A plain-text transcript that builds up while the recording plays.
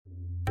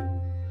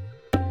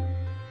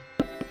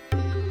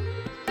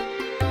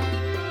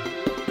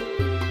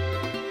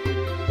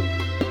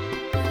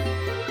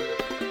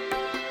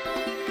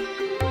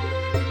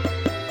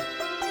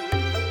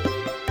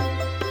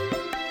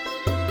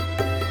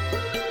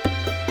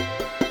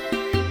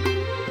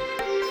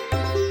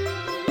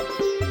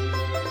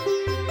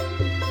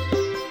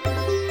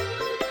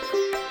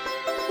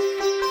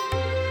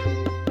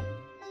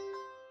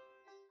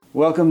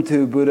Welcome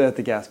to Buddha at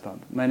the Gas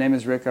Pump. My name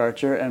is Rick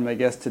Archer, and my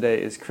guest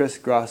today is Chris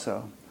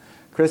Grosso.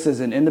 Chris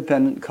is an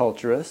independent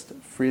culturist,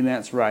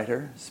 freelance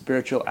writer,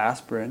 spiritual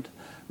aspirant,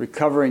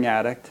 recovering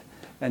addict,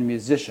 and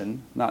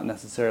musician, not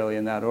necessarily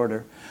in that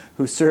order,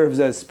 who serves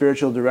as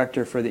spiritual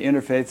director for the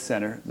Interfaith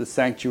Center, the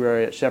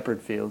sanctuary at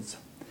Shepherd Fields.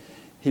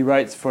 He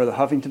writes for the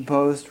Huffington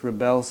Post,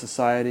 Rebel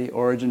Society,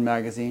 Origin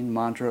Magazine,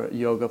 Mantra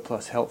Yoga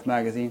Plus Health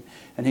Magazine,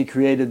 and he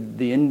created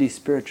the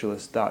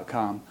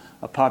IndieSpiritualist.com,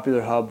 a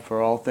popular hub for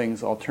all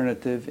things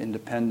alternative,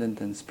 independent,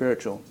 and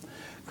spiritual.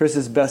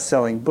 Chris's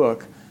best-selling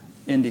book,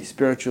 Indie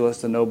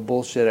Spiritualist, a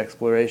no-bullshit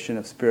exploration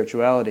of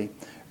spirituality,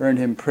 earned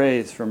him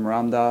praise from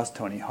Ram Dass,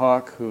 Tony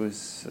Hawk,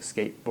 who's a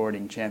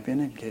skateboarding champion,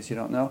 in case you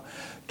don't know,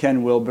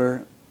 Ken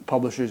Wilber,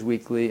 Publishers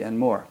Weekly, and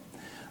more.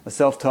 A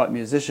self-taught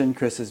musician,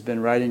 Chris has been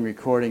writing,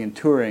 recording, and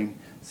touring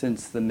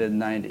since the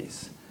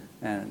mid-90s.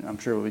 And I'm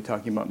sure we'll be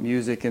talking about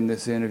music in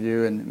this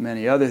interview and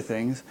many other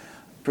things.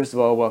 First of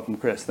all, welcome,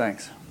 Chris.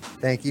 Thanks.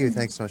 Thank you.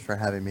 Thanks so much for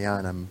having me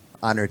on. I'm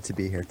honored to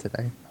be here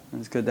today.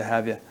 It's good to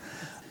have you.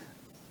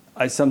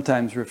 I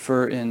sometimes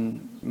refer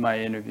in my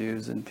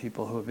interviews and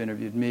people who have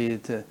interviewed me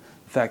to the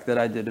fact that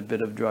I did a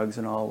bit of drugs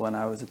and all when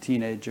I was a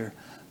teenager.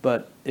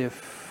 But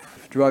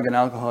if drug and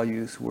alcohol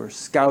use were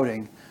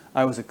scouting,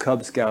 I was a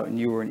Cub Scout and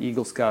you were an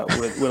Eagle Scout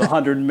with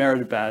 100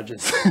 merit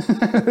badges.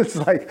 It's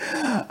like,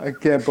 I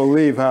can't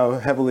believe how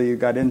heavily you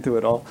got into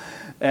it all.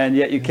 And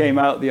yet you came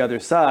out the other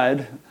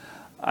side,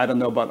 I don't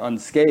know about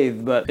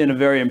unscathed, but in a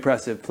very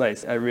impressive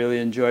place. I really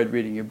enjoyed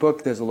reading your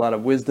book. There's a lot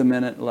of wisdom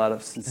in it, a lot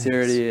of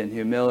sincerity and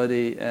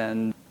humility.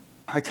 And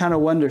I kind of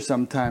wonder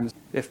sometimes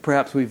if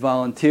perhaps we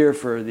volunteer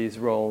for these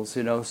roles,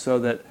 so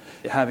that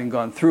having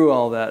gone through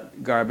all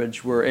that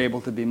garbage, we're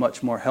able to be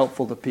much more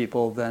helpful to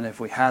people than if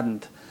we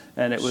hadn't.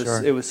 And it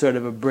was sort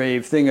of a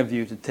brave thing of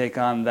you to take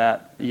on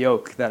that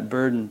yoke, that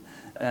burden,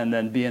 and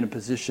then be in a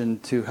position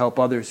to help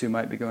others who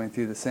might be going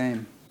through the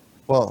same.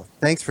 Well,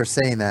 thanks for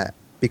saying that,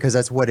 because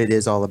that's what it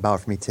is all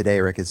about for me today,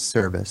 Rick, is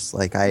service.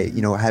 Like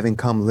having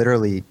come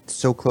literally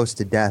so close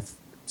to death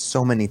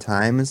so many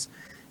times,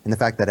 and the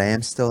fact that I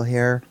am still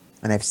here,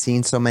 and I've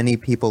seen so many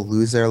people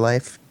lose their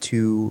life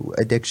to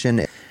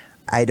addiction,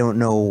 I don't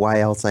know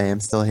why else I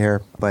am still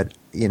here, but,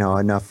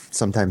 enough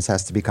sometimes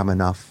has to become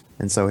enough.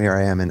 And so here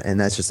I am, and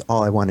that's just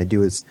all I want to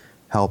do is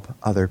help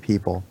other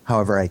people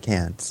however I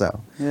can.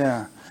 So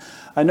yeah.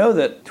 I know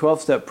that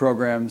 12-step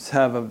programs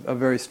have a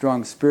very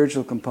strong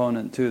spiritual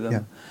component to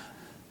them.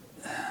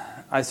 Yeah.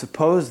 I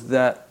suppose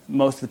that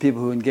most of the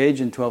people who engage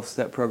in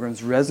 12-step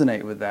programs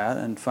resonate with that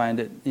and find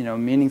it,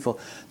 meaningful.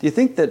 Do you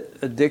think that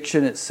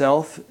addiction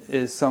itself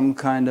is some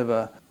kind of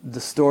a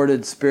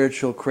distorted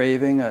spiritual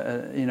craving,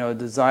 a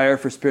desire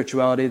for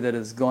spirituality that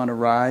has gone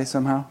awry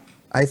somehow?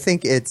 I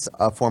think it's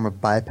a form of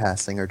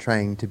bypassing or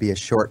trying to be a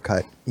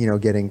shortcut,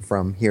 getting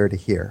from here to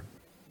here.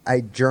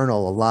 I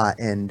journal a lot,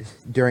 and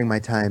during my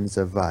times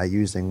of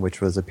using,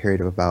 which was a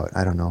period of about,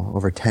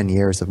 over 10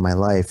 years of my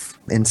life,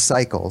 in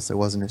cycles, it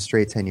wasn't a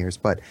straight 10 years,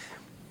 but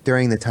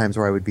during the times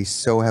where I would be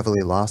so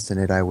heavily lost in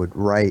it, I would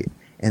write,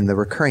 and the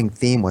recurring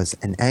theme was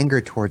an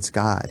anger towards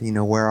God.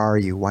 Where are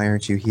you? Why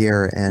aren't you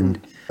here? And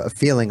a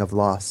feeling of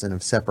loss and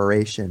of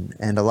separation.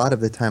 And a lot of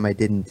the time I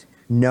didn't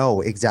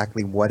know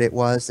exactly what it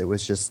was. It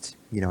was just,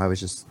 I was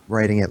just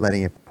writing it,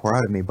 letting it pour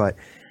out of me. But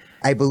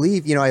I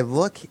believe, I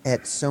look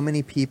at so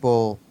many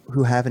people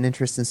who have an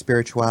interest in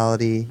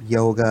spirituality,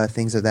 yoga,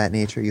 things of that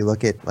nature. You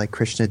look at like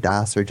Krishna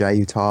Das or Jai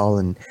Uttal,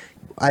 and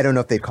I don't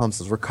know if they call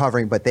themselves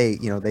recovering, but they,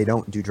 they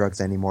don't do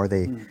drugs anymore.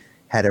 They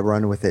had a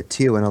run with it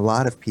too, and a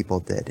lot of people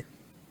did.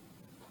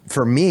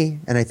 For me,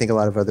 and I think a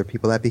lot of other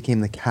people, that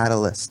became the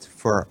catalyst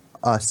for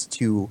us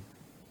to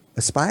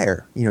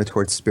aspire,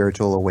 towards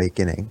spiritual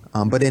awakening,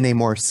 but in a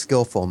more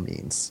skillful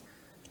means.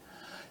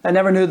 I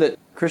never knew that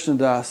Krishna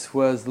Das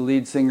was the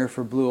lead singer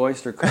for Blue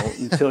Oyster Cult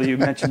until you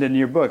mentioned it in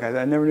your book.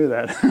 I never knew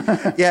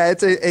that. Yeah,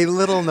 it's a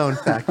little known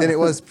fact, and it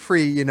was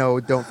pre,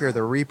 Don't Fear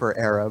the Reaper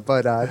era,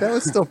 but that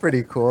was still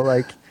pretty cool.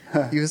 Like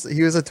he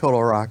was a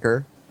total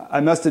rocker. I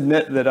must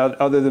admit that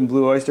other than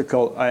Blue Oyster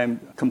Cult, I am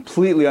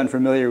completely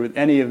unfamiliar with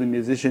any of the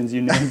musicians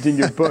you named in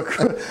your book.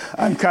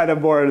 I'm kind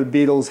of more of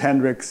the Beatles,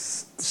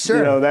 Hendrix,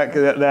 sure.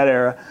 That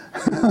era.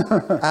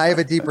 I have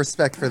a deep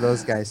respect for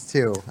those guys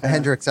too.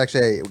 Hendrix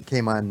actually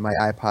came on my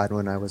iPod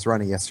when I was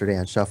running yesterday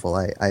on Shuffle.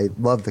 I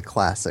love the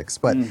classics,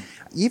 but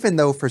even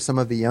though for some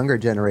of the younger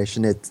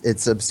generation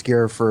it's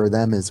obscure for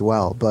them as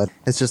well, but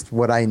it's just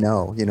what I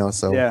know,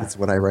 so it's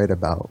what I write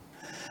about.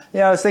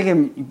 Yeah, I was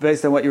thinking,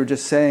 based on what you were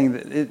just saying,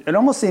 that it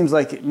almost seems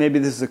like, maybe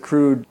this is a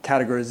crude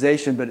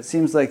categorization, but it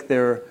seems like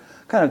there are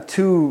kind of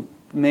two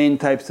main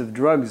types of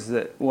drugs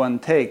that one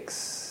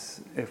takes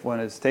if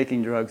one is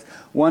taking drugs.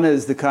 One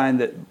is the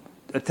kind that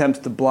attempts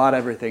to blot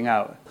everything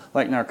out,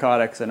 like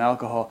narcotics and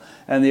alcohol,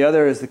 and the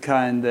other is the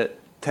kind that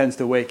tends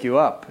to wake you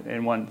up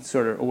in one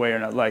sort of way or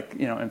not, like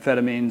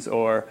amphetamines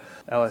or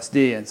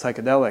LSD and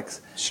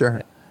psychedelics.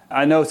 Sure.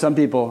 I know some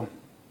people.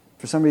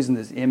 For some reason,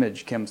 this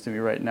image comes to me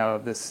right now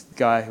of this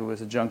guy who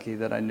was a junkie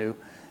that I knew,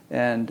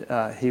 and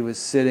he was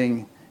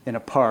sitting in a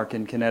park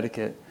in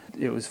Connecticut.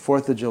 It was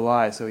 4th of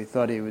July, so he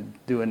thought he would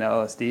do an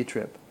LSD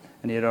trip.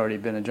 and he had already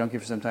been a junkie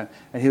for some time.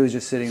 And he was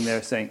just sitting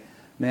there saying,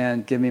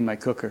 "Man, give me my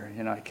cooker.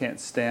 You know, I can't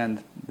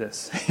stand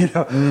this." You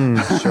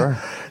know. Sure.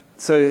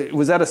 So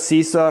was that a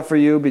seesaw for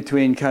you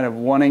between kind of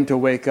wanting to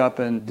wake up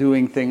and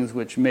doing things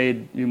which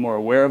made you more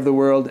aware of the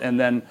world, and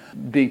then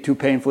being too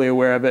painfully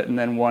aware of it and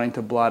then wanting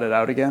to blot it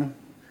out again?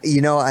 You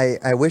know,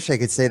 I wish I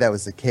could say that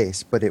was the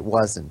case, but it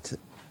wasn't.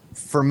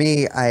 For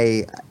me,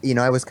 I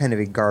was kind of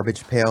a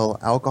garbage pail.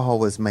 Alcohol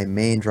was my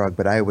main drug,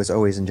 but I was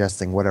always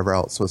ingesting whatever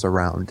else was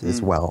around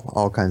as well,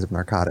 all kinds of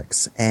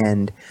narcotics.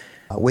 And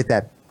with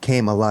that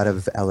came a lot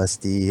of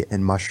LSD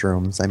and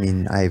mushrooms. I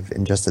mean, I've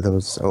ingested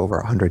those over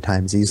 100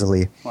 times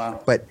easily. Wow.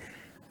 But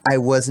I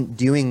wasn't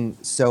doing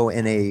so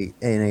in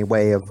a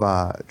way of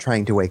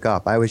trying to wake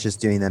up. I was just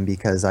doing them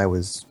because I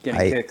was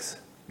Getting kicks.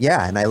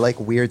 Yeah, and I like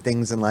weird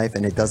things in life,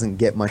 and it doesn't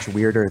get much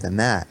weirder than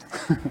that.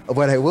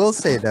 What I will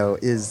say, though,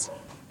 is,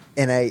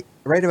 and I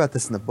write about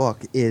this in the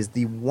book, is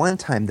the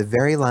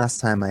very last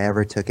time I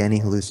ever took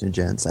any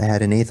hallucinogens, I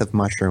had an eighth of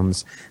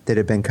mushrooms that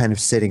had been kind of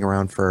sitting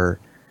around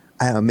for,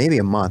 I don't know, maybe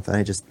a month.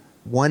 And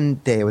one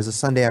day, it was a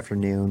Sunday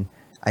afternoon,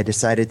 I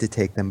decided to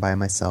take them by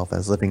myself. I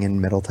was living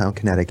in Middletown,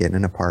 Connecticut in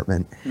an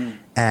apartment,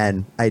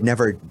 and I'd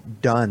never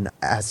done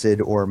acid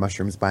or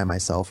mushrooms by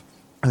myself.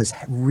 I was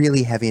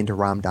really heavy into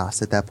Ram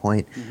Dass at that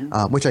point,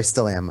 which I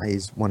still am.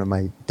 He's one of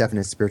my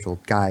definite spiritual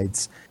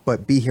guides.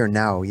 But Be Here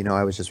Now,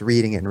 I was just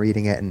reading it.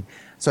 And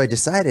so I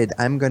decided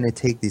I'm going to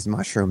take these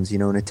mushrooms,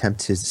 in an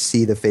attempt to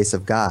see the face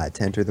of God,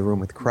 to enter the room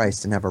with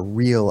Christ and have a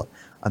real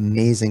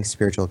amazing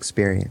spiritual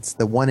experience.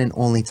 The one and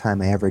only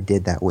time I ever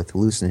did that with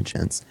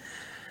hallucinogens.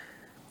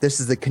 This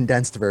is the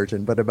condensed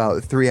version, but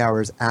about 3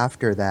 hours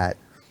after that,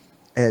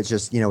 it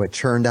just, it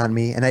churned on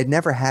me. And I'd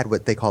never had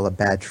what they call a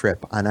bad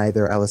trip on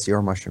either LSD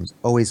or mushrooms.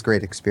 Always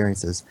great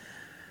experiences.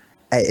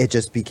 It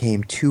just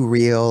became too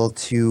real,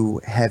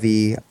 too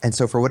heavy. And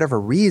so for whatever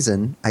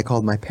reason, I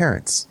called my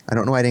parents. I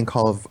don't know why I didn't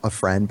call a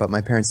friend, but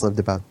my parents lived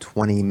about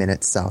 20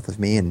 minutes south of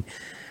me. And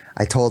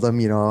I told them,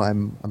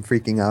 I'm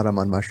freaking out. I'm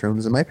on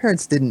mushrooms. And my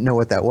parents didn't know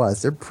what that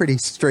was. They're pretty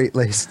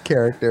straight-laced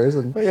characters.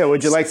 And yeah,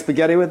 would you like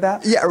spaghetti with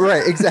that? Yeah,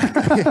 right,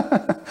 exactly.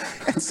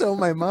 And so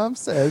my mom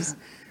says,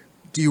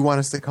 "Do you want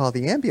us to call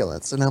the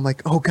ambulance?" And I'm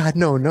like, "Oh God,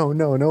 no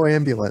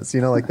ambulance."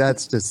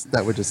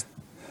 That would just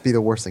be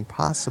the worst thing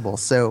possible.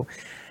 So,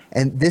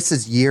 and this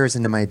is years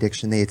into my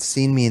addiction. They had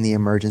seen me in the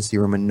emergency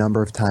room a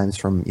number of times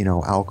from,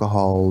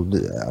 alcohol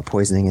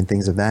poisoning and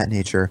things of that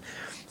nature.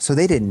 So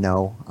they didn't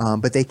know,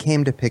 but they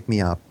came to pick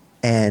me up.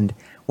 And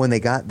when they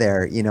got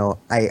there,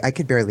 I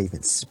could barely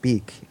even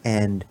speak.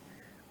 And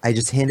I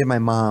just handed my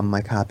mom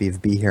my copy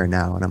of Be Here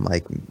Now. And I'm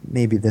like,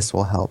 maybe this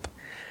will help.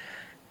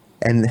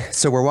 And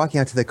so we're walking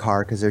out to the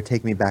car because they're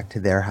taking me back to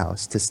their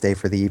house to stay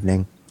for the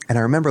evening. And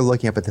I remember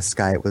looking up at the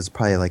sky. It was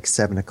probably like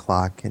 7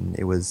 o'clock, and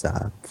it was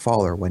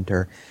fall or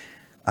winter.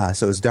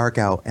 So it was dark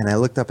out. And I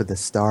looked up at the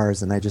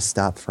stars, and I just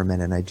stopped for a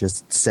minute. And I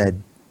just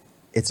said,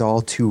 "It's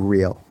all too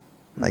real."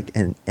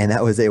 And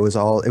that was, it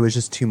was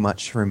just too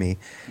much for me.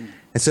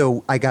 And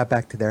so I got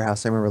back to their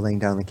house. I remember laying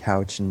down on the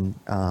couch, and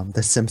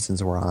The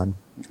Simpsons were on.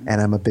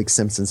 And I'm a big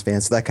Simpsons fan,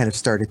 so that kind of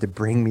started to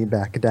bring me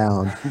back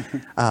down.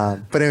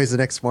 But anyways, the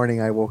next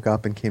morning I woke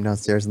up and came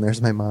downstairs, and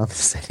there's my mom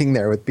sitting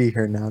there with Be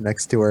Here Now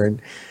next to her.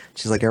 And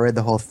she's like, "I read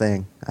the whole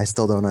thing. I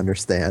still don't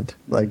understand."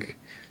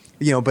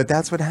 But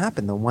that's what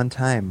happened the one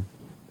time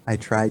I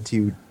tried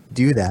to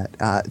do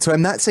that. So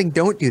I'm not saying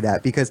don't do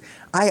that, because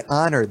I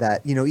honor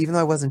that, even though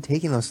I wasn't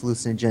taking those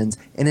hallucinogens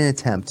in an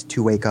attempt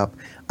to wake up,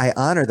 I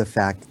honor the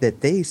fact that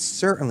they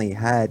certainly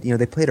had,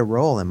 they played a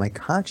role in my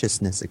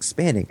consciousness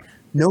expanding.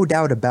 No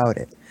doubt about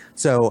it.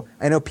 So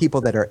I know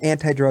people that are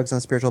anti-drugs on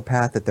the spiritual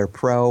path, that they're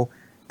pro.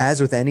 As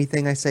with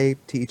anything, I say,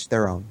 to each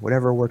their own.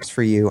 Whatever works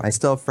for you. I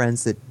still have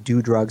friends that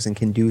do drugs and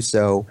can do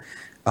so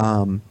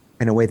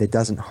in a way that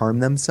doesn't harm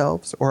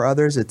themselves or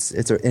others. It's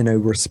in a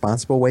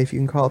responsible way, if you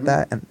can call it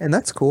that. And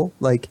that's cool.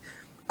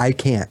 I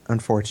can't,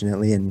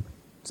 unfortunately, and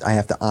I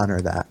have to honor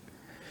that.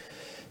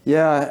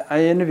 Yeah,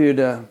 I interviewed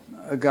a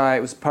guy.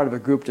 It was part of a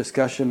group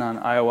discussion on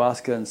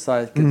ayahuasca and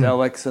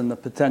psychedelics and the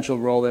potential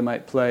role they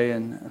might play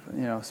in,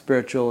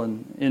 spiritual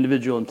and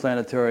individual and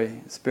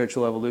planetary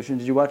spiritual evolution.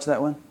 Did you watch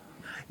that one?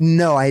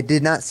 No, I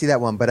did not see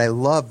that one, but I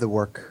love the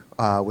work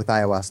with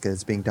ayahuasca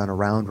that's being done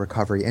around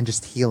recovery and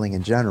just healing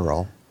in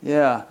general.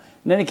 Yeah.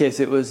 In any case,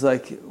 it was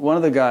one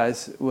of the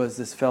guys was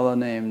this fellow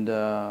named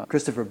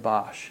Christopher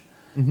Bosch.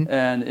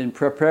 And in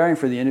preparing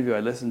for the interview, I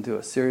listened to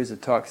a series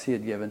of talks he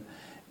had given,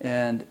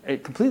 and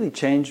it completely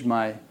changed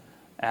my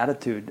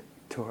attitude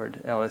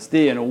toward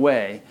LSD in a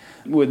way,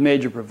 with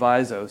major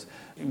provisos,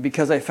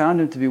 because I found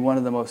him to be one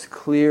of the most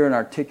clear and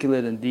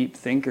articulate and deep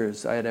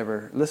thinkers I had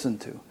ever listened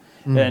to.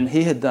 And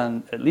he had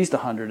done at least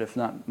 100, if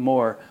not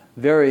more,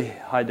 very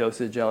high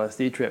dosage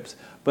LSD trips,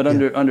 but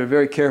under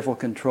very careful,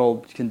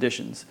 controlled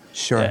conditions.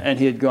 Sure. And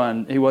he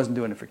wasn't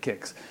doing it for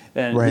kicks.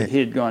 And he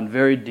had gone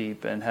very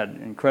deep and had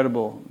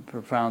incredible,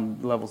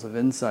 profound levels of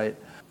insight.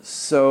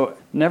 So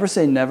never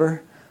say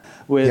never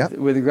with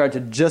regard to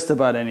just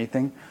about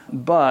anything.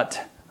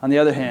 But on the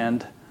other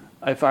hand,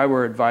 If I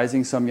were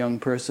advising some young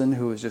person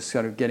who was just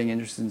kind of getting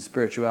interested in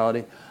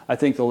spirituality, I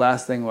think the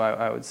last thing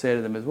I would say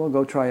to them is, well,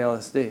 go try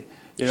LSD,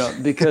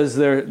 because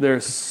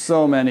there's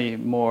so many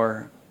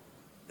more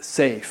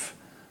safe.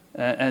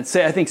 I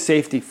think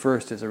safety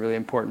first is a really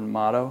important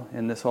motto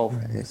in this whole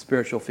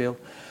spiritual field.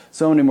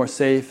 So many more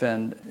safe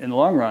and, in the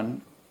long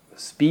run,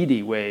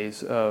 speedy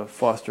ways of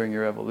fostering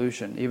your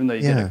evolution. Even though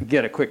you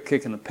get a quick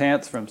kick in the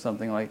pants from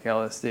something like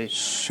LSD.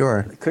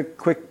 Sure.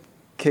 Quick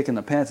kick in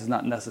the pants is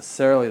not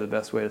necessarily the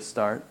best way to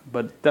start,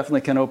 but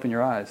definitely can open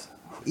your eyes.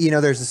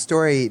 There's a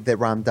story that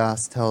Ram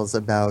Dass tells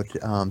about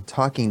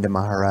talking to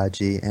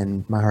Maharaji,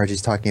 and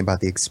Maharaji's talking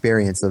about the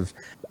experience of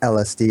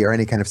LSD or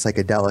any kind of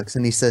psychedelics,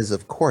 and he says,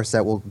 of course,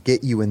 that will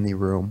get you in the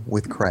room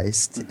with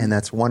Christ, and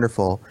that's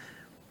wonderful,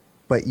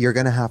 but you're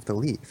going to have to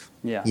leave.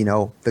 Yeah.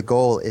 The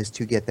goal is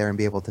to get there and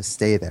be able to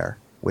stay there,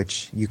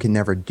 which you can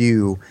never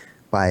do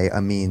by a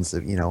means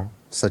of,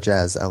 such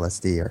as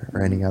LSD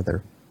or any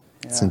other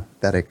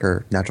synthetic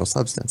or natural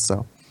substance.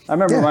 So I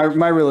remember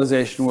my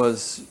realization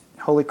was,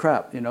 holy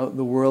crap,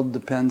 the world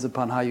depends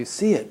upon how you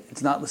see it.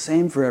 It's not the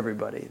same for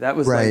everybody. That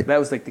was like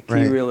the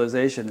key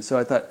realization. So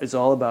I thought it's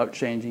all about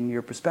changing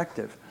your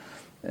perspective.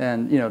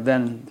 And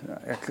then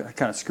I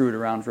kind of screwed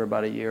around for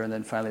about a year, and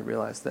then finally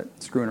realized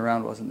that screwing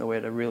around wasn't the way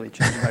to really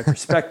change my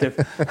perspective.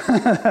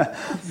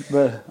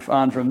 But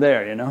on from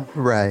there,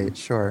 Right,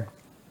 sure.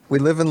 We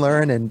live and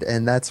learn,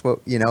 and that's what,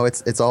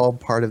 it's all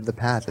part of the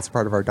path. It's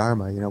part of our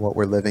dharma, what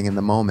we're living in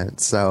the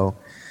moment. So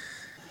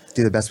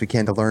do the best we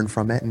can to learn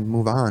from it and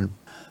move on.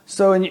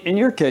 So in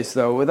your case,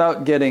 though,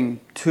 without getting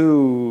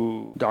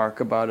too dark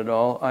about it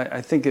all,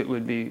 I think it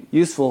would be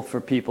useful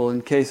for people,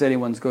 in case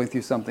anyone's going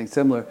through something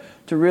similar,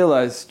 to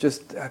realize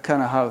just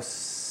kind of how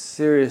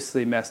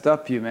seriously messed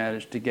up you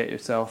managed to get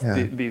yourself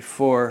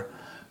before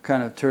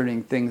kind of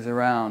turning things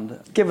around.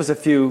 Give us a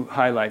few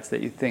highlights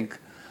that you think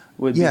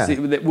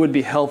that would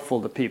be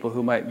helpful to people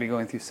who might be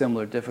going through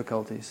similar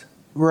difficulties.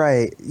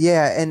 Right.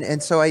 Yeah.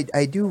 And so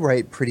I do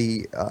write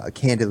pretty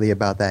candidly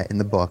about that in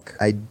the book.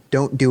 I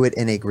don't do it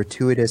in a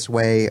gratuitous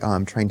way,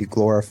 trying to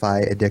glorify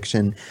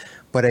addiction,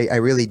 but I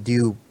really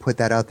do put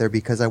that out there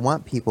because I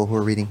want people who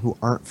are reading who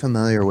aren't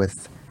familiar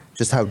with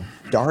just how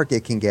dark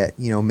it can get,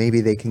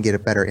 maybe they can get a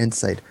better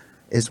insight,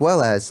 as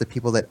well as the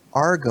people that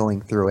are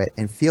going through it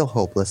and feel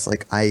hopeless,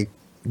 like I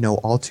know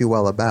all too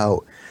well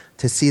about,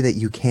 to see that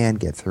you can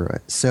get through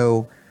it.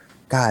 So,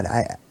 God,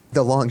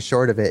 the long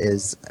short of it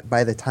is,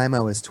 by the time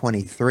I was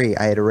 23,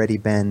 I had already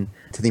been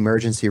to the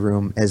emergency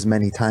room as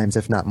many times,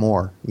 if not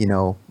more,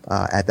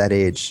 at that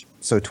age.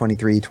 So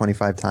 23,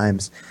 25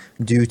 times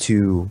due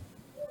to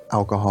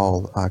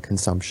alcohol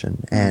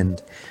consumption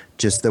and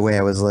just the way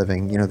I was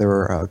living. There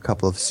were a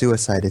couple of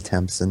suicide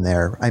attempts in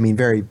there. I mean,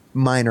 very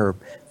minor,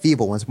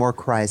 feeble ones, more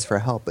cries for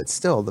help. But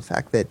still, the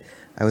fact that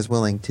I was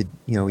willing to,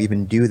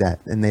 even do that,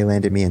 and they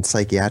landed me in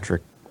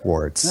psychiatric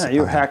wards. Yeah,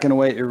 you were hacking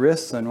away at your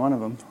wrists on one of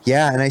them.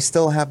 Yeah, and I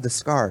still have the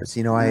scars.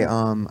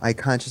 I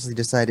consciously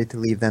decided to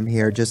leave them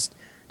here just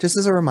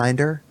as a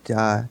reminder.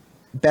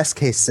 Best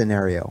case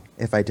scenario,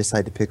 if I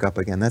decide to pick up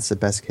again, that's the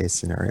best case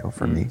scenario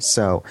for me.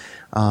 So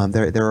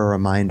they're a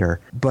reminder.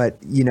 But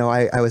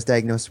I was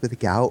diagnosed with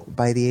gout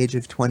by the age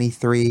of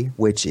 23,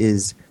 which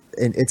is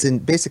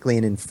basically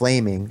an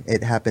inflaming.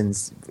 It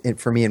happens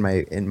for me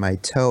in my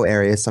toe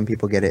area. Some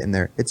people get it in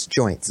it's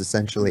joints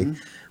essentially.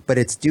 Mm-hmm. But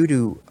it's due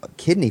to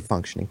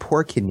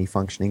poor kidney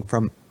functioning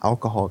from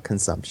alcohol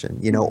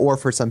consumption, or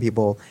for some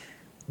people,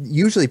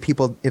 usually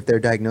people, if they're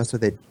diagnosed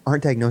with it,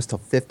 aren't diagnosed till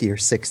 50 or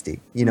 60,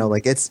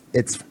 like it's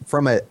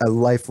from a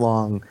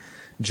lifelong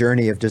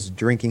journey of just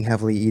drinking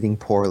heavily, eating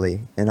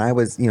poorly. And I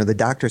was, the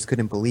doctors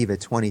couldn't believe at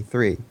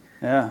 23,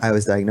 I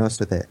was diagnosed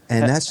with it.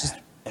 And that's just...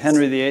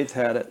 Henry VIII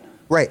had it.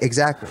 Right,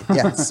 exactly.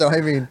 Yeah. So,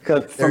 I mean...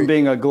 from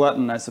being a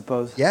glutton, I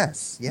suppose.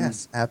 Yes,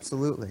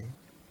 absolutely.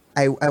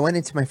 I went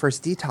into my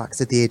first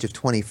detox at the age of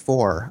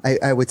 24.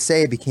 I would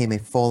say I became a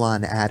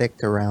full-on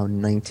addict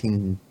around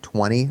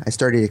 1920. I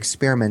started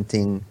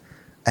experimenting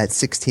at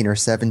 16 or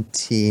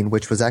 17,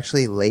 which was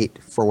actually late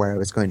for where I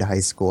was going to high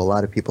school. A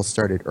lot of people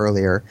started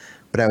earlier,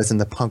 but I was in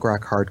the punk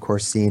rock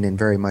hardcore scene and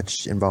very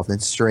much involved in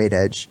straight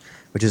edge,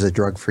 which is a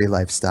drug-free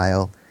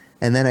lifestyle.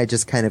 And then I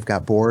just kind of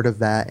got bored of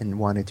that and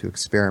wanted to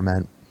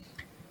experiment.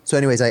 So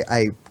anyways,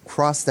 I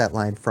crossed that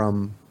line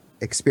from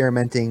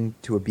experimenting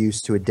to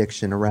abuse to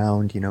addiction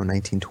around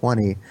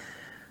 1920,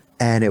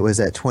 and it was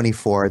at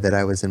 24 that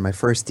I was in my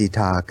first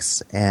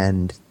detox,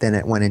 and then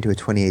it went into a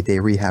 28-day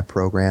rehab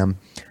program,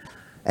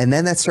 and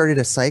then that started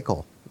a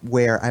cycle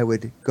where I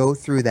would go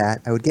through that.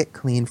 I would get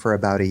clean for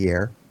about a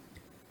year,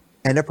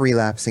 end up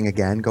relapsing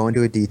again, go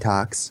into a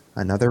detox,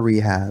 another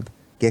rehab,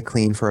 get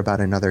clean for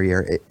about another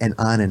year, and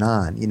on,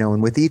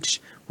 and with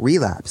each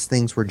relapse,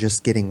 things were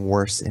just getting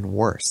worse and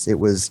worse. It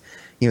was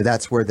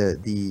that's where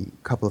the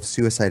couple of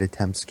suicide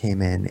attempts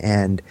came in,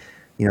 and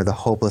the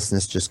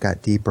hopelessness just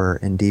got deeper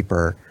and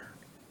deeper.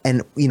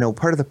 And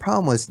part of the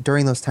problem was,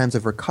 during those times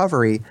of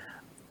recovery,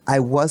 I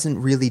wasn't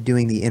really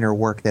doing the inner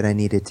work that I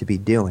needed to be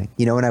doing.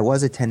 And I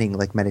was attending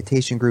like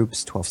meditation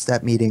groups,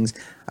 12-step meetings.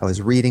 I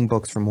was reading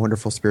books from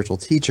wonderful spiritual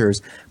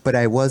teachers, but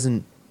I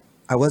wasn't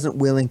I wasn't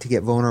willing to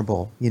get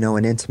vulnerable,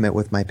 and intimate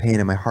with my pain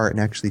and my heart and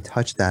actually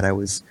touch that. I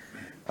was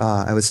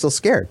still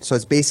scared. So I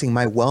was basing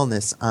my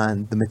wellness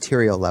on the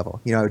material level.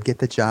 I would get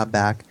the job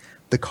back,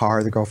 the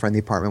car, the girlfriend, the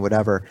apartment,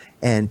 whatever.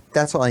 And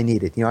that's all I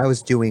needed. I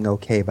was doing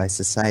okay by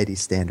society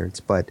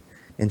standards, but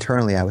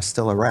internally I was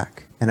still a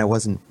wreck and I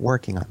wasn't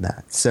working on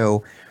that.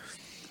 So,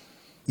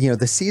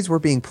 the seeds were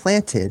being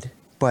planted,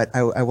 but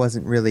I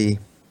wasn't really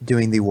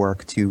doing the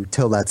work to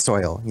till that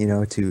soil,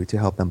 to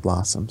help them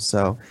blossom.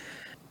 So,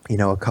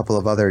 a couple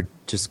of other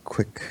just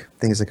quick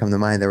things that come to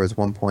mind. There was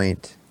one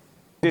point.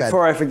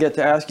 Before I forget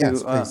to ask you,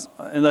 Yes,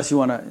 unless you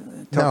want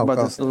to talk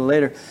about this a little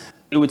later,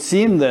 it would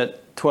seem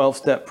that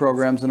 12-step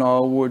programs and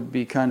all would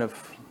be kind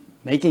of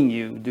making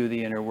you do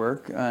the inner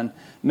work, and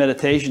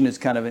meditation is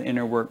kind of an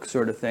inner work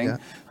sort of thing. Yeah.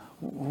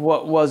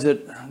 What was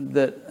it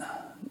that,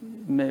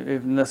 maybe,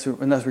 unless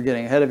we're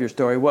getting ahead of your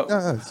story, what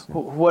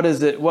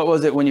was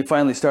it when you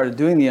finally started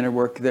doing the inner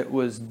work that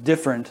was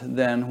different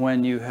than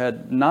when you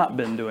had not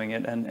been doing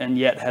it and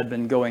yet had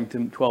been going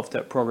to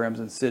 12-step programs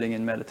and sitting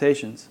in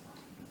meditations?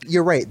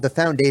 You're right. The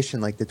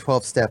foundation, like the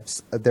 12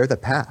 steps, they're the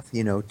path,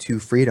 to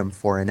freedom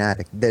for an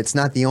addict. It's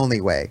not the only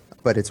way,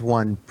 but it's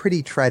one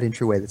pretty tried and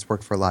true way that's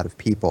worked for a lot of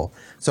people.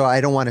 So I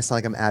don't want to sound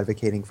like I'm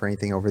advocating for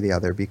anything over the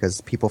other, because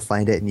people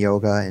find it in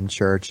yoga and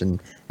church, and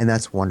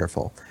that's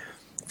wonderful.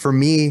 For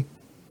me,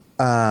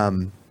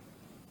 I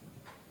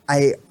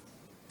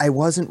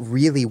wasn't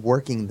really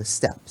working the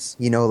steps,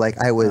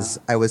 I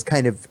was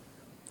kind of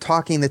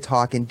talking the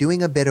talk and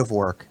doing a bit of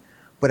work,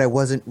 but I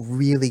wasn't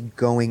really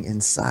going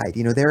inside.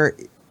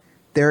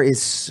 There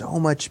is so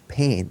much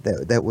pain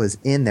that was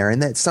in there,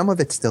 and that some of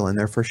it's still in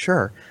there for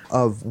sure,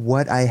 of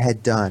what I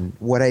had done,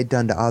 what I'd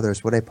done to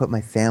others, what I put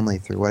my family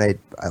through, what I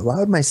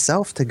allowed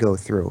myself to go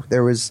through.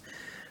 There was,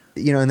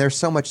 and there's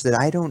so much that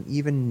I don't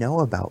even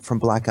know about from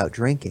blackout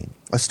drinking.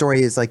 A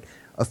story is like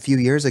a few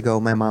years ago,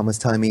 my mom was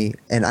telling me,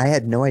 and I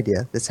had no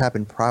idea, this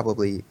happened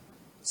probably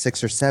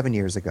 6 or 7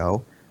 years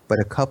ago, but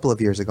a couple of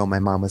years ago, my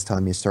mom was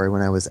telling me a story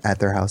when I was at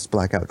their house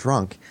blackout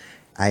drunk.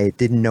 I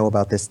didn't know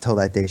about this till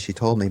that day she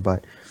told me,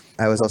 but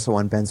I was also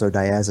on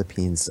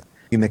benzodiazepines.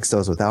 You mix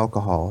those with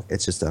alcohol,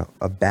 it's just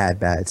a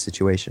bad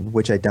situation,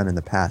 which I'd done in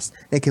the past.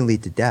 It can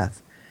lead to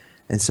death.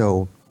 And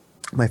so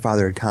my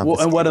father had confiscated.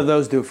 Well, and what do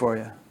those do for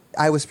you?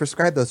 I was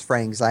prescribed those for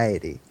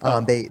anxiety.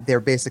 They're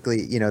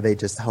basically, they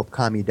just help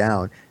calm you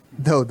down.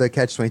 Though the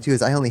catch-22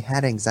 is I only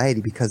had anxiety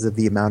because of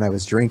the amount I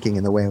was drinking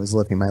and the way I was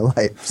living my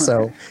life.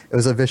 So it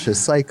was a vicious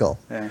cycle.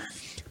 Yeah.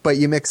 But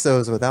you mix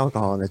those with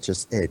alcohol and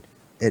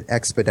it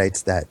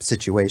expedites that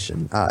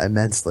situation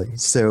immensely.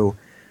 So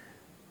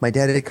my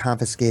dad had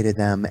confiscated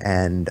them,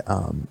 and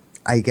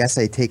I guess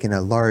I'd taken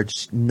a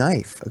large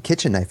knife, a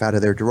kitchen knife, out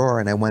of their drawer,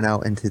 and I went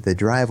out into the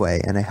driveway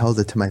and I held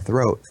it to my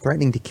throat,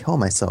 threatening to kill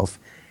myself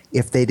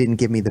if they didn't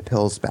give me the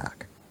pills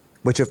back,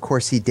 which of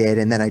course he did.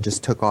 And then I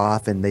just took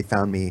off, and they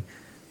found me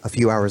a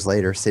few hours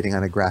later sitting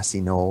on a grassy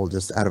knoll,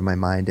 just out of my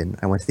mind, and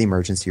I went to the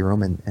emergency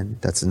room, and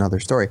that's another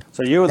story.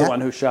 So you were the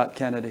one who shot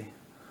Kennedy.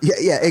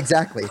 Yeah,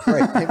 exactly.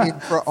 Right. I mean,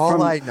 for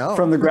all I know.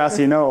 From the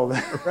grassy knoll.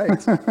 Right.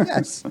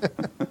 Yes.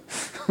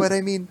 But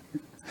I mean,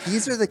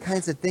 these are the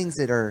kinds of things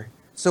that are,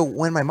 so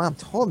when my mom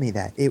told me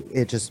that,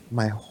 it just,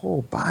 my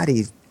whole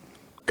body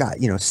got,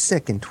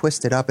 sick and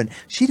twisted up, and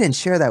she didn't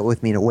share that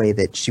with me in a way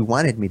that she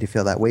wanted me to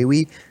feel that way.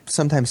 We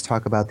sometimes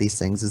talk about these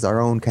things as our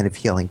own kind of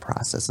healing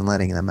process and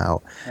letting them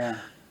out. Yeah.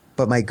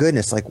 But my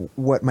goodness, like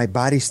what my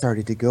body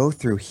started to go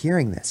through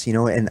hearing this,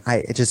 and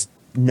I just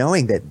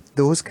knowing that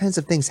those kinds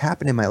of things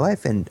happen in my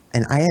life, and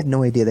I had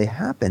no idea they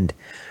happened.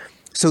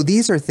 So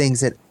these are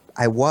things that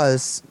I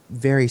was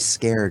very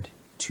scared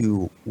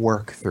to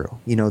work through,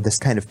 this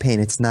kind of pain.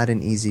 It's not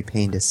an easy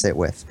pain to sit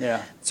with.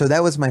 Yeah. So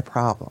that was my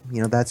problem.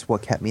 That's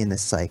what kept me in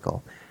this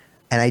cycle.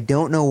 And I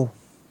don't know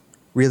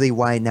really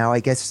why now. I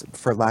guess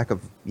for lack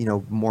of,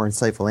 more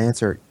insightful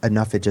answer,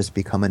 enough had just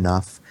become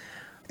enough.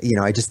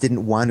 I just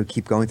didn't want to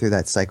keep going through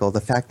that cycle.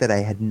 The fact that I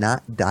had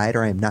not died,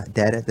 or I am not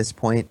dead at this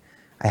point,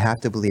 I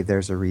have to believe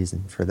there's a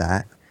reason for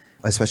that,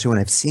 especially when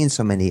I've seen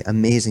so many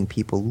amazing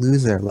people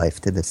lose their life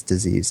to this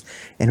disease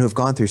and who have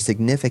gone through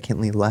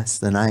significantly less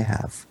than I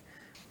have.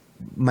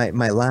 My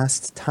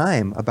last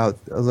time, about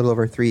a little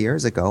over 3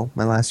 years ago,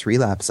 my last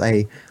relapse,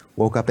 I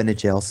woke up in a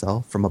jail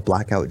cell from a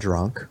blackout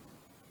drunk.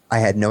 I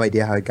had no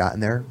idea how I'd gotten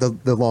there.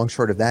 The long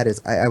short of that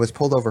is I was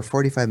pulled over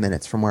 45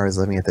 minutes from where I was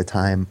living at the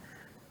time.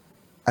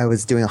 I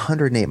was doing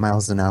 108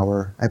 miles an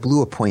hour. I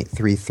blew a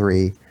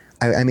 .33.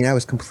 I mean, I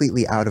was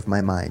completely out of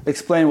my mind.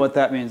 Explain what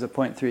that means, a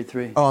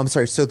 .33. Oh, I'm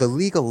sorry. So the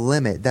legal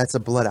limit, that's a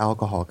blood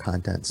alcohol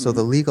content. So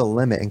the legal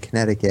limit in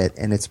Connecticut,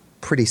 and it's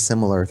pretty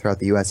similar throughout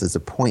the U.S., is a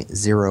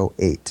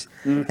 .08.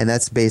 And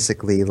that's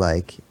basically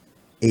like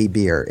a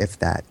beer, if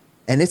that.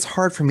 And it's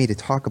hard for me to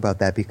talk about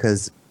that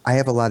because I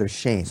have a lot of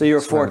shame. So you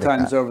were 4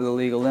 times over the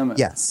legal limit.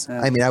 Yes.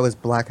 Yeah. I mean, I was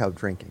blackout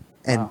drinking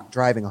and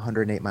driving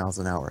 108 miles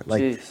an hour.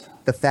 Like, jeez.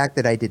 The fact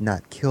that I did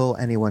not kill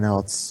anyone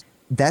else,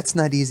 that's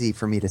not easy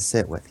for me to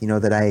sit with,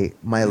 that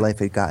my life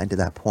had gotten to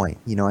that point.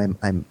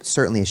 I'm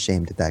certainly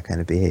ashamed of that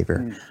kind of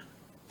behavior.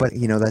 But,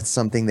 that's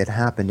something that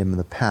happened in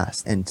the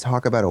past. And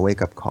talk about a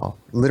wake-up call.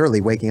 Literally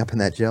waking up in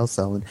that jail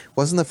cell. And it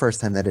wasn't the first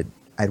time that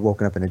I'd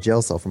woken up in a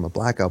jail cell from a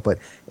blackout, but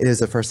it is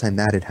the first time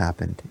that had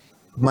happened.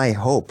 My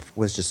hope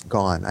was just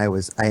gone. I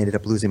ended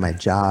up losing my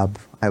job.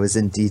 I was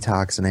in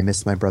detox, and I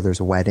missed my brother's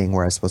wedding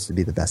where I was supposed to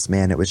be the best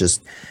man. It was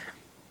just,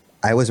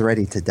 I was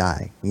ready to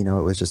die. It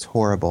was just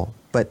horrible.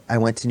 But I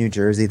went to New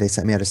Jersey. They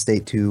sent me out of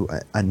state to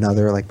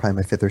another, like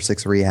probably my 5th or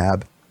 6th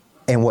rehab.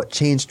 And what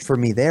changed for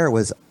me there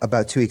was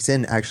about 2 weeks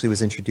in, actually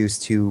was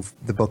introduced to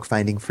the book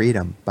Finding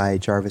Freedom by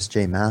Jarvis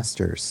J.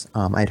 Masters.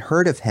 I'd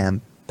heard of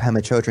him.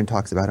 Pema Chodron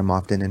talks about him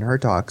often in her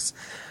talks,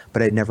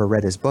 but I'd never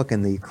read his book.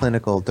 And the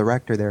clinical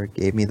director there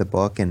gave me the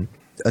book, and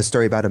a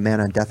story about a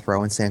man on death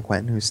row in San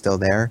Quentin who's still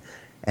there.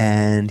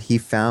 And he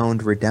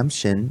found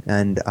redemption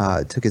and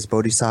took his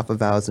bodhisattva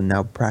vows and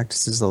now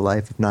practices a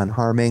life of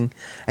non-harming.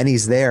 And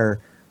he's there.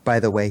 By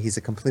the way, he's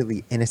a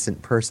completely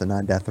innocent person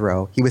on death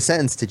row. He was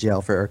sentenced to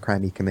jail for a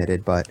crime he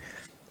committed, but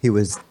he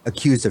was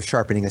accused of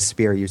sharpening a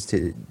spear used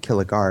to kill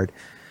a guard.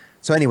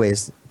 So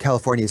anyways,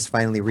 California is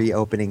finally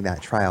reopening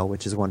that trial,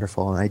 which is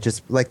wonderful. And I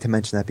just like to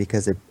mention that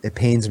because it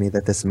pains me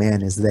that this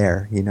man is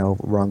there,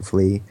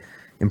 wrongfully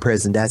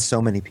imprisoned, as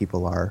so many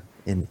people are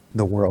in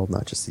the world,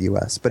 not just the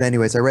U.S. But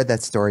anyways, I read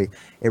that story.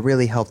 It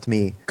really helped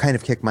me kind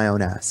of kick my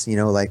own ass,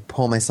 like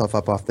pull myself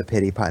up off the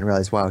pity pot and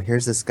realize, wow,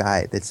 here's this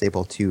guy that's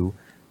able to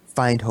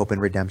find hope and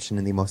redemption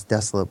in the most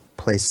desolate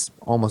place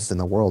almost in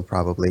the world,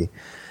 probably.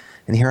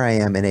 And here I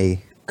am in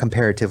a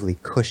comparatively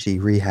cushy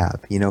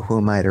rehab. Who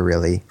am I to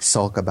really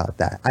sulk about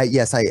that?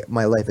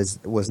 My life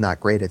was not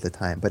great at the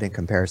time, but in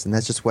comparison,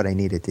 that's just what I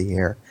needed to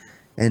hear.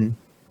 And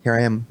here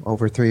I am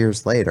over 3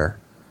 years later.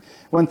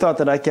 One thought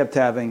that I kept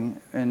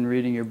having in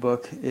reading your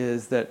book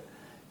is that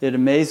it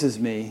amazes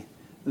me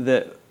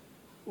that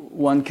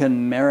one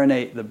can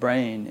marinate the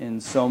brain in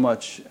so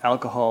much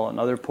alcohol and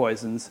other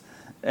poisons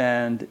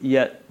and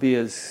yet be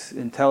as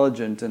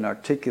intelligent and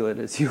articulate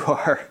as you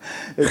are.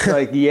 It's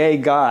like, yay,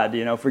 God,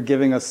 for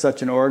giving us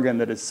such an organ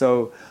that is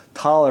so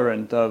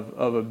tolerant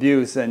of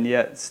abuse and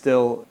yet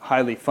still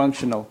highly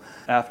functional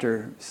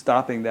after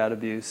stopping that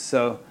abuse.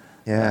 So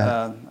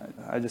yeah.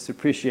 I just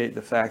appreciate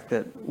the fact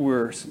that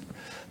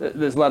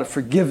there's a lot of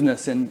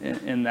forgiveness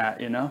in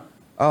that,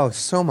 Oh,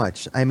 so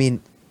much. I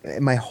mean,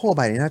 my whole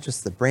body, not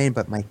just the brain,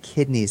 but my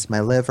kidneys, my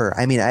liver.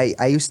 I mean,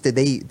 I used to,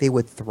 they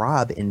would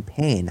throb in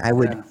pain.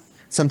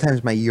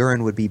 Sometimes my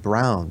urine would be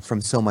brown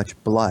from so much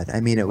blood. I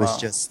mean, it was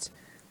just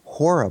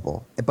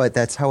horrible. But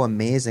that's how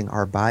amazing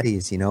our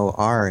bodies,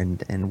 are,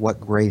 and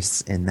what grace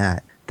in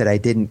that I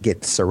didn't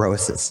get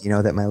cirrhosis,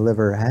 that my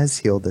liver has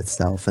healed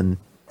itself. And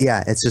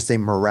yeah, it's just a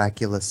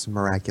miraculous,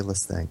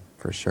 miraculous thing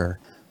for sure.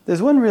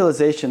 There's one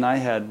realization I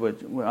had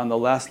on the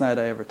last night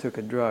I ever took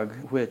a drug,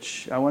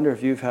 which I wonder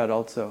if you've had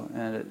also,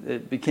 and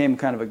it became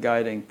kind of a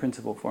guiding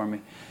principle for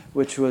me,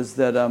 which was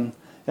that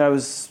I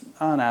was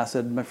on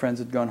acid. My friends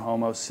had gone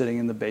home. I was sitting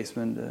in the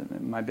basement,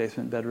 in my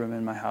basement bedroom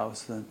in my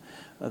house. And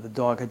the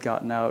dog had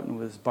gotten out and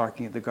was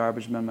barking at the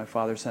garbage men. My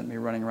father sent me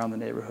running around the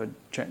neighborhood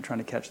trying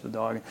to catch the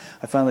dog.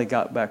 I finally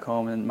got back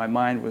home, and my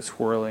mind was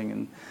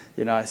whirling.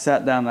 And I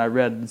sat down and I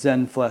read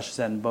Zen Flesh,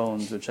 Zen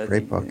Bones, which I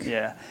Great think, book.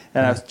 yeah.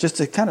 And I was just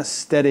to kind of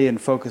steady and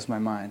focus my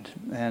mind.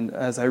 And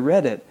as I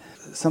read it,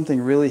 something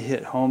really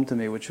hit home to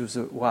me, which was,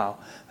 wow,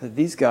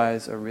 these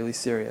guys are really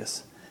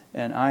serious.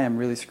 And I am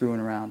really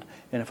screwing around.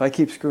 And if I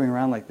keep screwing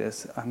around like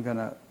this, I'm going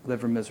to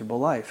live a miserable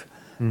life.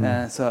 Mm.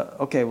 And so,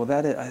 okay, well,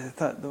 I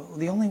thought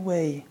the only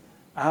way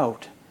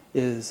out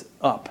is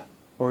up,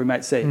 or we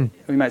might say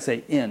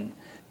in.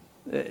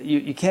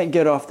 You can't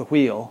get off the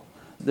wheel.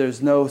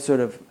 There's no sort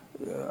of,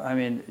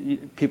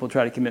 people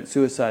try to commit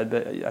suicide,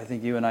 but I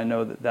think you and I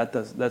know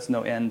that's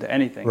no end to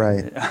anything.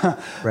 Right.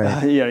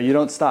 Right. You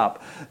don't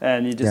stop,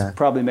 and you just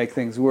probably make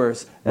things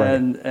worse. Right.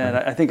 And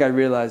I think I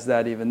realized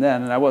that even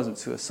then, and I wasn't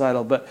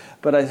suicidal, but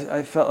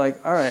I felt like,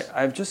 all right,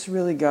 I've just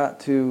really got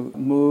to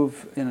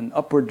move in an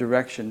upward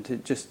direction, to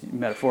just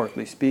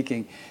metaphorically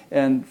speaking,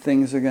 and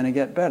things are going to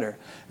get better.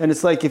 And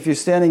it's like if you're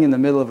standing in the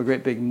middle of a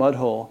great big mud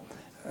hole,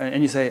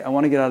 and you say, I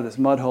want to get out of this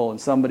mud hole, and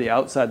somebody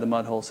outside the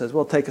mud hole says,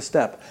 well, take a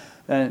step.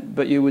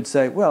 But you would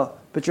say, well,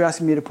 but you're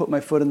asking me to put my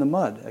foot in the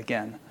mud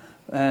again.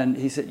 And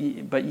he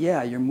said, but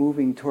yeah, you're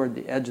moving toward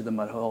the edge of the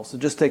mud hole, so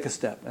just take a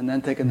step, and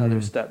then take another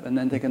step, and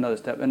then take another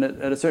step. And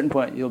at a certain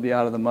point, you'll be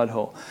out of the mud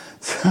hole.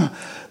 So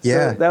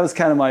that was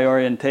kind of my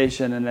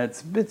orientation, and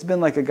it's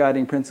been like a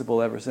guiding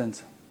principle ever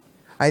since.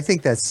 I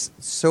think that's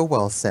so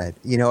well said.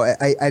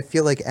 I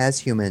feel like as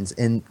humans,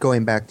 and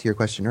going back to your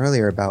question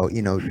earlier about,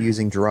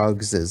 using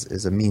drugs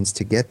as a means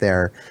to get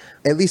there,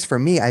 at least for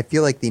me, I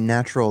feel like the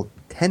natural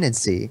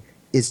tendency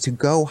is to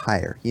go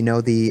higher,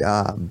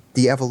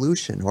 the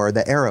evolution or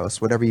the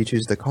eros, whatever you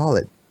choose to call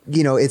it.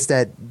 It's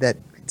that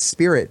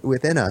spirit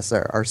within us,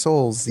 our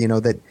souls,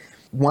 that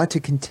want to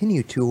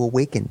continue to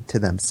awaken to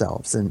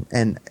themselves.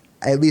 And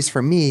at least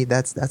for me,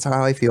 that's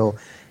how I feel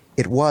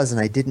it was.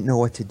 And I didn't know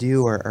what to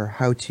do or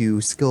how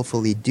to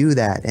skillfully do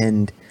that.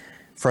 And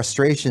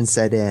frustration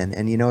set in.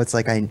 And, it's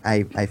like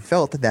I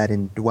felt that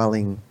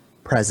indwelling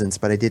presence,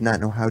 but I did not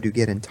know how to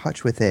get in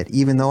touch with it,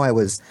 even though I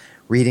was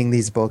reading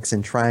these books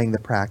and trying the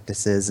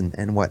practices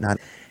and whatnot.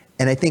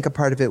 And I think a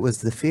part of it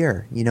was the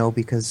fear,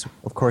 because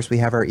of course we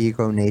have our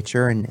ego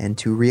nature, and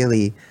to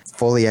really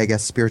fully, I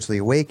guess, spiritually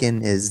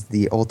awaken is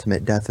the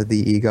ultimate death of the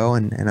ego.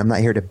 And I'm not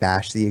here to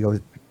bash the ego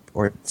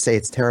or say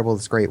it's terrible,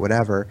 it's great,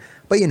 whatever.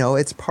 But,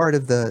 it's part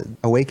of the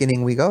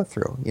awakening we go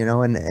through,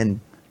 and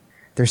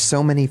there's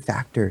so many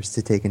factors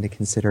to take into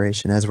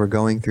consideration as we're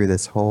going through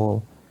this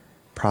whole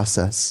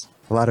process.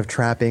 A lot of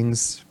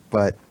trappings,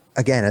 but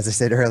again, as I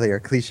said earlier,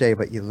 cliche,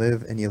 but you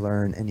live and you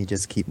learn and you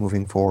just keep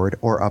moving forward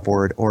or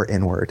upward or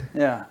inward.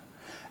 Yeah.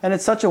 And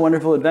it's such a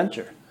wonderful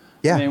adventure.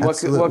 Yeah, I mean,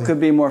 absolutely. what could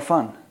be more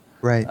fun?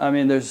 Right. I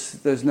mean,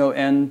 there's no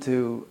end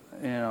to,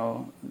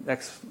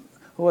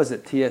 what was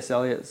it T.S.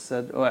 Eliot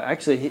said? Well,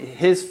 actually,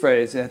 his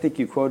phrase, I think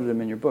you quoted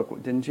him in your book,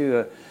 didn't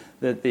you?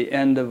 That the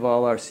end of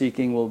all our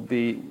seeking will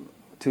be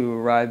to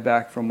arrive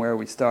back from where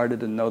we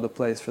started and know the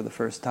place for the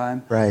first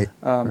time. Right.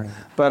 Right.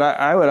 But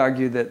I would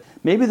argue that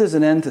maybe there's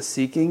an end to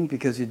seeking,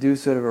 because you do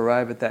sort of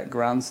arrive at that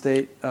ground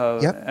state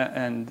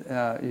and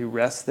you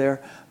rest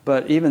there.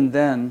 But even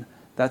then,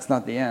 that's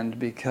not the end,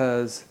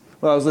 because,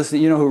 I was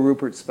listening, you know who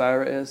Rupert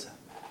Spira is?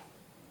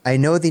 I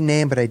know the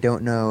name, but I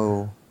don't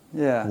know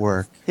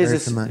work.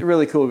 He's a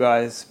really cool guy,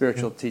 a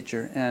spiritual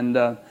teacher.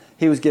 And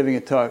he was giving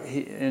a talk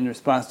in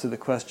response to the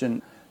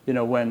question,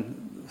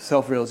 when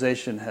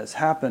self-realization has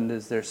happened,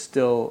 is there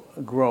still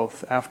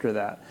growth after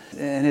that?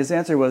 And his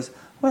answer was,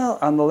 well,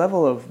 on the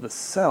level of the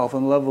self,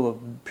 on the level of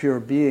pure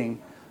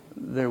being,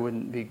 there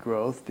wouldn't be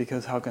growth,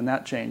 because how can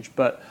that change?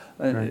 But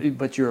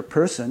but you're a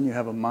person, you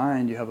have a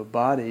mind, you have a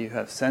body, you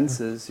have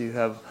senses, you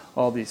have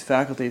all these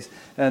faculties,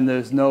 and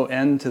there's no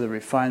end to the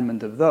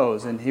refinement of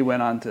those. And he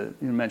went on to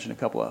mention a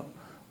couple of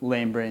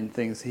lame brain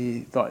things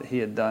he thought he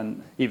had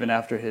done even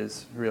after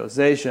his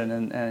realization.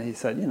 And he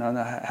said,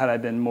 had I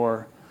been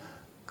more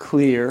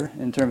clear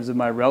in terms of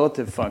my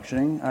relative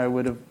functioning, I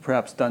would have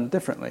perhaps done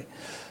differently.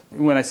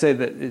 When I say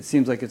that it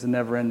seems like it's a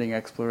never-ending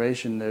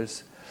exploration,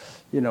 there's,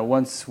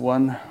 once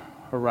one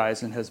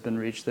horizon has been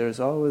reached, there's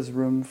always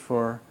room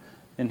for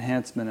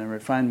enhancement and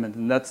refinement.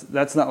 And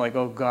that's not like,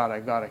 oh God, I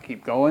gotta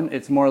keep going.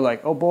 It's more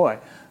like, oh boy,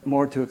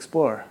 more to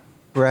explore.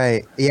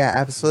 Right. Yeah,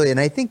 absolutely. And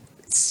I think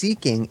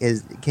seeking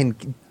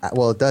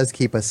it does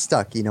keep us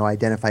stuck,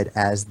 identified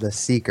as the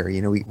seeker.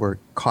 We're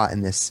caught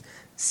in this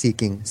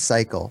seeking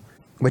cycle,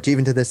 which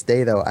even to this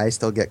day, though, I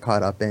still get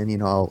caught up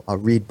in. I'll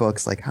read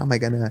books like, how am I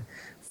going to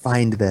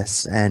find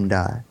this? And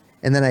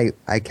then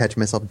I catch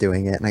myself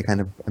doing it, and I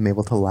kind of am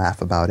able to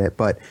laugh about it.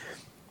 But,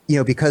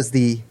 because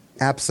the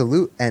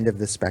absolute end of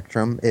the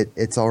spectrum,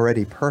 it's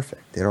already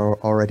perfect. It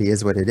already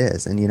is what it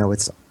is. And,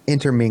 it's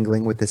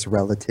intermingling with this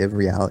relative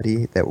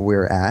reality that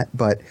we're at.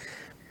 But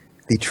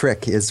the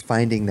trick is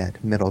finding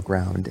that middle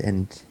ground.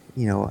 And,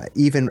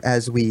 even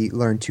as we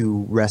learn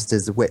to rest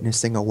as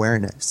witnessing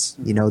awareness,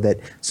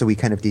 so we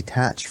kind of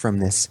detach from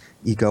this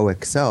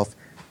egoic self,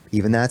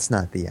 even that's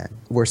not the end.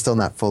 We're still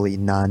not fully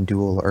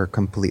non-dual or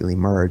completely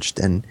merged,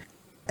 and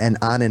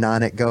on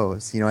it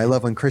goes. I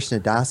love when Krishna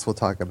Das will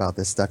talk about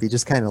this stuff. He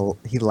just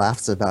he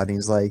laughs about it.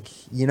 He's like,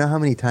 how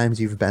many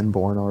times you've been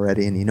born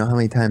already, and how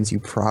many times you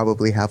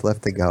probably have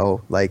left to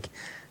go. Like,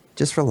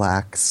 just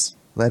relax,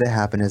 let it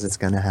happen as it's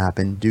going to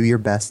happen. Do your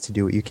best to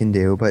do what you can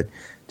do, but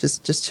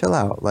just chill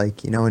out,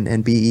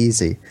 and be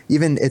easy.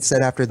 Even it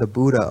said after the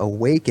Buddha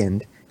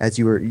awakened, as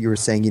you were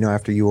saying,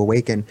 after you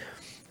awaken,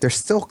 there's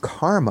still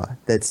karma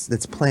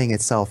that's playing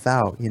itself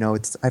out.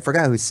 I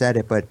forgot who said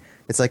it, but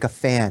it's like a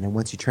fan, and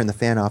once you turn the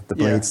fan off, the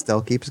blade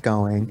still keeps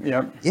going.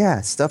 Yep.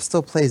 Yeah, stuff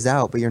still plays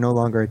out, but you're no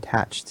longer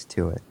attached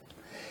to it.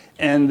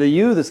 And the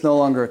you that's no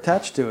longer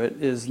attached to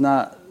it is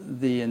not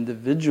the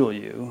individual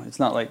you. It's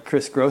not like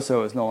Chris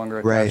Grosso is no longer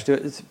attached to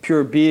it. It's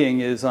pure being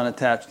is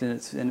unattached in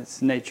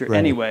its nature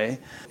anyway.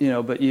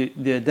 But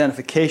the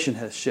identification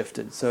has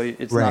shifted. So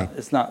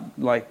it's not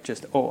like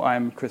just, oh,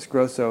 I'm Chris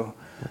Grosso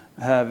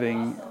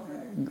having.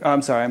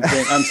 I'm sorry,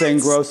 I'm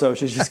saying Grosso.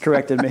 She's just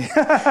corrected me.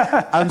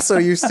 I'm so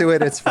used to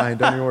it. It's fine.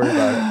 Don't even worry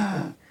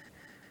about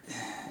it.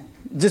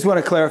 Just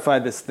want to clarify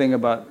this thing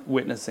about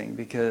witnessing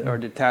or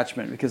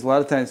detachment, because a lot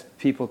of times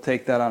people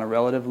take that on a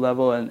relative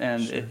level, and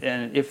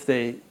if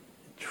they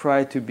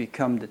try to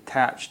become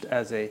detached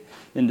as a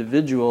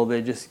individual,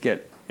 they just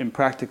get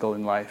impractical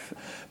in life.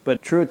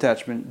 But true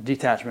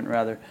detachment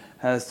rather,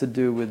 has to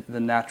do with the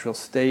natural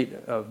state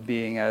of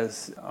being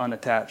as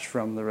unattached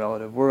from the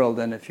relative world.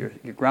 And if you're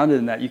grounded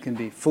in that, you can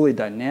be fully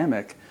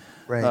dynamic,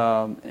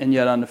 and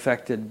yet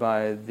unaffected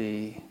by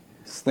the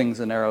slings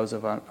and arrows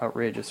of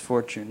outrageous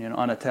fortune,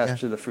 unattached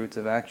to the fruits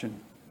of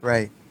action.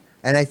 Right.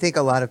 And I think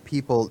a lot of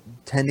people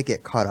tend to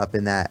get caught up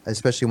in that,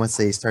 especially once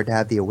they start to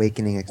have the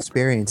awakening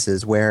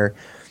experiences where,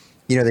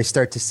 they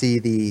start to see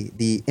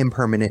the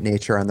impermanent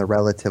nature on the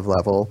relative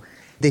level.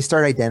 They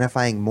start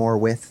identifying more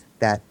with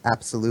that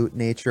absolute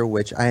nature,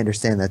 which I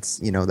understand that's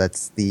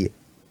the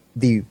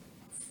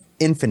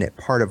infinite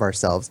part of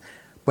ourselves.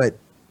 But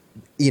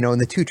in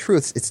the two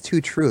truths, it's two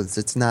truths.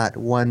 It's not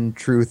one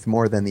truth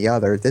more than the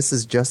other. This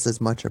is just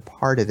as much a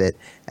part of it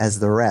as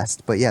the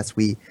rest. But yes,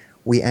 we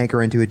we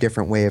anchor into a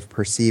different way of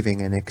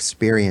perceiving and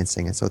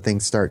experiencing. And so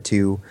things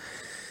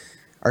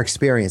our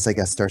experience, I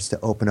guess, starts to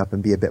open up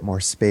and be a bit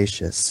more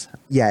spacious.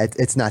 Yeah,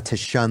 it's not to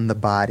shun the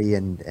body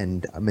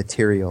and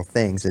material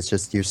things. It's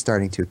just you're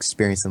starting to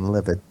experience and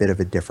live a bit of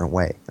a different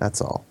way.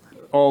 That's all.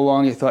 All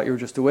along you thought you were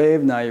just a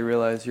wave. Now you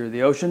realize you're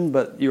the ocean,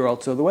 but you're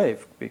also the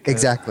wave.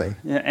 Exactly.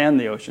 Yeah, and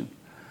the ocean.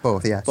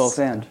 Both, yes. Both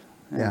and.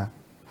 Yeah.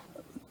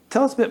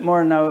 Tell us a bit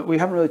more now. We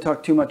haven't really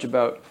talked too much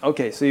about,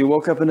 okay, so you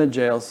woke up in a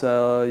jail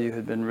cell, you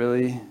had been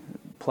really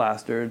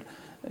plastered,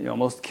 you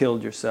almost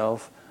killed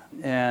yourself,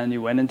 and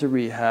you went into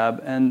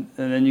rehab, and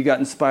then you got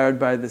inspired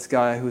by this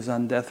guy who's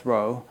on death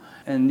row,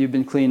 and you've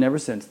been clean ever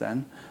since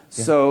then.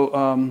 Yeah.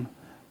 So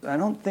I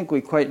don't think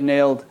we quite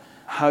nailed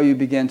how you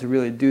began to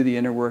really do the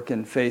inner work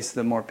and face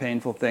the more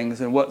painful things,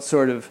 and what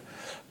sort of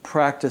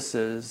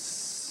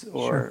practices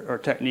or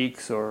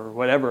techniques or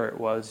whatever it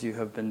was you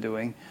have been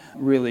doing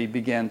really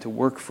began to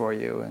work for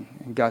you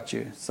and got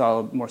you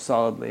more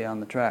solidly on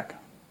the track.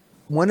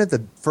 One of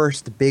the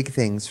first big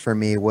things for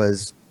me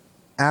was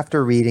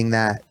after reading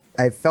that,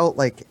 I felt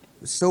like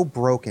so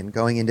broken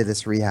going into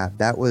this rehab.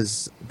 That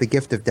was the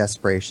gift of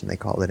desperation, they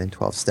call it in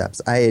 12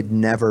 Steps. I had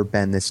never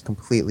been this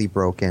completely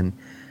broken.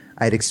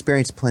 I had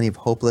experienced plenty of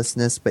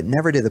hopelessness, but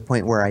never to the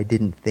point where I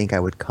didn't think I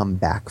would come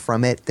back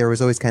from it. There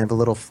was always kind of a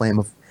little flame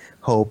of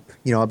hope,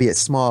 albeit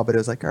small, but it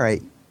was like, all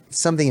right,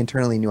 something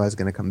internally knew I was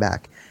going to come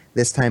back.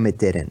 This time it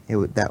didn't.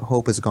 That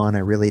hope was gone. I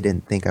really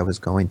didn't think I was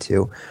going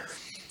to.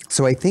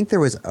 So I think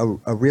there was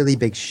a really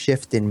big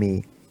shift in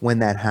me when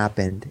that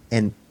happened.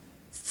 And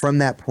from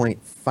that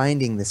point,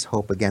 finding this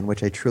hope again,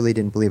 which I truly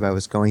didn't believe I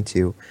was going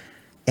to,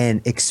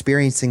 and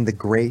experiencing the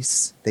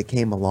grace that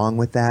came along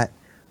with that,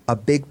 a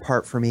big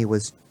part for me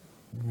was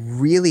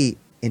really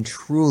and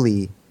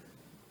truly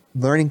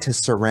learning to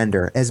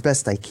surrender as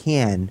best I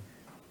can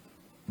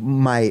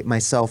my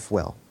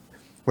self-will.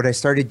 What I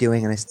started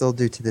doing, and I still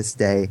do to this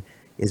day,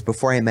 is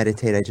before I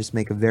meditate, I just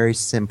make a very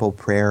simple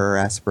prayer or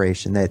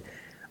aspiration that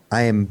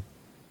I am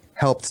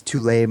helped to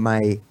lay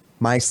my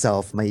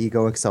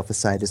egoic self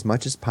aside as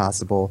much as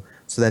possible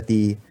so that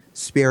the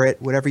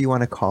spirit, whatever you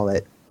want to call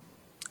it,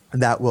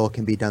 that will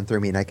can be done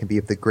through me and I can be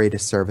of the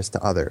greatest service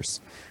to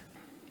others.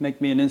 Make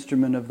me an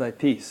instrument of thy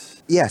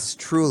peace. Yes,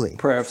 truly.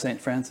 Prayer of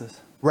St.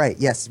 Francis. Right,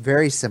 yes,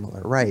 very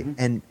similar, right. Mm-hmm.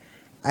 And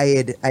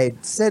I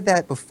had said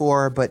that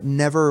before, but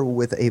never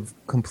with a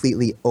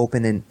completely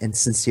open and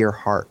sincere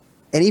heart.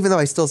 And even though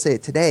I still say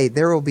it today,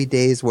 there will be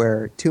days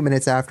where 2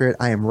 minutes after it,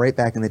 I am right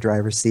back in the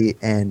driver's seat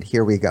and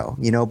here we go,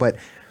 but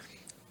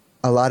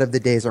a lot of the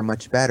days are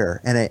much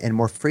better. And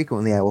more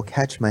frequently, I will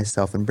catch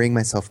myself and bring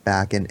myself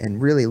back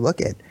and really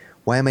look at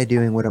why am I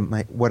doing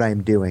what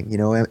I'm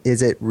doing?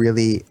 Is it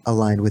really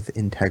aligned with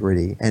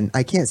integrity? And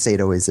I can't say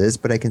it always is,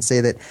 but I can say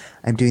that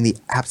I'm doing the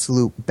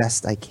absolute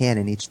best I can.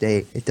 And each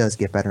day it does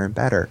get better and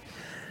better.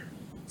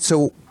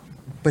 So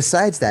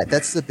besides that,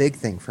 that's the big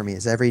thing for me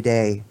is every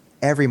day,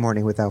 every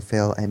morning without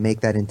fail, I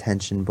make that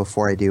intention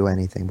before I do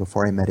anything,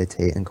 before I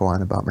meditate and go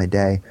on about my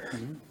day.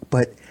 Mm-hmm.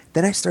 But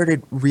then I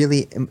started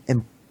really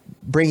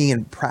bringing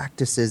in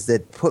practices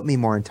that put me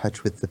more in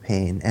touch with the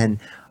pain. And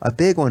a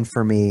big one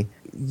for me,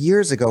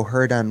 years ago,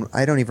 heard on,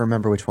 I don't even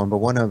remember which one, but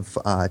one of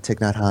Thich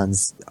Nhat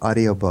Hanh's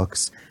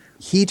audiobooks,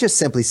 he just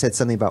simply said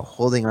something about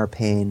holding our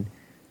pain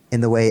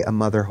in the way a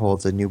mother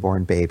holds a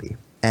newborn baby.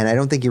 And I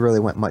don't think he really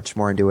went much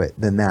more into it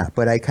than that.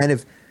 But I kind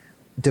of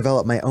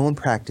developed my own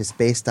practice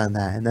based on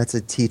that. And that's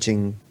a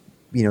teaching,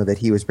 that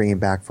he was bringing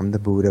back from the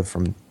Buddha,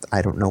 from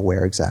I don't know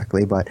where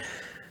exactly. But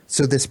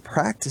so this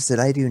practice that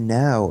I do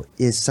now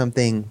is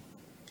something,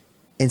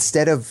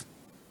 instead of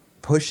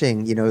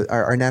pushing,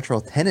 our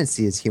natural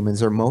tendency as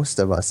humans, or most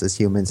of us as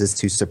humans, is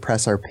to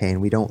suppress our pain.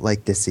 We don't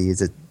like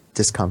disease,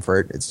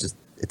 discomfort.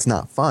 It's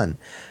not fun.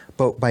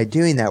 But by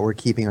doing that, we're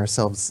keeping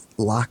ourselves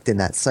locked in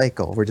that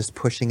cycle. We're just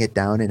pushing it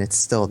down and it's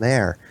still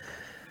there.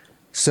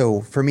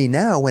 So for me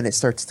now, when it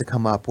starts to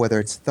come up, whether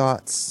it's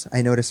thoughts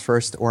I notice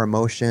first or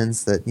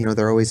emotions that,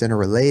 they're always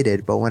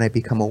interrelated, but when I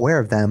become aware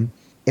of them,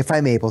 if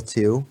I'm able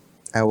to,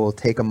 I will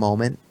take a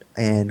moment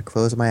and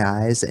close my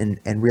eyes and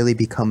really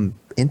become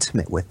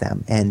intimate with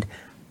them and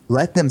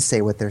let them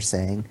say what they're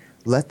saying,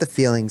 let the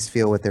feelings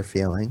feel what they're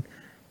feeling.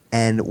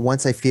 And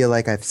once I feel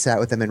like I've sat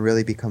with them and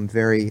really become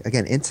very,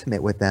 again,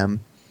 intimate with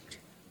them,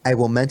 I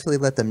will mentally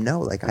let them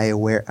know, like,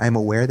 I'm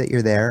aware that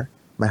you're there.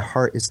 My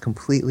heart is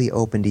completely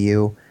open to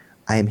you.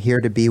 I am here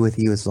to be with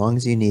you as long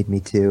as you need me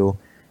to.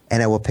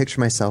 And I will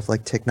picture myself,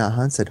 like Thich Nhat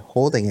Hanh said,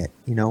 holding it,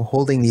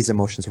 holding these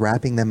emotions,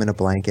 wrapping them in a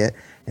blanket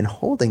and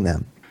holding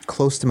them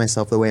close to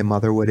myself the way a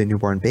mother would a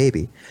newborn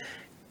baby.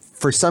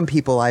 For some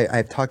people,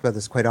 I've talked about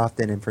this quite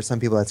often, and for some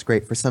people that's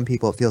great. For some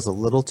people, it feels a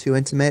little too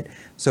intimate.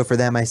 So for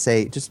them, I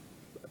say, just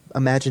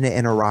imagine it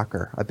in a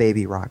rocker, a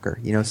baby rocker,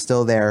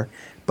 still there,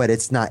 but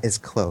it's not as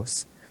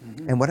close.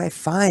 Mm-hmm. And what I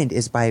find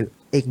is by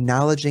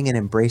acknowledging and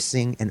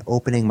embracing and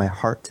opening my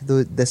heart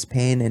to this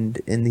pain and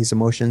these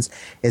emotions,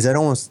 is that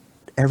almost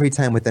every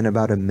time within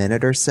about a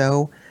minute or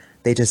so,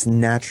 they just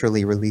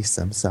naturally release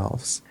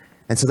themselves.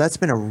 And so that's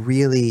been a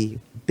really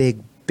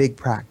big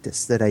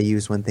practice that I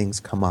use when things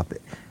come up.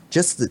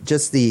 Just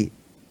the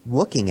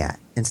looking at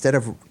instead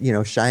of,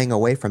 shying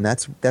away from.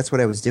 That's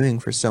what I was doing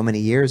for so many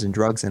years in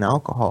drugs and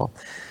alcohol.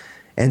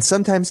 And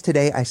sometimes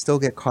today I still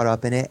get caught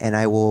up in it, and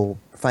I will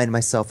find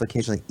myself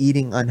occasionally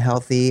eating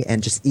unhealthy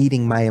and just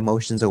eating my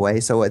emotions away.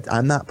 So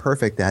I'm not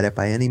perfect at it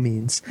by any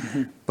means.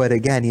 But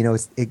again,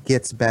 it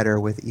gets better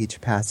with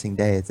each passing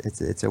day.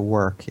 It's a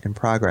work in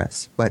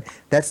progress. But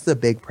that's the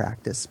big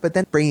practice. But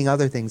then bringing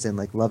other things in,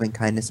 like loving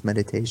kindness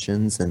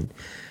meditations, and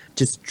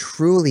just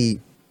truly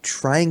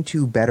trying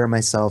to better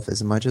myself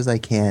as much as I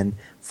can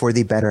for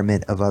the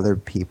betterment of other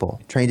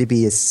people, trying to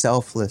be as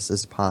selfless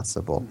as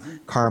possible,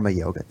 karma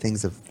yoga,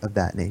 things of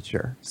that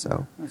nature.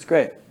 So that's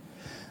great.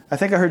 I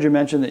think I heard you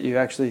mention that you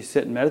actually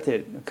sit and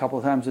meditate a couple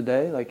of times a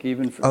day, like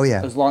even for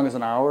as long as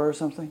an hour or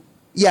something?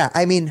 Yeah,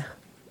 I mean,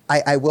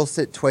 I will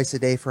sit twice a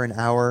day for an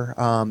hour,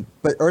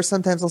 or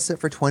sometimes I'll sit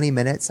for 20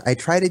 minutes. I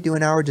try to do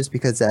an hour just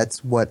because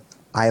that's what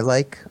I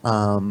like.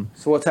 So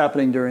what's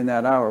happening during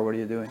that hour? What are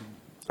you doing?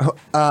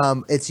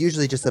 It's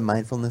usually just a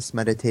mindfulness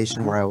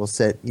meditation where I will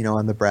sit,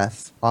 on the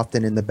breath,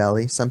 often in the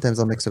belly. Sometimes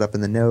I'll mix it up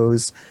in the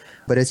nose,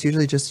 but it's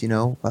usually just,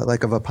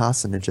 like a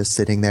Vipassana, just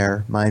sitting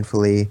there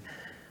mindfully.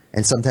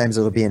 And sometimes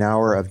it'll be an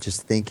hour of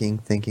just thinking,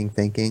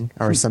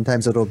 or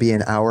sometimes it'll be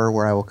an hour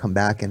where I will come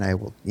back and I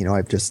will,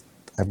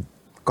 I've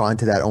gone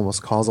to that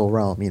almost causal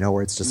realm,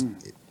 where it's just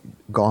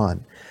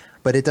gone.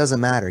 But it doesn't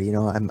matter,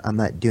 I'm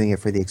not doing it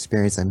for the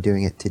experience. I'm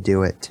doing it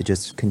to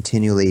just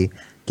continually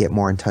get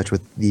more in touch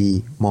with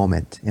the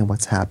moment and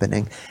what's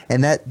happening.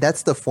 And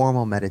that's the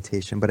formal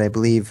meditation. But I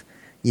believe,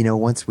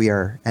 once we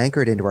are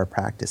anchored into our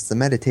practice, the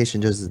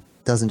meditation just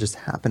doesn't just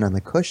happen on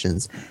the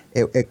cushions.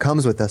 It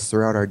comes with us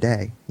throughout our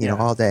day,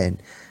 all day.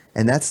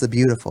 And that's the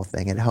beautiful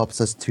thing. It helps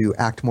us to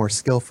act more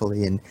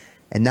skillfully and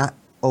not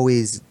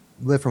always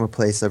live from a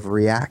place of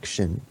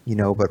reaction,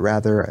 but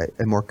rather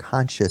a more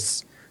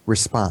conscious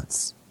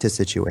response to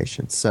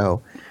situations.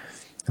 So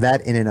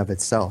that in and of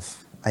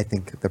itself, I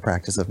think the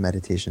practice of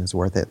meditation is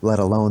worth it, let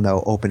alone,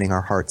 though, opening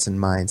our hearts and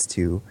minds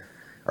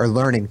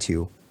learning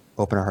to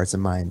open our hearts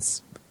and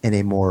minds in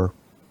a more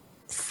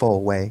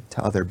full way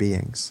to other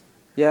beings.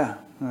 Yeah,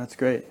 that's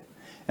great.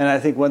 And I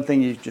think one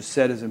thing you just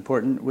said is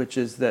important, which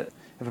is that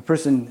if a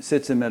person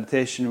sits in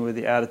meditation with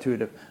the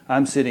attitude of,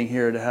 I'm sitting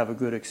here to have a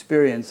good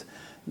experience,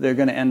 they're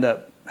going to end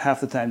up half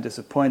the time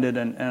disappointed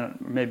and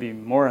maybe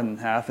more than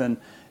half, and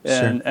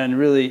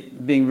really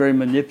being very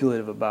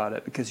manipulative about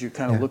it, because you're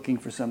kind of looking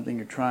for something,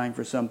 you're trying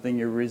for something,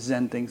 you're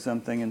resenting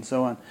something, and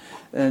so on.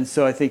 And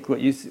so I think what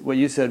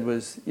you said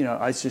was,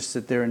 I just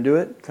sit there and do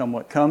it, come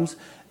what comes.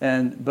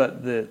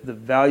 But the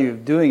value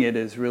of doing it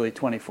is really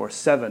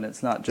 24/7.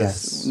 It's not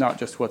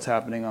just what's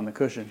happening on the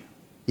cushion.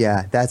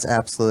 Yeah, that's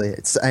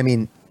absolutely.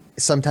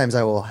 Sometimes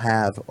I will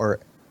have, or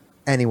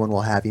anyone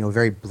will have,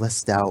 very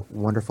blissed out,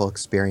 wonderful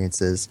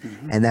experiences,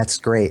 and that's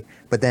great.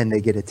 But then they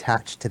get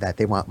attached to that.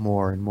 They want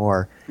more and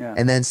more. Yeah.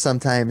 And then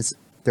sometimes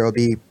there will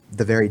be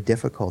the very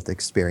difficult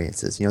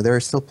experiences. There are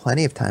still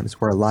plenty of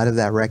times where a lot of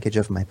that wreckage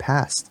of my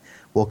past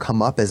will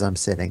come up as I'm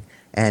sitting,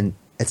 and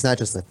it's not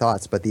just the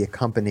thoughts, but the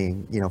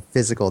accompanying,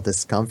 physical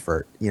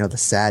discomfort, the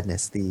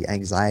sadness, the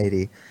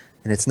anxiety,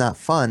 and it's not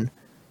fun.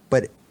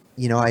 But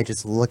I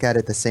just look at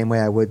it the same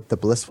way I would the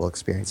blissful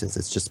experiences.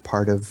 It's just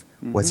part of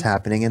what's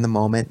happening in the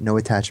moment, no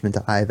attachment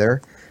to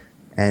either,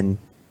 and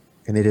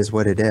it is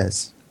what it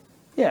is.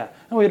 Yeah,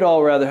 and we'd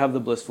all rather have the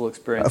blissful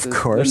experiences of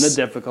course. than the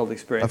difficult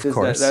experiences. Of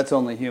course. That's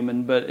only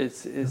human, but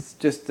it's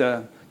just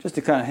to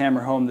kind of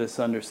hammer home this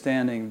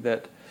understanding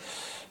that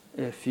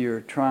if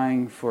you're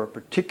trying for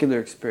particular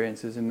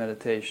experiences in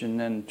meditation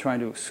and trying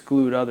to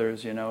exclude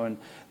others, and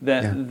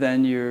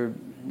then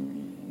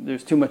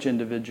there's too much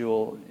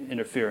individual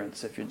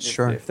interference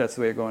if that's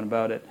the way you're going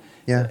about it.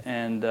 Yeah.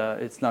 And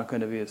it's not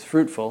going to be as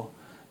fruitful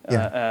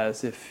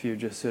as if you're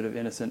just sort of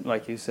innocent,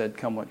 like you said,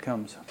 come what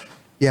comes.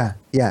 Yeah,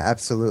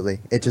 absolutely.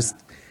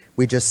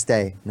 We just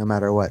stay no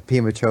matter what.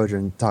 Pema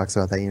Chodron talks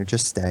about that,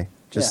 just stay,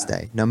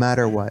 stay, no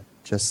matter what,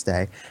 just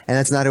stay. And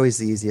that's not always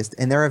the easiest.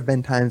 And there have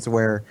been times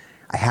where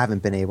I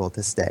haven't been able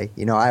to stay.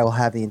 I will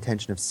have the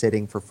intention of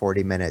sitting for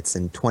 40 minutes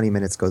and 20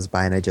 minutes goes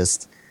by and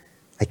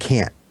I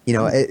can't.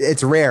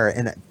 It's rare,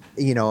 and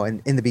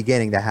in the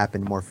beginning that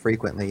happened more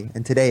frequently.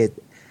 And today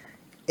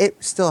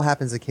it still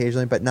happens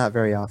occasionally, but not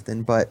very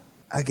often. But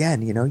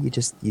again, you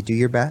do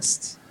your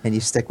best and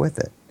you stick with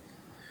it.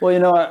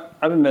 Well,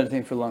 I've been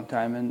meditating for a long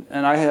time,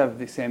 and I have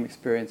the same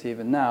experience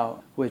even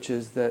now, which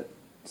is that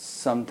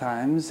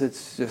sometimes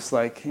it's just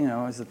like,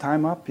 is the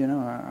time up? I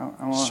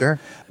want. Sure.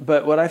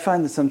 But what I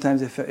find that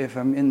sometimes if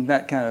I'm in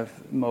that kind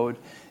of mode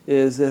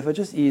is that if I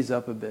just ease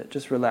up a bit,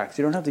 just relax.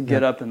 You don't have to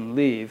get up and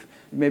leave.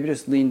 Maybe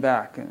just lean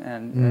back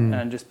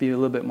and just be a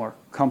little bit more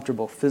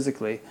comfortable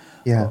physically.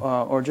 Yeah.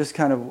 Or just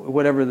kind of,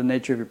 whatever the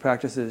nature of your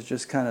practice is,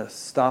 just kind of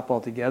stop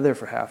altogether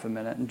for half a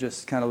minute and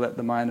just kind of let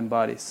the mind and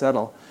body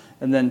settle,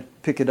 and then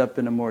pick it up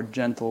in a more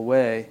gentle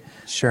way.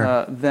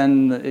 Sure.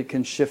 Then it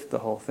can shift the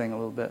whole thing a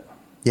little bit.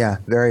 Yeah,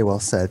 very well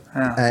said.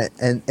 Yeah.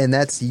 And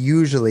that's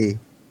usually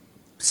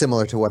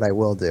similar to what I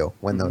will do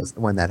when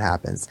that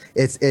happens.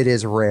 It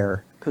is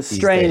rare. Because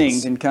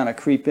straining can kind of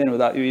creep in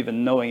without you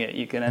even knowing it.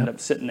 You can end up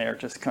sitting there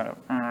just kind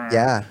of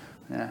Yeah.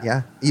 Yeah.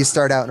 Yeah. You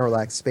start out in a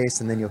relaxed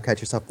space and then you'll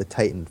catch yourself the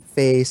tightened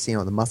face,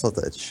 the muscles,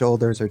 the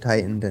shoulders are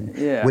tightened and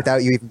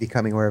without you even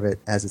becoming aware of it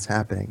as it's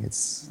happening.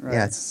 It's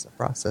it's a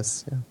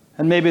process. Yeah.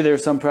 And maybe there are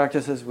some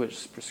practices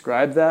which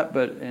prescribe that,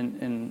 but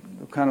in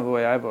kind of the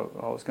way I've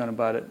always gone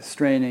about it,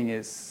 straining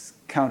is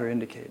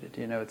counterindicated.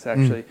 It's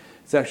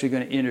actually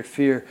going to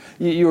interfere.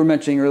 You were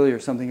mentioning earlier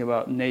something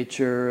about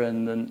nature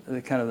and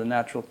the kind of the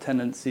natural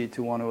tendency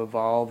to want to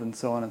evolve and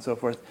so on and so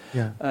forth.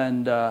 Yeah.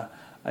 And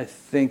I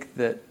think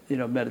that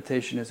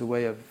meditation is a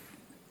way of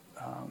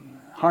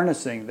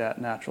harnessing that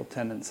natural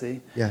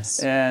tendency. Yes.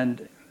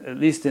 And at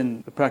least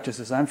in the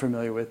practices I'm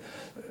familiar with,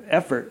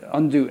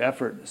 undue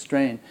effort,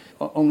 strain,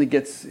 only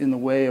gets in the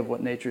way of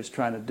what nature is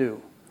trying to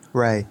do.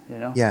 Right.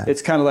 Yeah.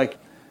 It's kind of like,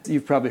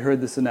 you've probably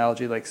heard this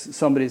analogy, like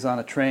somebody's on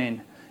a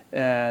train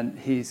and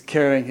he's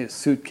carrying his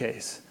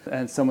suitcase.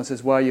 And someone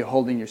says, "Why are you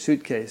holding your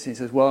suitcase?" And he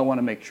says, "Well, I want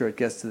to make sure it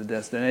gets to the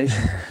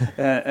destination."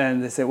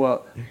 and they say,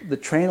 "Well, the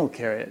train will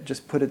carry it.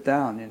 Just put it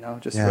down,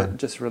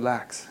 just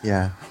relax."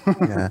 Yeah.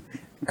 Yeah.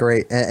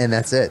 Great. And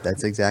that's it.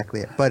 That's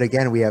exactly it. But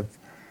again,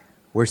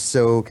 we're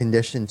so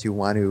conditioned to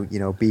want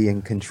to, be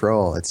in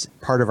control. It's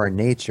part of our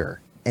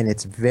nature. And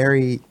it's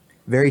very,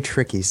 very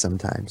tricky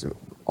sometimes,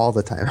 all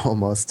the time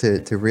almost,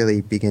 to really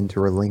begin to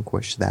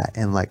relinquish that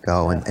and let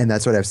go. And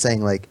that's what I was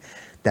saying, like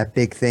that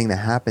big thing that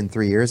happened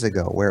 3 years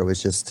ago where it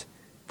was just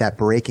that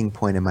breaking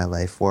point in my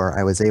life where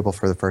I was able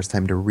for the first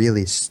time to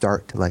really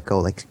start to let go,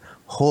 like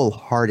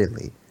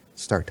wholeheartedly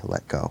start to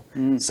let go.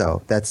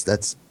 So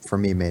that's for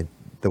me made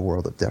the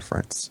world of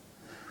difference.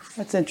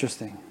 That's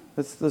interesting.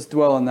 Let's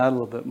dwell on that a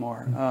little bit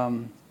more.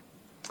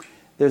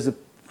 There's a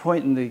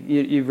point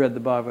you've read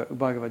the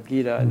Bhagavad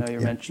Gita. I know you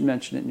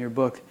mentioned it in your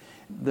book.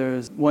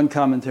 There's one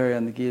commentary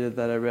on the Gita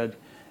that I read.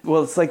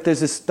 Well, it's like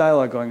there's this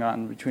dialogue going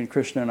on between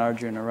Krishna and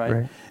Arjuna,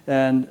 right?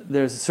 And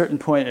there's a certain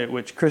point at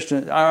which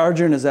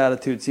Arjuna's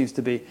attitude seems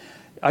to be,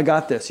 I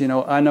got this,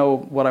 I know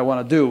what I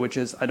want to do, which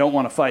is I don't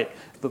want to fight.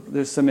 But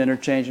there's some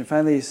interchange. And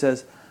finally he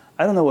says,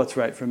 I don't know what's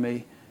right for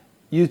me.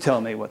 You tell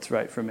me what's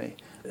right for me.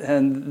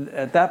 And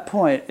at that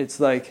point,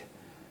 it's like,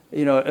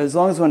 as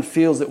long as one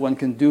feels that one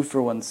can do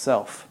for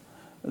oneself,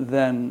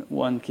 then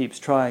one keeps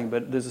trying.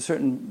 But there's a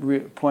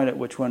certain point at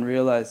which one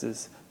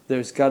realizes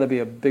there's got to be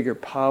a bigger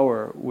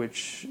power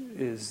which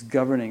is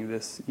governing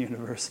this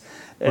universe.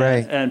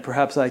 And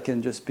perhaps I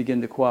can just begin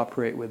to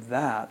cooperate with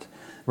that.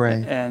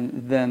 Right.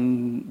 And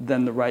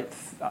then the right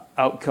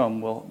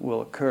outcome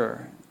will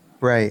occur.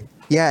 Right.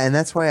 Yeah, and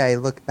that's why I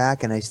look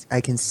back and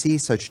I can see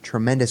such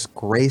tremendous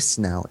grace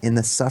now in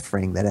the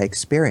suffering that I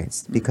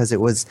experienced, because it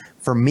was,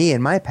 for me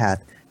in my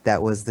path,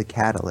 that was the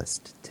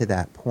catalyst to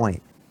that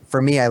point.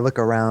 For me, I look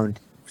around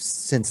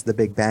since the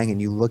Big Bang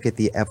and you look at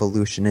the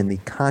evolution and the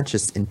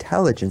conscious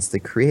intelligence, the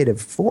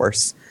creative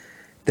force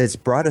that's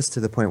brought us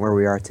to the point where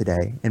we are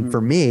today. And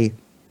for me,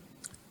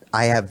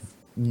 I have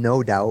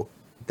no doubt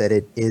that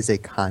it is a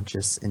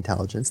conscious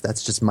intelligence.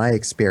 That's just my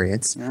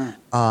experience. Yeah.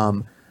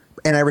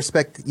 And I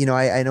respect,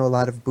 I know a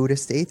lot of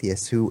Buddhist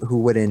atheists who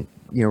wouldn't,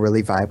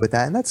 really vibe with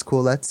that, and that's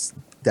cool. That's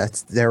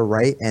their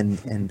right,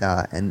 and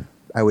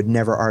I would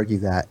never argue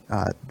that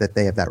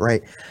they have that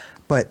right.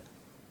 But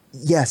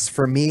yes,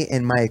 for me,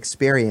 in my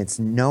experience,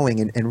 knowing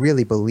and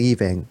really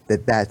believing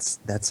that that's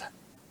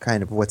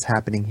kind of what's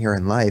happening here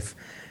in life,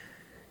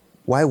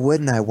 why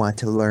wouldn't I want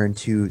to learn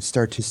to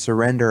start to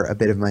surrender a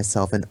bit of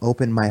myself and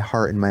open my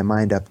heart and my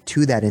mind up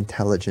to that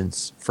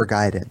intelligence for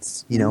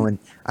guidance? And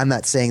I'm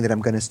not saying that I'm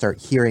going to start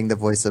hearing the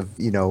voice of,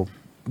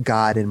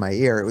 God in my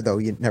ear, though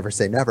you never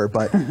say never.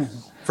 But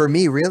for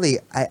me, really,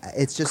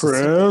 it's just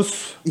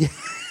Chris.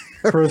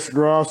 Chris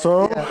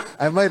Grosso. Yeah,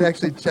 I might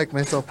actually check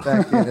myself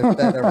back in if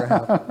that ever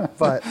happened.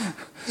 But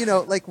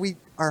like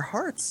our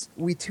hearts,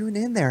 we tune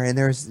in there, and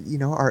there's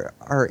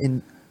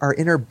our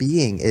inner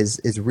being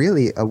is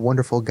really a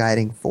wonderful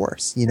guiding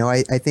force.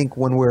 I think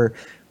when we're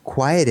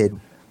quieted,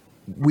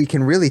 we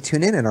can really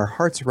tune in and our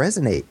hearts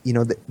resonate.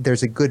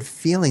 There's a good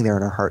feeling there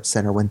in our heart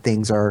center when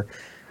things are,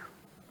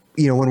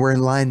 when we're in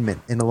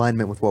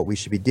alignment with what we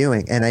should be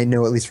doing. And I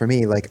know, at least for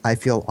me, like I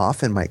feel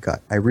off in my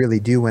gut. I really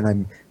do when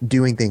I'm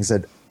doing things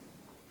that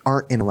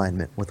aren't in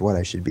alignment with what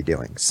I should be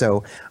doing.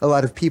 So a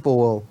lot of people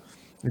will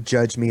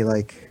judge me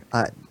like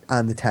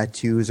on the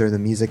tattoos or the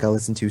music I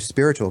listen to,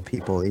 spiritual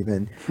people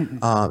even,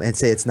 and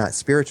say it's not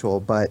spiritual,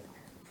 but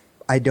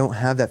I don't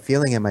have that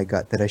feeling in my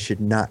gut that I should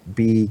not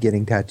be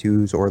getting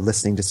tattoos or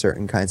listening to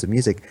certain kinds of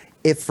music.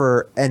 If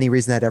for any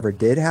reason that ever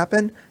did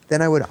happen,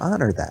 then I would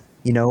honor that,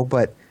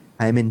 but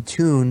I'm in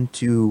tune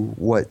to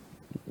what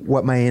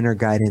my inner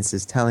guidance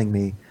is telling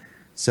me.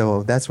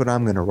 So that's what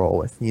I'm going to roll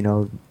with.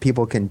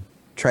 People can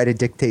try to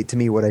dictate to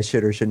me what I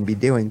should or shouldn't be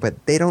doing,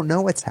 but they don't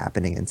know what's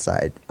happening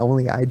inside.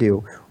 Only I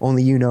do.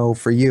 Only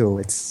for you.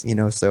 It's,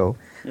 so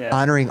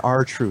honoring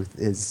our truth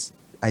is,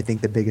 I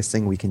think, the biggest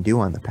thing we can do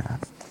on the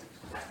path.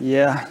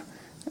 Yeah.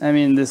 I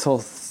mean, this whole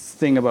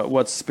thing about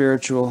what's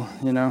spiritual,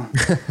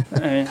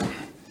 I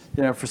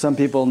mean, for some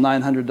people,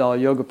 $900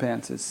 yoga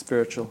pants is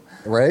spiritual.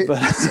 Right? But,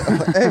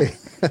 hey.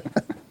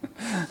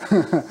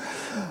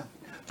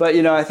 But,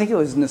 I think it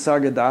was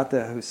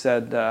Nisargadatta who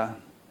said,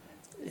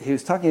 he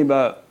was talking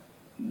about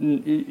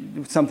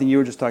something you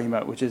were just talking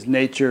about, which is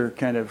nature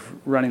kind of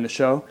running the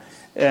show.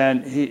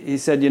 And he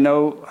said, you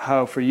know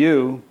how for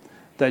you,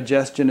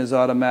 digestion is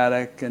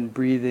automatic and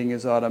breathing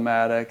is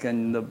automatic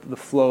and the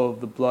flow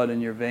of the blood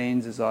in your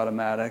veins is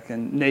automatic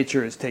and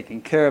nature is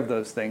taking care of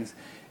those things.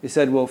 He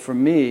said, well, for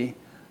me,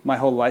 my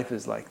whole life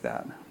is like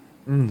that.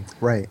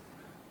 Right.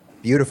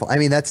 Beautiful. I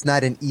mean, that's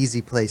not an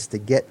easy place to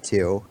get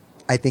to.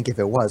 I think if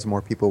it was,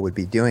 more people would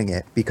be doing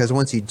it, because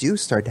once you do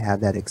start to have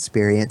that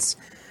experience,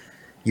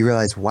 you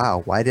realize,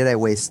 wow, why did I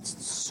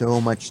waste so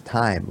much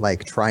time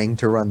like trying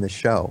to run the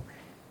show?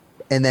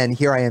 And then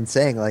here I am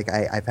saying, like,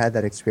 I've had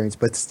that experience,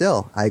 but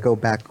still, I go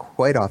back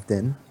quite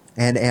often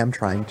and am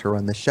trying to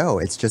run the show.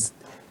 It's just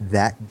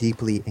that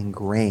deeply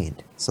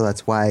ingrained. So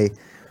that's why,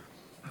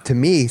 to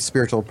me,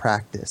 spiritual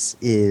practice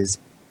is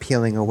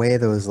peeling away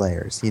those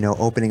layers, you know,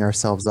 opening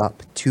ourselves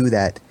up to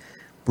that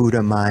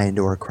Buddha mind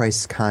or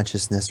Christ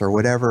consciousness or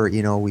whatever,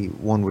 you know,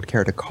 one would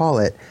care to call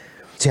it,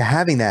 to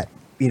having that,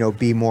 you know,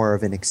 be more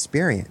of an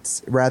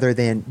experience rather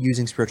than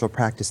using spiritual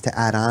practice to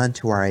add on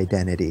to our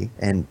identity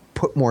and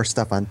put more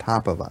stuff on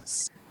top of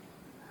us.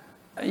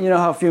 You know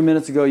how a few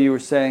minutes ago you were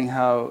saying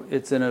how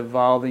it's an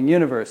evolving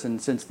universe, and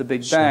since the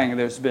Big Bang,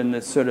 there's been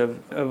this sort of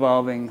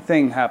evolving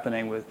thing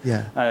happening with,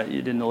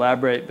 you didn't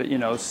elaborate, but, you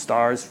know,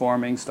 stars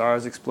forming,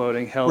 stars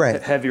exploding,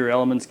 heavier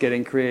elements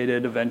getting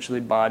created,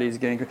 eventually bodies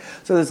getting created.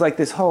 So there's like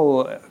this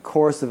whole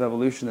course of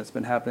evolution that's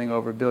been happening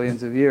over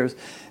billions of years.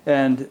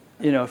 And,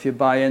 you know, if you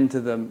buy into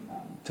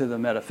the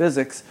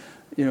metaphysics,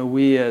 you know,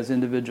 we as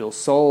individual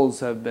souls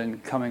have been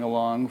coming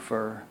along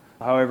for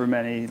however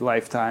many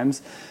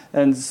lifetimes,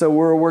 and so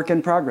we're a work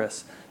in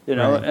progress, you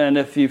know. And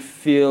if you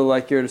feel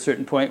like you're at a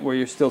certain point where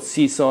you're still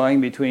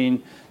seesawing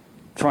between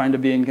trying to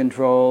be in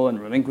control and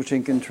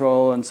relinquishing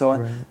control and so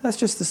on, that's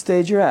just the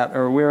stage you're at,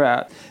 or we're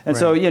at. And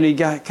so, you know, you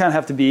kind of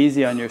have to be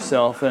easy on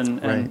yourself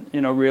and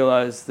you know,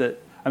 realize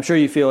that I'm sure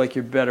you feel like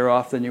you're better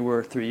off than you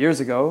were 3 years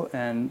ago,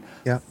 and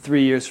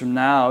 3 years from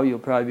now you'll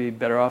probably be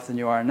better off than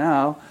you are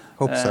now.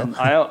 Hope so.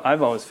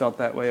 I've always felt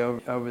that way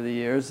over the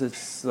years.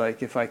 It's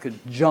like if I could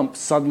jump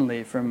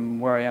suddenly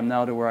from where I am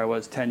now to where I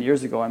was 10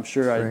 years ago, I'm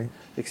sure I'd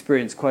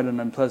experience quite an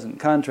unpleasant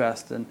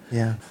contrast, and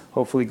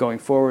hopefully going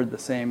forward the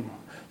same.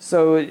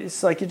 So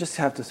it's like you just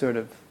have to sort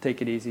of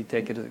take it easy,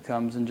 take it as it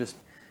comes, and just,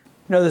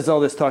 you know, there's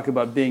all this talk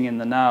about being in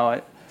the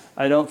now.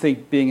 I don't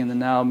think being in the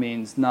now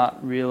means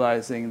not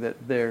realizing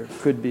that there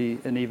could be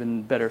an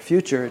even better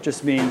future. It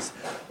just means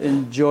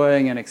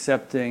enjoying and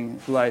accepting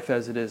life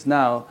as it is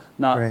now,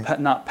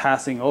 not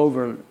passing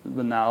over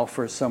the now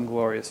for some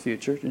glorious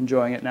future,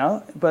 enjoying it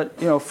now, but,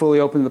 you know, fully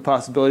open to the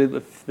possibility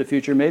that the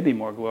future may be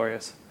more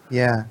glorious.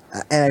 Yeah,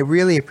 and I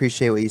really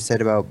appreciate what you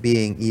said about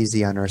being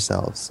easy on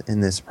ourselves in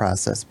this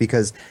process,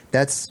 because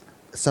that's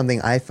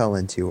something I fell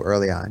into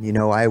early on. You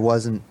know, I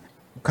wasn't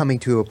coming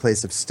to a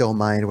place of still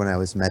mind when I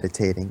was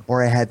meditating,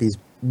 or I had these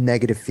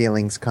negative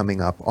feelings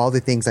coming up, all the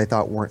things I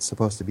thought weren't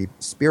supposed to be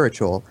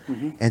spiritual.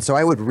 And so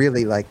I would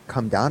really like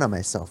come down on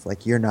myself,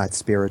 like, you're not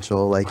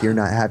spiritual, like you're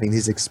not having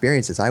these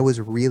experiences. I was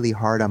really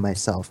hard on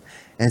myself.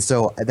 And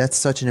so that's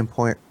such an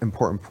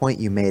important point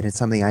you made, and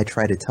something I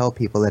try to tell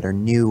people that are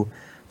new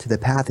to the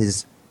path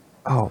is,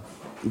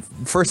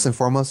 first and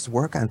foremost,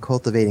 work on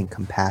cultivating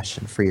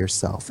compassion for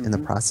yourself in the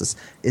process.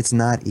 It's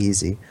not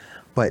easy,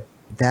 but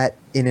that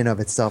in and of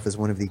itself is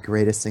one of the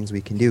greatest things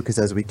we can do, because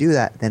as we do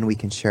that, then we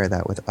can share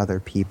that with other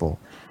people.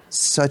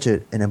 Such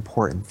an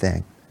important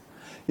thing.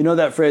 You know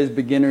that phrase,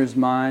 beginner's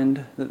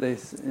mind, that they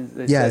say?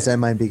 Is that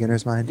my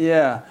beginner's mind?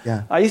 Yeah.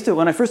 I used to,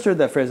 when I first heard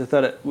that phrase, I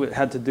thought it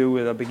had to do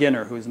with a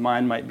beginner whose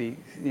mind might be,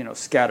 you know,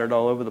 scattered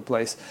all over the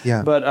place.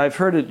 But I've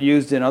heard it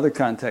used in other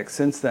contexts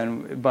since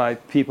then by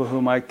people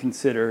whom I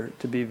consider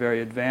to be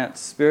very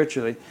advanced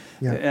spiritually,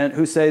 and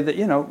who say that,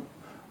 you know,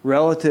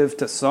 relative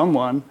to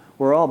someone,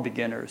 we're all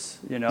beginners,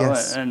 you know,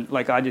 and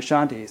like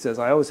Adyashanti, he says,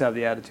 I always have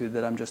the attitude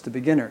that I'm just a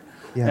beginner.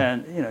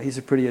 And, you know, he's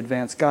a pretty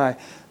advanced guy.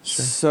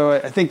 So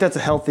I think that's a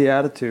healthy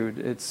attitude.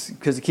 It's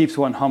because it keeps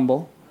one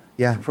humble.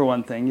 For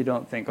one thing, you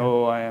don't think,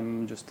 oh, I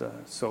am just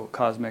so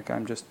cosmic,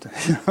 I'm just,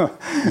 you know.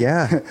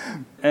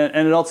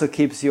 And it also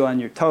keeps you on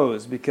your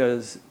toes,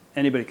 because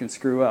anybody can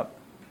screw up.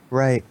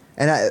 Right.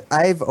 And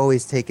I've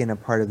always taken a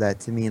part of that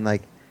to mean,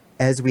 like,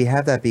 as we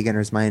have that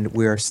beginner's mind,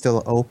 we are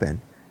still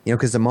open. You know,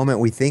 because the moment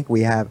we think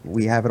we have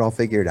it all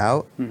figured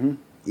out,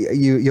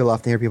 you'll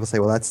often hear people say,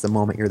 well, that's the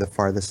moment you're the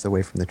farthest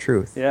away from the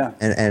truth.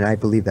 And I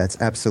believe that's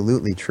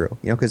absolutely true.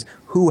 You know, because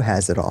who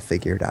has it all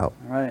figured out?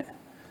 Right.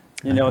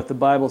 You know what the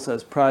Bible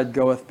says, pride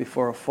goeth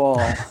before a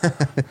fall.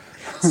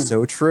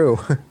 So true.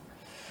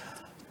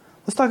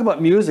 Let's talk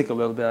about music a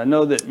little bit. I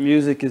know that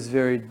music is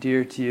very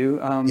dear to you.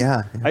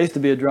 I used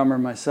to be a drummer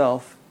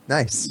myself.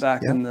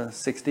 Back in the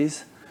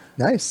 60s.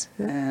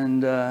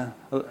 And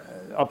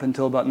up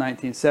until about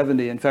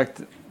 1970. In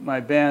fact, my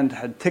band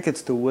had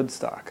tickets to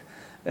Woodstock,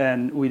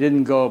 and we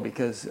didn't go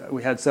because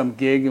we had some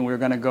gig and we were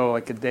going to go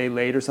like a day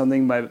late or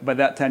something. By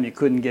that time, you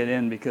couldn't get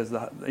in because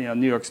the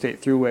New York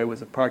State Thruway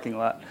was a parking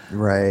lot.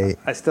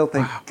 I still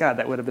think, God,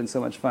 that would have been so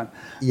much fun.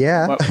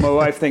 My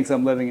wife thinks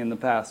I'm living in the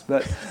past,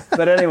 but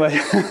anyway.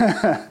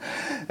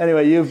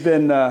 Anyway, you've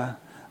been a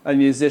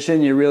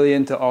musician. You're really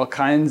into all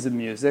kinds of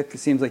music. It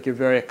seems like you're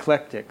very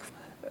eclectic.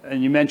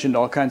 And you mentioned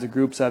all kinds of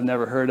groups I've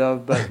never heard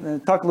of,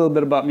 but talk a little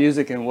bit about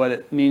music and what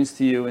it means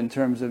to you in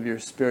terms of your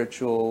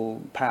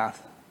spiritual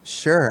path.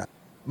 Sure.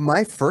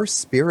 My first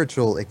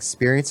spiritual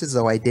experiences,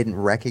 though I didn't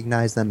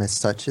recognize them as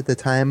such at the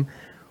time,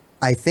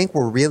 I think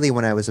were really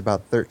when I was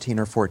about 13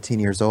 or 14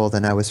 years old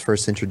and I was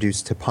first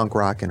introduced to punk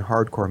rock and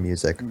hardcore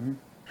music. Mm-hmm.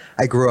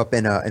 I grew up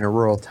in a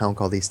rural town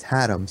called East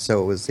Haddam,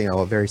 so it was,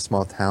 a very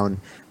small town,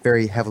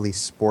 very heavily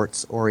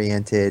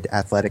sports-oriented,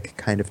 athletic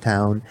kind of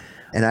town.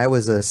 And I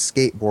was a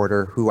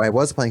skateboarder who I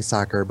was playing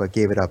soccer but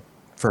gave it up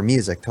for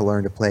music to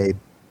learn to play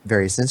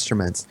various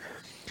instruments.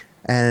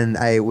 And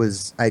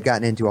I'd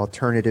gotten into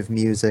alternative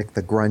music,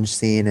 the grunge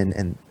scene,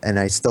 and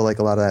I still like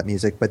a lot of that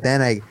music. But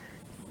then I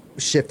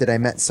shifted. I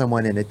met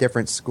someone in a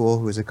different school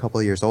who was a couple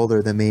of years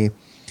older than me,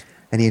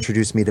 and he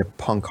introduced me to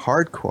punk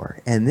hardcore.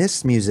 And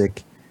this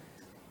music,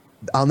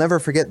 I'll never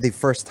forget the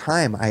first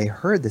time I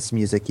heard this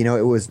music. It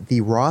was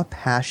the raw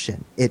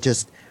passion. It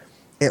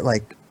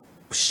like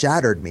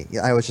shattered me.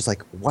 I was just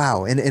like,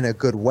 wow, in a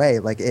good way.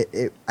 Like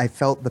I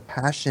felt the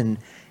passion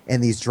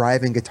and these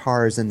driving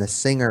guitars and the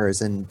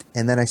singers, and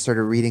then I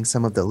started reading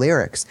some of the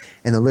lyrics,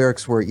 and the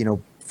lyrics were,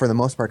 for the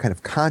most part, kind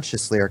of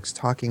conscious lyrics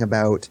talking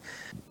about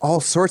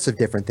all sorts of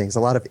different things, a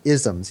lot of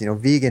isms,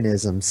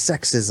 veganism,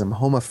 sexism,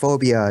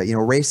 homophobia,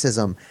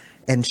 racism,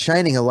 and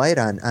shining a light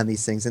on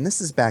these things. And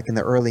this is back in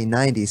the early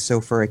 90s. So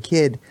for a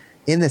kid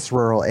in this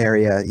rural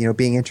area,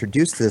 being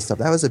introduced to this stuff,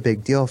 that was a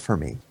big deal for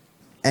me.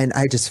 And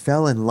I just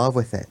fell in love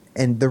with it.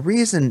 And the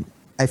reason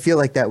I feel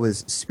like that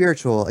was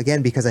spiritual,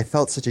 again, because I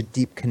felt such a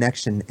deep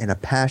connection and a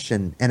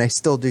passion, and I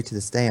still do to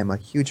this day. I'm a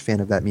huge fan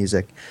of that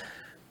music.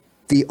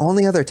 The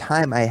only other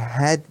time I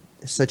had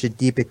such a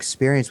deep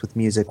experience with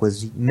music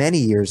was many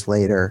years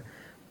later,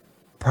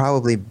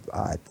 probably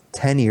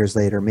 10 years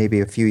later, maybe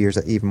a few years,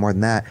 even more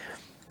than that.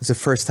 It was the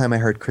first time I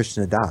heard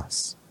Krishna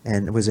Das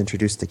and was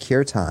introduced to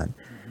Kirtan.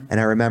 Mm-hmm. And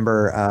I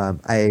remember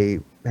I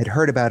had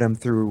heard about him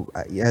through,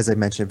 as I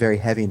mentioned, very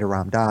heavy into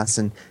Ram Dass,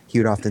 and he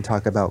would often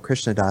talk about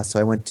Krishna Das. So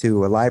I went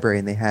to a library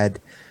and they had,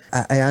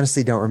 I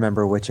honestly don't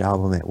remember which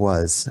album it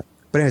was.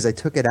 But anyways, I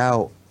took it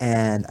out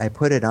and I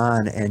put it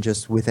on, and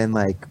just within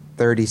like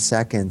 30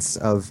 seconds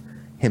of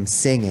him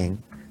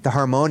singing, the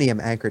harmonium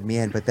anchored me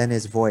in, but then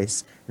his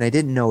voice, and I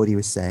didn't know what he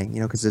was saying,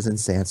 because it was in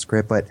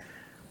Sanskrit, but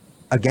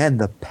again,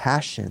 the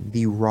passion,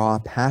 the raw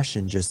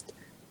passion just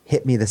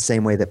hit me the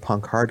same way that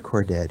punk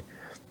hardcore did.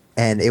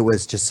 And it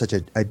was just such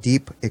a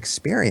deep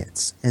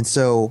experience. And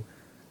so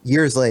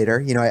years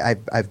later,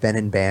 I've been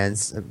in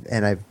bands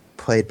and I've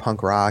played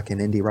punk rock and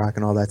indie rock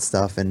and all that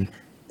stuff and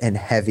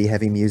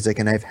heavy music.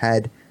 And I've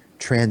had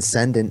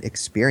transcendent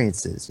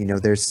experiences.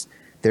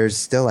 There's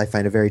still, I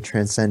find, a very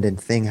transcendent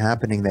thing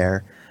happening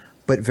there.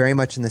 But very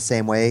much in the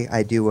same way,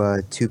 I do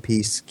a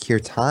 2-piece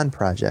kirtan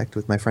project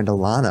with my friend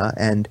Alana,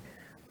 and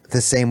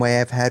the same way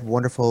I've had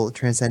wonderful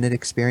transcendent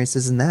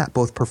experiences in that,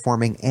 both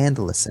performing and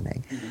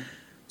listening. Mm-hmm.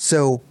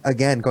 So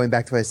again, going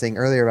back to what I was saying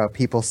earlier about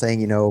people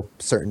saying,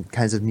 certain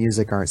kinds of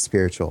music aren't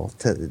spiritual,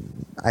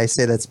 I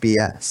say that's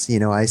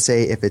BS. I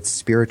say if it's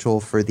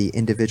spiritual for the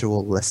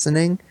individual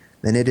listening,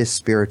 then it is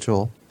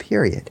spiritual,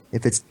 period.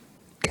 If it's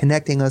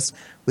connecting us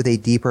with a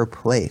deeper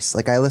place.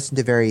 Like I listen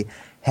to very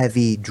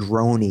heavy,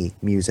 droney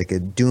music,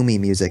 doomy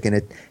music, and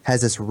it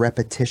has this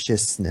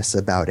repetitiousness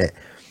about it.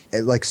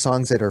 Like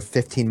songs that are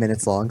 15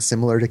 minutes long,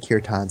 similar to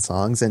kirtan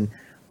songs, and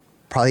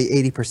probably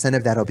 80%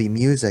 of that will be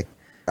music.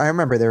 I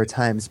remember there were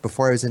times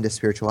before I was into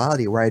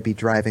spirituality where I'd be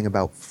driving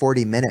about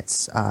 40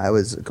 minutes. I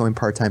was going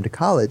part-time to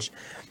college,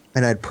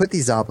 and I'd put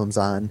these albums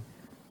on,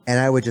 and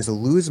I would just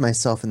lose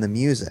myself in the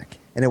music.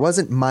 And it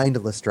wasn't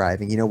mindless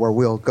driving, where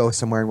we'll go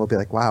somewhere and we'll be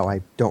like, wow,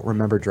 I don't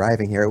remember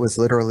driving here. It was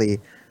literally,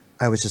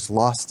 I was just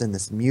lost in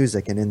this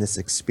music and in this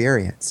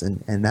experience,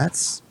 and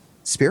that's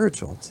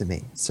spiritual to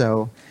me.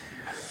 So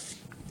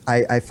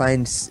I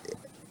find...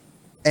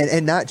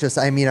 And not just,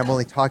 I'm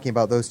only talking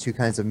about those two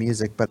kinds of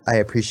music, but I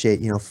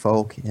appreciate,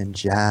 folk and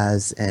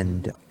jazz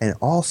and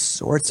all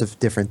sorts of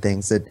different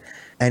things that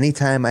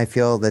anytime I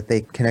feel that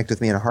they connect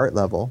with me on a heart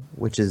level,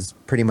 which is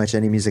pretty much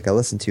any music I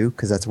listen to,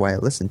 because that's why I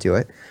listen to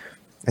it,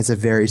 it's a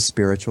very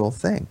spiritual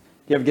thing.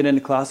 Do you ever get into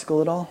classical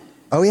at all?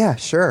 Oh, yeah,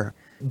 sure.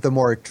 The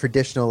more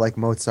traditional like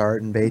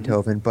Mozart and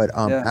Beethoven, but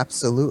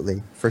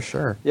absolutely, for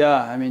sure.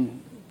 Yeah,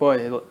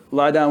 boy,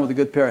 lie down with a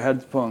good pair of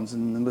headphones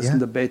and listen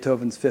to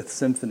Beethoven's Fifth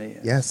Symphony.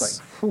 Yes. It's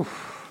like, whew,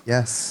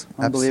 yes,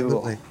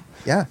 unbelievable. Absolutely.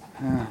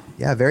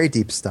 Yeah, very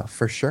deep stuff,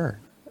 for sure.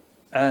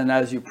 And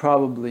as you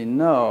probably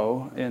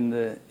know, in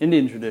the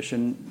Indian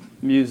tradition,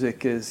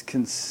 music is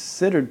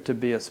considered to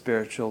be a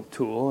spiritual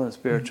tool, a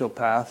spiritual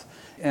path.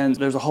 And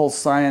there's a whole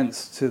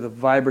science to the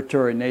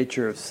vibratory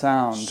nature of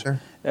sound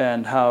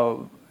and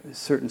how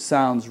certain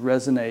sounds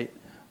resonate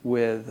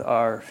with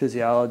our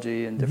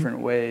physiology in different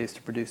ways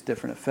to produce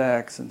different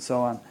effects and so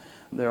on.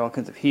 There are all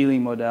kinds of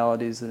healing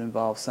modalities that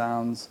involve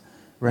sounds.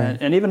 Right.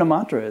 And even a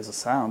mantra is a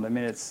sound.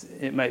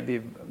 It might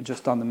be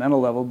just on the mental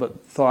level,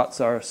 but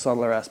thoughts are a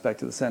subtler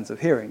aspect of the sense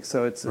of hearing.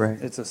 So it's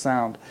a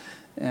sound.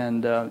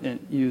 And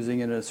using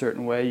it in a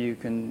certain way, you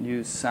can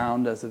use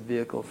sound as a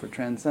vehicle for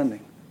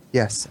transcending.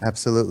 Yes,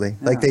 absolutely.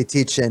 Yeah. Like they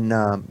teach in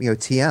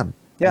TM.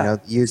 Yeah.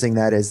 Using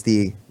that as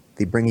the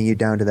bringing you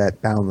down to that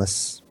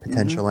boundless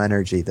potential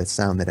energy, that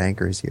sound that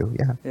anchors you.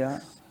 Yeah. Yeah.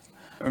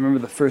 I remember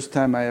the first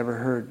time I ever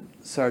heard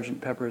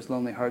Sgt. Pepper's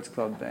Lonely Hearts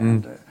Club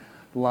Band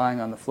lying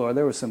on the floor.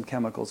 There were some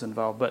chemicals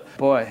involved, but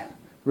boy,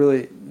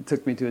 really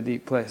took me to a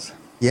deep place.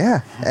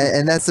 Yeah,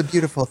 and that's the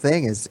beautiful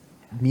thing is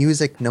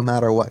music, no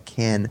matter what,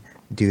 can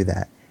do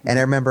that. And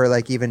I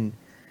remember even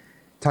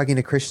talking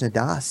to Krishna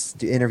Das,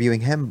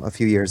 interviewing him a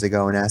few years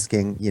ago and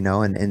asking,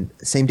 and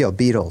same deal,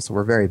 Beatles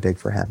were very big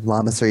for him.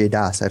 Lama Surya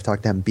Das, I've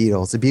talked to him,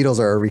 Beatles. The Beatles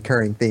are a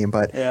recurring theme,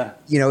 but,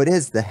 it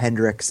is the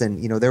Hendrix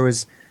and, there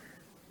was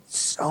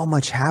so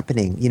much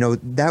happening.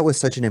 That was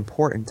such an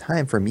important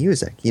time for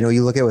music.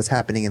 You look at what's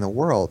happening in the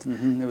world.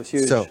 It was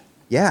huge. So,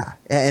 yeah,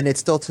 and it's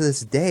still to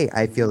this day,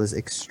 I feel, is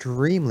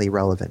extremely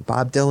relevant.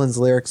 Bob Dylan's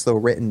lyrics, though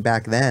written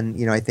back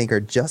then, I think are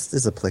just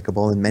as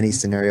applicable in many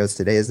scenarios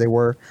today as they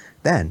were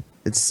then.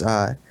 It's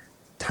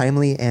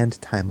timely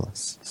and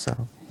timeless.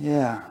 So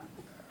yeah,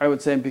 I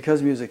would say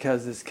because music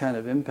has this kind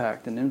of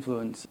impact and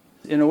influence,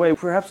 in a way,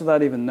 perhaps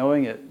without even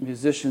knowing it,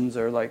 musicians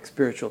are like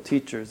spiritual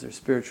teachers, they're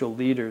spiritual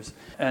leaders,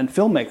 and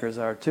filmmakers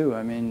are too.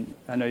 I mean,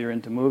 I know you're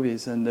into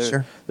movies, and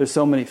there's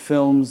so many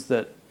films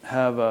that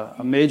have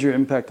a major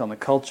impact on the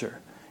culture.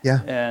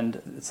 Yeah.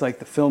 And it's like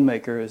the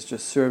filmmaker is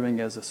just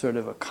serving as a sort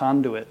of a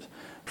conduit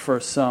for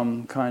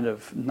some kind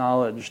of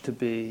knowledge to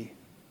be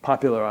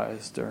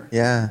popularized or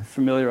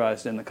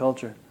familiarized in the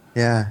culture.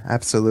 Yeah,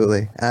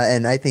 absolutely.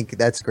 And I think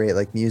that's great.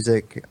 Like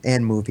music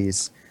and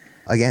movies,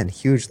 again,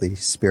 hugely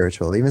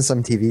spiritual, even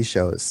some TV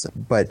shows.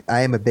 But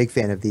I am a big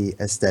fan of the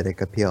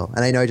aesthetic appeal.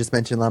 And I know I just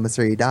mentioned Lama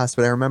Surya Das,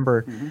 but I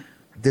remember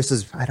this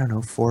was,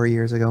 4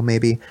 years ago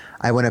maybe,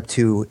 I went up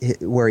to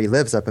where he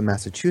lives up in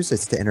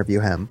Massachusetts to interview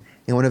him.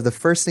 And one of the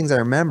first things I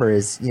remember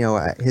is,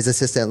 his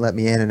assistant let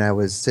me in and I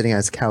was sitting on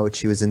his couch.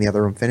 He was in the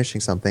other room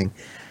finishing something.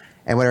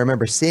 And what I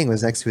remember seeing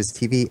was next to his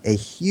TV, a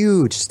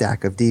huge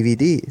stack of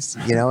DVDs,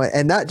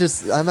 and not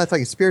just, I'm not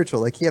talking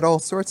spiritual, he had all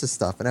sorts of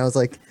stuff. And I was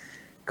like,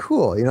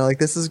 cool,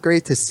 this is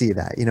great to see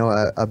that,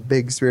 a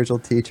big spiritual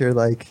teacher,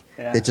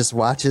 that just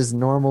watches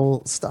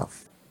normal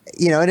stuff,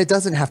 and it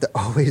doesn't have to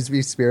always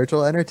be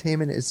spiritual.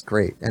 Entertainment is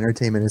great.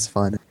 Entertainment is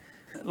fun.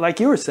 Like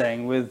you were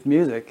saying with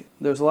music,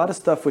 there's a lot of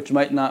stuff which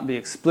might not be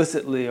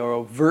explicitly or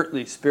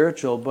overtly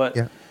spiritual, but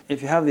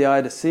if you have the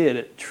eye to see it,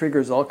 it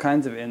triggers all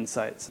kinds of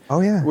insights.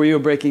 Oh, yeah. Were you a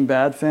Breaking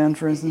Bad fan,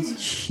 for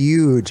instance?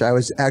 Huge. I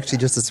was actually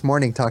just this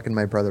morning talking to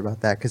my brother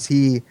about that because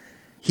he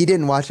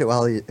didn't watch it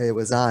while it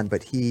was on,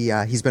 but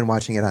he's been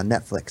watching it on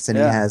Netflix, and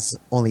he has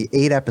only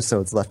 8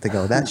 episodes left to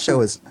go. That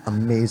show is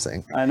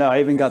amazing. I know.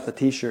 I even got the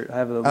T-shirt. I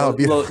have the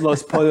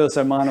Los Pollos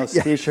Hermanos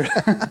T-shirt.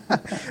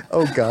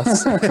 Oh,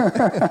 Gus.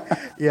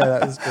 Yeah,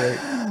 that was great.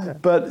 Yeah.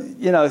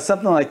 But,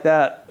 something like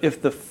that,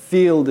 if the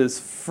field is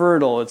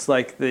fertile, it's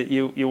like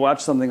you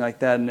watch something like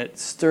that and it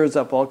stirs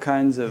up all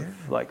kinds of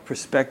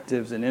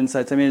perspectives and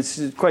insights. I mean,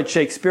 it's quite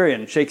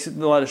Shakespearean. A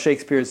lot of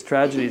Shakespeare's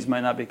tragedies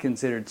might not be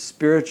considered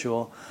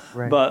spiritual,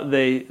 but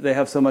they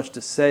have so much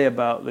to say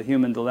about the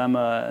human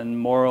dilemma and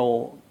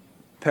moral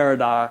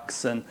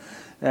paradox and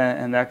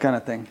that kind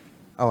of thing.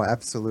 Oh,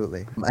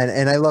 absolutely.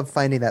 And I love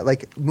finding that,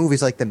 like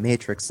movies like The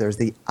Matrix, there's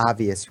the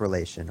obvious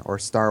relation, or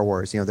Star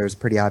Wars, there's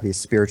pretty obvious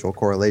spiritual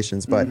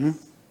correlations, but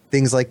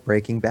things like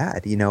Breaking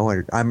Bad,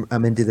 or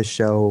I'm into the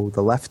show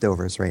The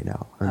Leftovers right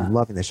now. I'm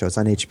loving the show. It's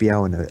on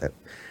HBO, and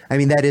I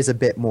mean, that is a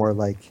bit more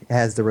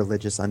has the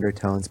religious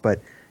undertones,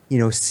 but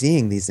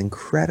seeing these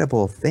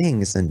incredible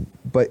things,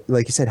 but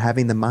like you said,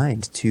 having the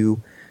mind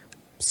to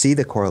see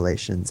the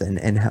correlations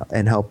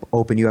and help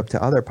open you up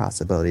to other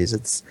possibilities.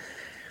 It's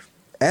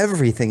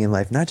everything in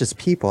life, not just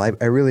people.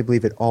 I really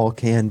believe it all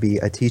can be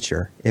a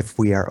teacher if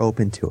we are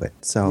open to it.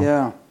 So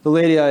yeah, the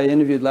lady I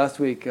interviewed last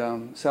week,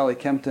 Sally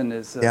Kempton,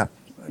 is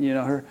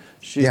her.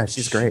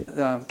 She's great.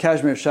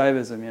 Kashmir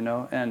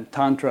Shaivism, and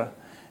Tantra.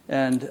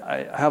 And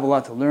I have a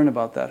lot to learn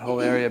about that whole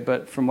area,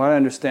 but from what I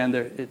understand,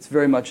 it's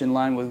very much in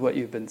line with what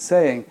you've been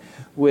saying,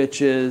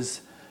 which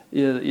is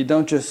you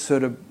don't just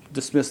sort of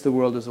dismiss the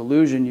world as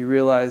illusion. You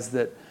realize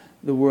that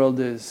the world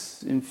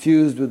is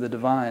infused with the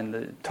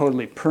divine,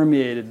 totally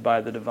permeated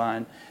by the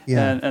divine.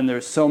 Yeah. And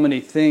there's so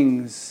many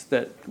things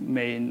that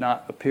may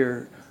not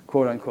appear,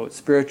 quote unquote,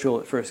 spiritual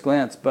at first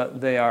glance,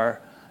 but they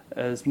are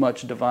as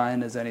much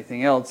divine as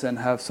anything else and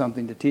have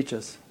something to teach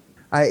us.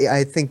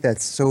 I think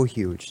that's so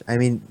huge. I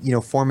mean,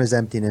 form is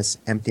emptiness,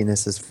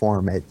 emptiness is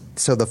form.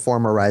 So the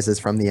form arises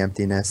from the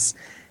emptiness,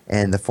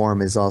 and the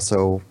form is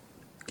also,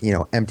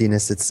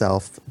 emptiness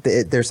itself.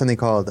 There's something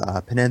called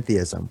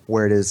panentheism,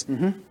 where it is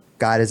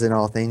God is in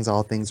all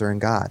things are in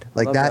God.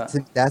 Like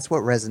that's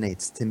what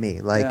resonates to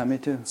me. Like, yeah, me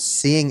too.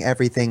 Seeing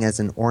everything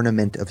as an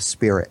ornament of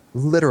spirit,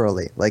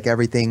 literally, like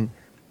everything.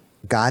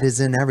 God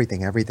is in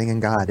everything in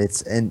God.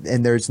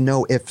 And there's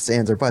no ifs,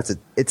 ands, or buts.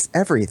 It's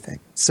everything.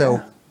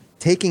 So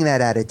taking that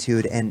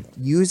attitude and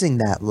using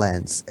that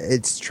lens,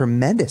 it's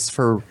tremendous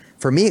for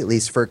me, at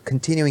least, for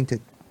continuing to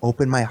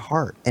open my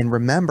heart and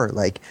remember,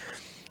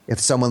 if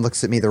someone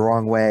looks at me the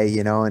wrong way,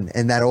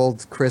 and that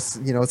old Chris,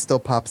 it still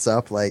pops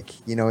up like,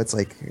 it's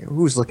like,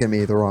 who's looking at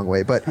me the wrong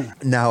way? But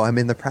now I'm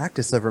in the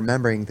practice of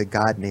remembering the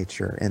God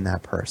nature in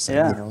that person,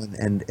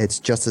 and it's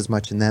just as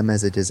much in them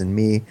as it is in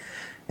me.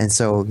 And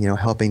so,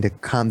 helping to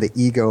calm the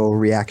ego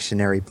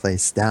reactionary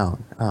place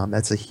down.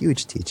 That's a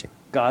huge teaching.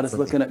 God is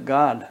looking at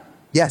God.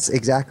 Yes,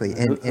 exactly.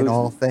 In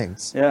all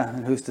things. Yeah.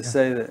 And who's to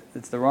say that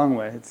it's the wrong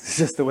way? It's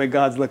just the way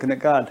God's looking at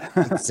God.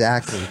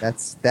 Exactly.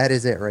 That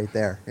is it right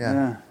there.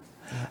 Yeah.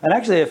 And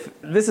actually, if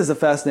this is a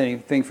fascinating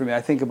thing for me,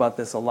 I think about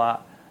this a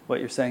lot,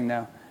 what you're saying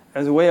now.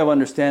 As a way of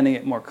understanding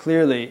it more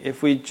clearly,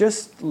 if we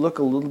just look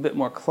a little bit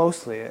more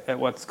closely at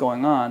what's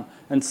going on,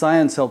 and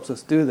science helps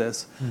us do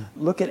this,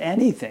 look at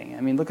anything.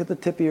 I mean, look at the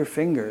tip of your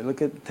finger.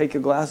 Take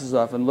your glasses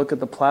off and look at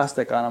the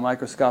plastic on a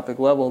microscopic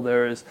level.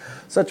 There is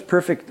such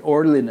perfect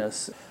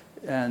orderliness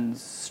and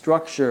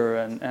structure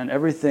and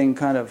everything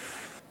kind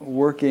of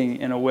working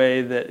in a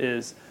way that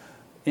is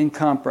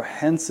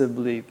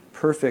incomprehensibly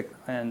perfect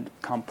and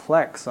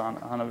complex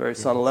on a very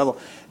subtle level.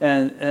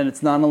 And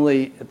it's not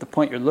only at the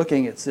point you're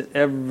looking, it's at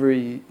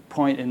every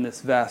point in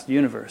this vast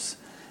universe.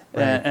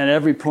 Right. And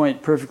every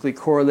point perfectly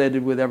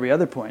correlated with every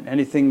other point.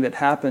 Anything that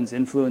happens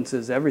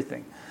influences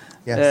everything.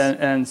 Yes.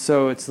 And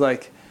so it's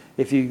like,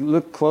 if you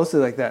look closely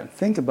like that and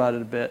think about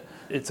it a bit,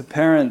 it's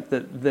apparent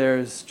that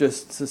there's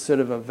just sort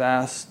of a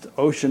vast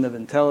ocean of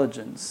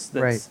intelligence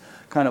that's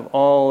kind of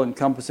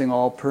all-encompassing,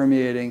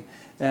 all-permeating,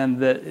 and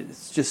that it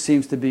just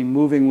seems to be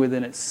moving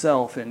within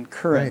itself in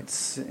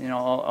currents. Right.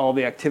 All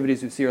the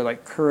activities we see are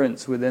like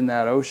currents within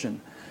that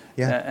ocean.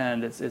 Yeah.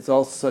 And it's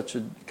all such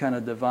a kind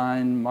of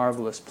divine,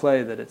 marvelous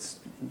play that it's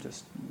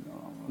just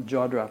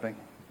jaw-dropping.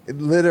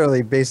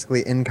 Literally,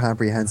 basically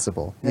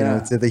incomprehensible,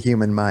 to the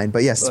human mind.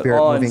 But yes,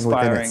 spirit moving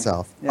within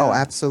itself. Yeah. Oh,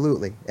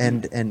 absolutely.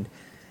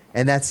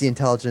 And that's the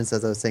intelligence,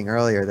 as I was saying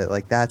earlier,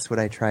 that that's what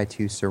I try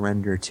to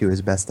surrender to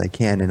as best I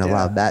can and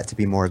allow that to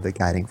be more of the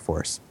guiding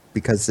force.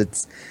 Because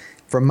it's,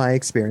 from my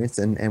experience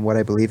and what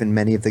I believe in,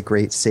 many of the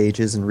great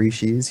sages and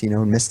rishis,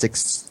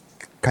 mystics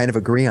kind of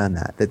agree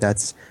on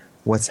that's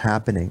what's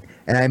happening.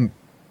 And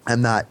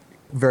I'm not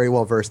very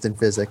well versed in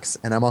physics,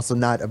 and I'm also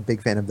not a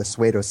big fan of the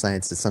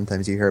pseudoscience that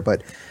sometimes you hear,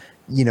 but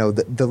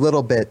the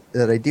little bit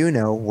that I do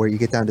know, where you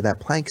get down to that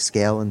Planck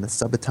scale and the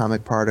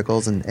subatomic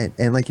particles,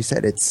 and like you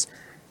said, it's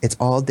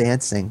all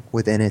dancing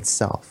within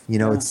itself.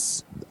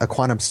 It's a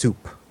quantum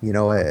soup,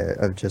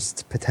 of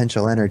just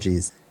potential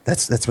energies.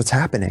 That's what's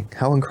happening.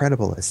 How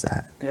incredible is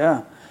that?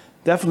 Yeah.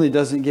 Definitely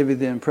doesn't give you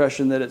the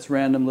impression that it's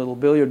random little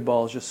billiard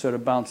balls just sort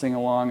of bouncing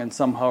along and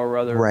somehow or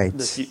other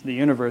the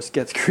universe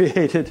gets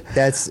created.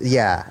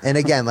 And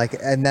again,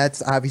 and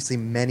that's obviously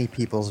many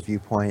people's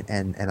viewpoint,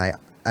 and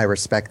I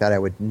respect that. I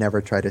would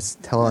never try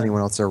to tell anyone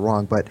else they're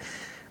wrong, but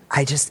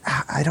I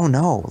don't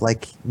know.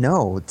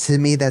 No, to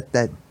me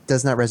that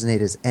does not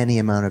resonate as any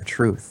amount of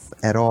truth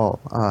at all.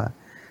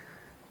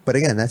 But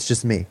again, that's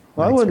just me.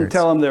 Well, I wouldn't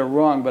tell them they're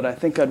wrong, but I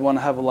think I'd want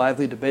to have a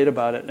lively debate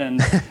about it.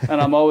 And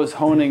I'm always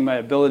honing my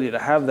ability to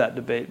have that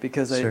debate,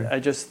 because I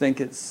just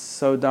think it's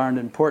so darned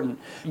important.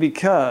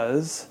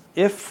 Because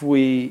if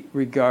we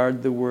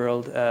regard the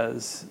world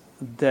as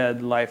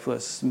dead,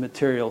 lifeless,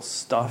 material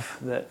stuff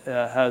that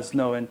has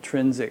no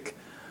intrinsic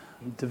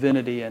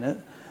divinity in it,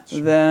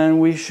 then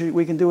we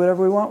can do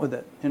whatever we want with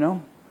it,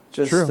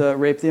 Just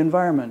rape the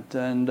environment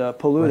and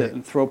pollute it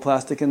and throw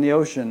plastic in the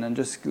ocean and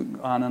just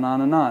on and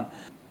on and on.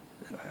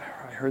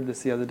 I heard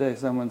this the other day.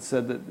 Someone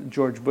said that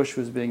George Bush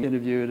was being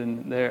interviewed,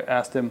 and they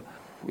asked him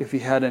if he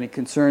had any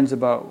concerns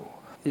about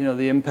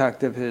the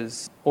impact of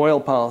his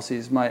oil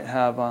policies might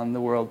have on the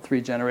world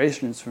 3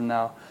 generations from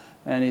now.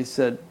 And he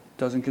said,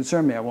 "Doesn't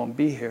concern me. I won't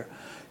be here."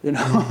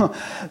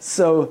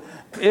 So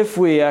if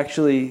we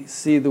actually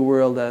see the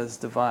world as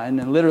divine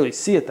and literally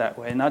see it that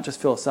way, not just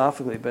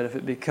philosophically, but if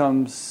it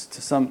becomes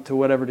to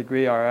whatever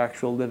degree our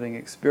actual living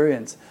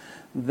experience,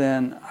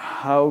 then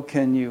how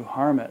can you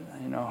harm it?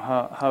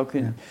 How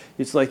can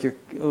it's like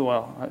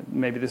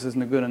maybe this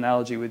isn't a good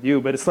analogy with you,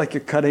 but it's like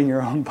you're cutting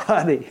your own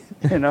body,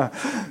 No,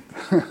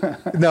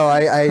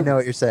 I know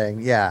what you're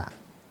saying. Yeah.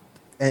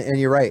 And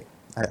you're right.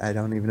 I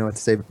don't even know what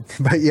to say,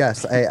 but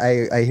yes,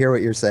 I hear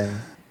what you're saying.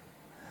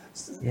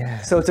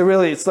 Yeah. So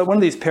it's like one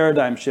of these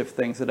paradigm shift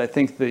things that I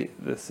think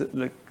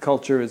the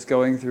culture is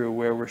going through,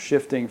 where we're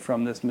shifting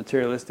from this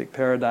materialistic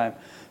paradigm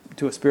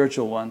to a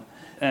spiritual one,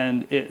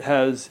 and it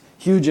has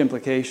huge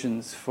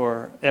implications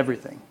for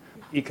everything: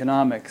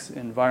 economics,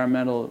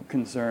 environmental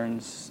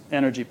concerns,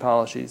 energy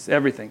policies,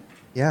 everything.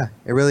 Yeah,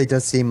 it really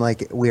does seem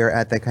like we're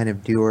at that kind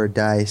of do or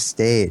die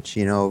stage,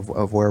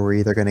 of where we're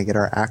either going to get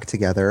our act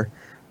together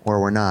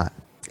or we're not.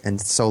 And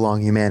so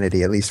long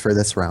humanity, at least for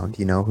this round,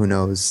 who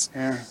knows?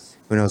 Yeah.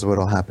 Who knows what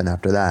will happen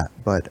after that?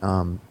 But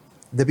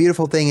the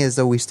beautiful thing is,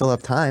 though, we still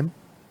have time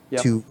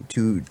to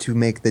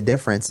make the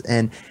difference,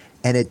 and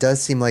it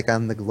does seem like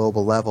on the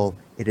global level,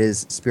 it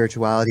is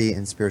spirituality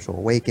and spiritual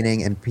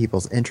awakening, and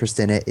people's interest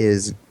in it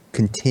is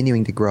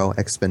continuing to grow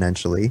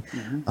exponentially.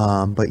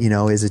 Mm-hmm. But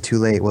is it too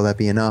late? Will that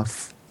be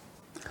enough?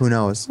 Who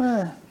knows?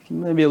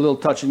 Maybe a little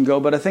touch and go,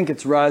 but I think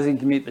it's rising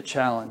to meet the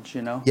challenge.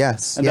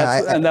 Yes,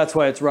 and that's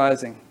why it's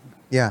rising.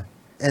 Yeah.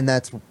 And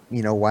that's,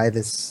 why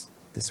this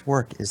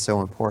work is so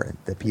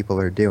important that people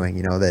are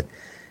doing, that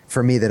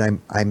for me, that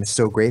I'm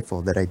so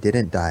grateful that I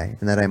didn't die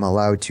and that I'm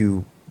allowed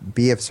to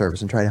be of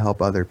service and try to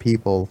help other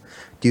people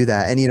do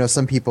that. And,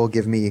 some people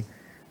give me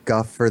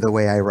guff for the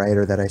way I write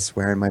or that I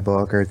swear in my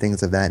book or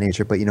things of that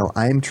nature. But,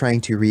 I'm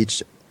trying to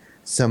reach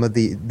some of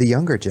the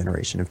younger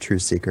generation of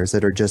truth seekers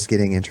that are just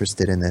getting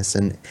interested in this,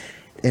 and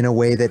in a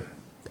way that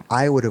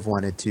I would have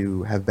wanted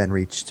to have been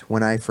reached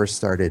when I first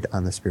started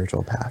on the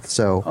spiritual path.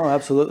 So, Oh,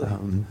 absolutely.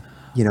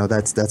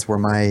 that's where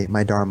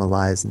my dharma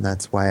lies, and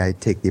that's why I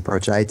take the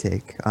approach I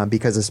take.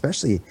 Because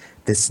especially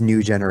this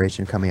new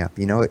generation coming up,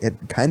 it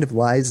kind of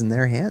lies in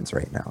their hands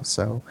right now.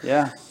 So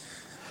Yeah.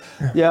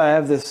 Yeah, I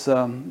have this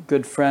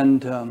good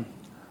friend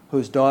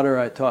whose daughter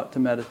I taught to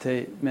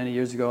meditate many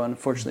years ago.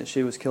 Unfortunately,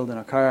 she was killed in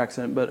a car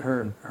accident, but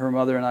her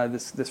mother and I,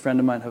 this friend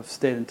of mine, have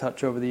stayed in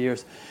touch over the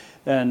years.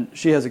 And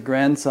she has a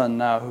grandson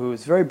now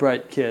who's a very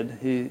bright kid.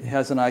 He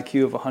has an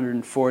IQ of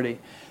 140,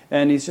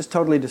 and he's just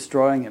totally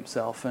destroying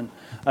himself. And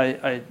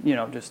I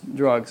just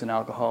drugs and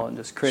alcohol and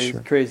just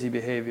crazy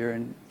behavior,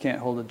 and can't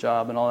hold a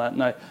job and all that.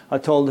 And I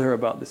told her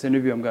about this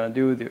interview I'm going to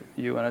do with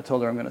you, and I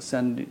told her I'm going to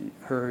send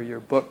her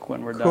your book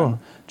when we're done.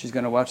 She's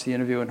going to watch the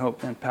interview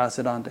and pass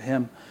it on to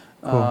him.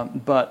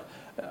 But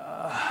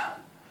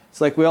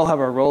it's like we all have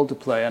our role to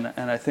play, and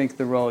I think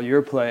the role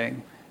you're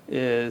playing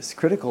is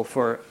critical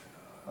for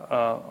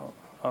a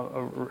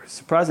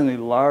surprisingly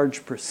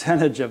large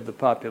percentage of the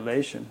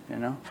population,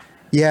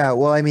 Yeah,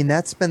 well, I mean,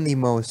 that's been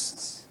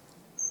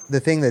the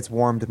thing that's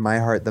warmed my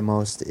heart the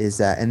most is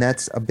that, and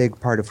that's a big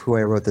part of who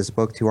I wrote this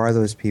book to, are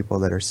those people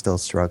that are still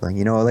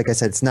struggling. Like I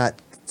said, it's not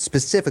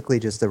specifically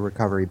just a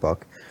recovery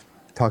book.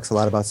 It talks a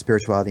lot about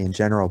spirituality in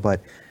general,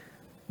 but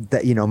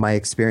that, my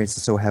experience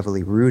is so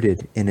heavily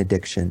rooted in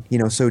addiction.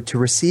 So to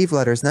receive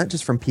letters, not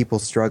just from people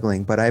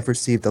struggling, but I've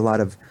received a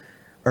lot of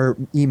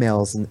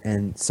emails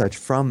and such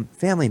from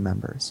family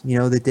members,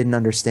 that didn't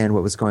understand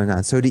what was going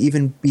on. So to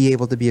even be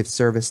able to be of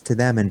service to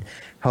them and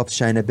help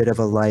shine a bit of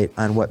a light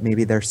on what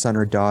maybe their son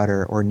or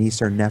daughter or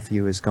niece or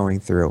nephew is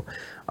going through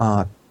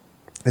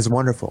is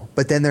wonderful.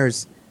 But then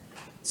there's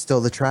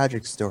still the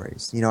tragic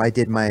stories. I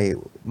did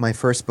my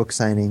first book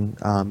signing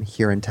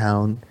here in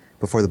town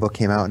before the book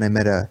came out, and I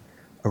met a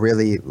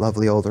really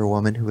lovely older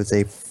woman who was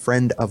a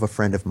friend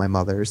of my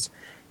mother's,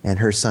 and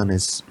her son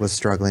was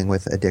struggling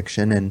with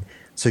addiction. And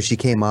so she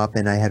came up,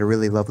 and I had a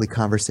really lovely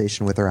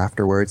conversation with her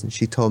afterwards, and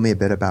she told me a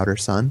bit about her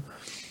son.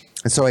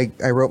 And so I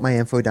wrote my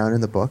info down in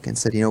the book and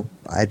said,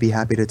 I'd be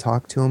happy to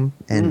talk to him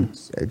and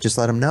just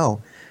let him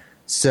know.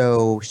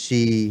 So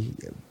she,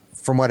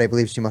 from what I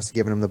believe, she must have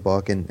given him the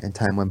book, and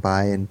time went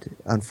by. And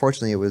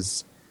unfortunately, it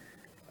was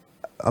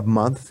a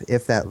month,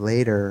 if that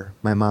later,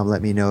 my mom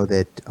let me know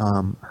that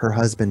her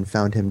husband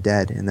found him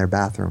dead in their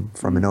bathroom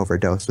from an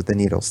overdose with the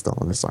needle still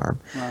in his arm.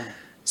 Wow.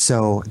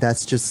 So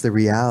that's just the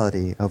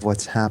reality of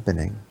what's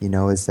happening,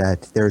 is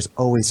that there's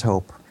always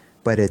hope,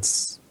 but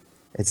it's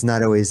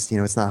not always,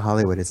 it's not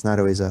Hollywood. It's not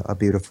always a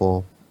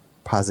beautiful,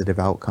 positive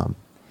outcome.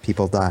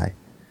 People die.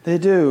 They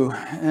do.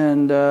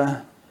 And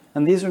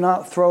these are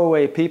not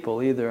throwaway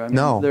people either. I mean,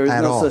 no, there is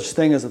no all. such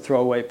thing as a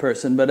throwaway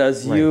person, but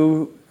as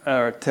you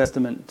are a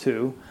testament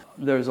to,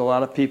 there's a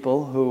lot of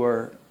people who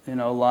are,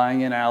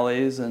 lying in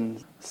alleys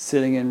and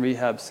sitting in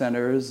rehab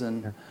centers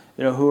and,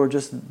 who are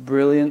just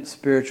brilliant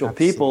spiritual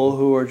Absolutely. People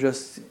who are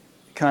just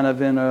kind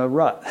of in a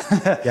rut.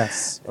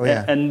 Yes. Oh,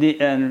 yeah. And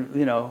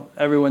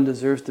everyone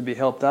deserves to be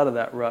helped out of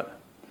that rut.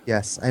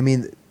 Yes. I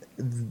mean,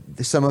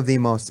 some of the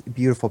most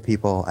beautiful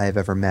people I've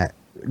ever met,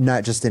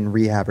 not just in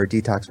rehab or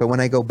detox, but when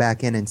I go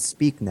back in and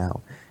speak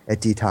now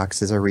at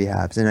detoxes or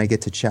rehabs, and I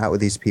get to chat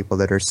with these people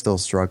that are still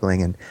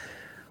struggling, and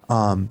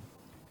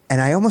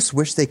I almost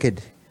wish they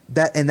could,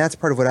 and that's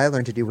part of what I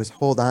learned to do, was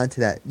hold on to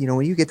that.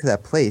 When you get to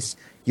that place,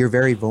 you're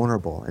very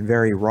vulnerable and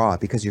very raw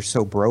because you're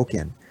so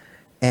broken.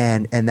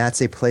 And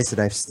that's a place that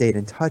I've stayed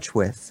in touch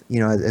with,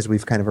 as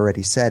we've kind of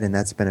already said, and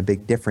that's been a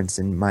big difference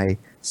in my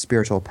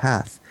spiritual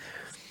path.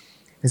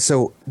 And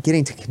so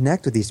getting to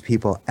connect with these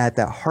people at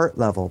that heart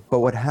level, but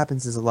what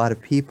happens is a lot of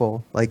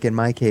people, like in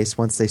my case,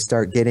 once they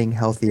start getting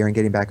healthier and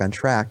getting back on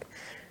track,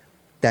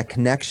 that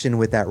connection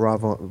with that raw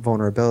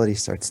vulnerability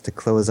starts to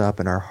close up,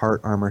 and our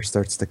heart armor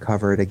starts to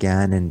cover it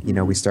again, and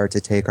we start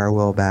to take our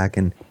will back.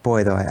 And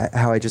boy, though,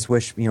 how I just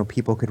wish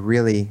people could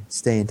really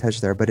stay in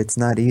touch there, but it's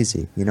not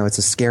easy. It's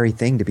a scary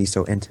thing to be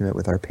so intimate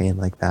with our pain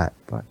like that.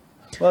 But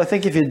well, I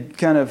think if you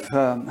kind of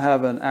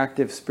have an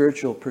active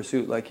spiritual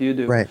pursuit like you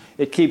do, right.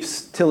 It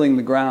keeps tilling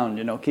the ground.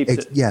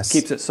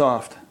 Keeps it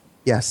soft.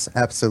 Yes,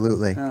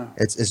 absolutely. Yeah.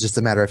 It's just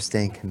a matter of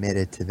staying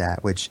committed to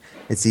that, which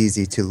it's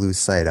easy to lose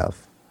sight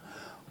of.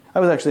 I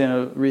was actually in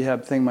a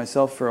rehab thing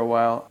myself for a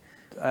while.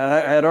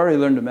 I had already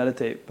learned to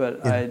meditate,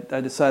 but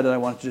I decided I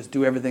wanted to just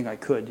do everything I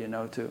could,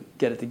 to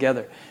get it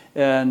together.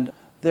 And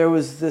there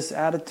was this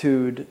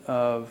attitude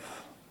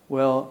of,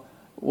 well,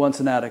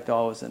 once an addict,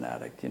 always an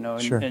addict, and,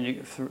 sure.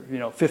 and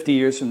 50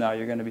 years from now,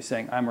 you're going to be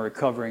saying, I'm a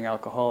recovering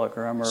alcoholic,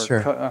 or I'm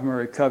a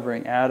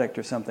recovering addict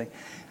or something.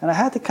 And I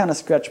had to kind of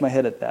scratch my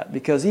head at that,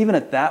 because even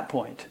at that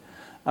point,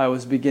 I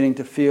was beginning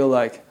to feel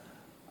like,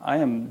 I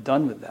am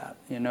done with that.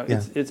 You know,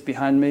 Yeah. it's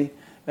behind me.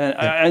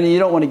 And you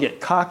don't want to get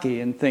cocky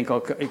and think,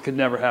 oh, it could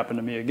never happen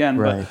to me again.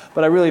 Right.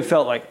 But I really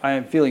felt like I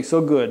am feeling so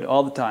good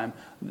all the time,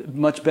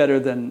 much better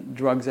than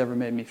drugs ever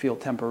made me feel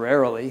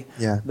temporarily,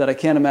 that I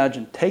can't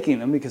imagine taking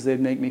them because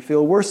they'd make me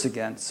feel worse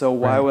again. So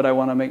why would I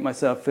want to make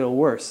myself feel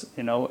worse?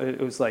 You know,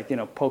 it was like, you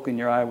know, poking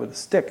your eye with a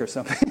stick or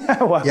something.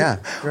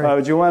 Why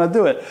would you want to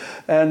do it?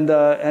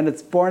 And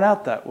it's borne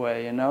out that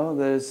way, you know.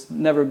 There's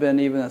never been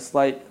even a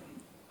slight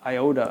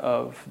iota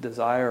of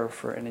desire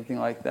for anything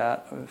like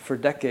that for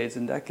decades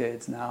and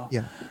decades now.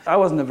 Yeah. I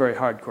wasn't a very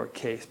hardcore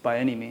case by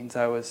any means.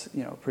 I was,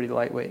 you know, pretty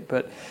lightweight.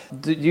 But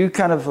did you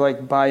kind of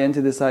like buy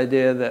into this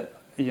idea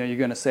that, you know, you're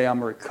going to say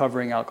I'm a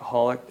recovering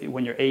alcoholic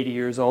when you're 80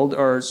 years old?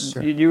 Or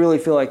do you really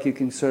feel like you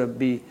can sort of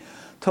be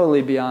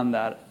totally beyond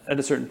that at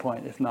a certain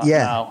point, if not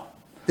now?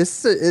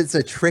 This is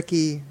a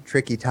tricky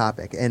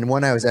topic, and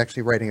one I was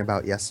actually writing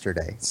about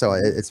yesterday. So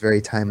it's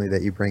very timely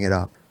that you bring it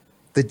up.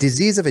 The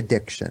disease of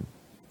addiction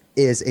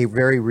is a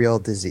very real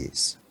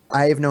disease.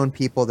 I have known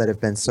people that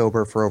have been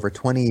sober for over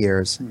 20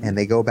 years and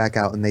they go back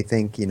out and they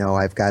think, you know,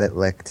 I've got it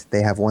licked.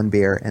 They have one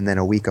beer and then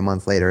a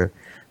month later,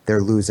 they're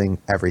losing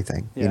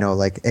everything. You know,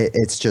 like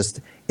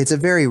it's a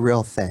very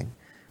real thing.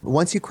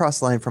 Once you cross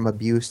the line from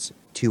abuse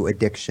to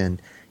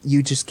addiction,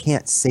 you just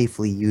can't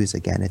safely use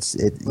again.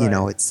 You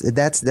know,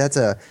 that's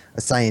a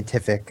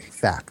scientific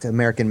fact.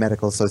 American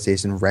Medical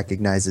Association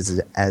recognizes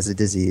it as a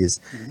disease.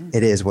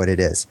 It is what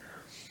it is.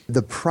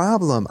 The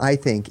problem, I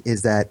think,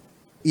 is that,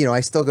 you know,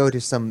 I still go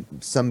to some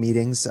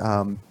meetings,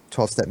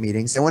 12-step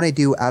meetings. And when I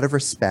do, out of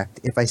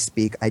respect, if I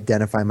speak,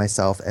 identify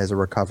myself as a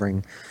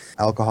recovering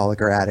alcoholic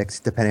or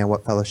addict, depending on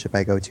what fellowship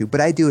I go to.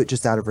 But I do it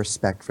just out of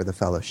respect for the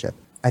fellowship.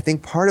 I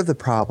think part of the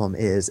problem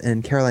is,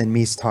 and Caroline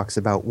Myss talks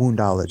about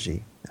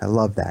woundology. I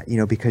love that, you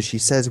know, because she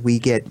says we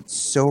get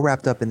so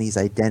wrapped up in these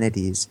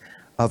identities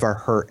of our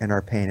hurt and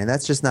our pain. And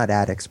that's just not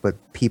addicts, but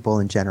people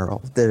in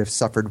general that have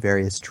suffered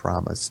various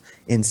traumas,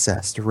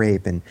 incest,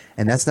 rape. And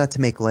that's not to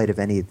make light of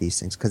any of these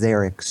things because they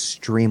are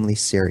extremely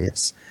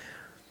serious.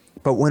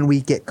 But when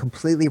we get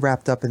completely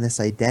wrapped up in this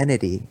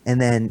identity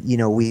and then, you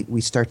know, we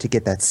start to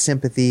get that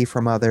sympathy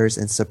from others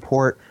and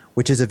support,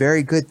 which is a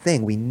very good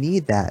thing. We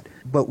need that.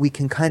 But we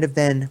can kind of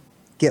then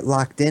get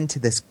locked into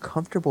this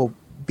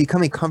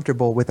becoming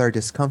comfortable with our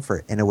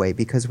discomfort in a way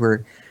because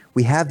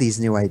we have these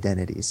new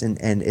identities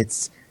and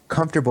it's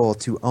comfortable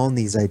to own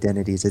these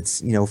identities.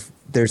 It's, you know,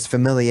 there's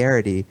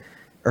familiarity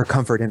or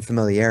comfort in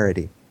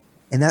familiarity.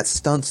 And that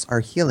stunts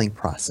our healing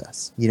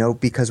process, you know,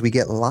 because we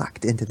get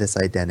locked into this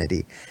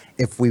identity.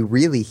 If we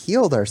really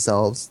healed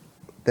ourselves,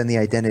 then the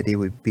identity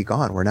would be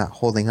gone. We're not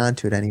holding on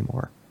to it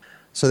anymore.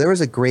 So there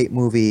was a great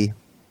movie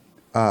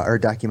or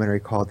documentary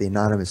called The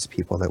Anonymous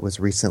People that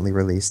was recently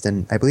released.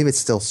 And I believe it's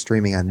still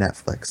streaming on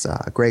Netflix.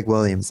 Greg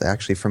Williams,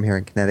 actually from here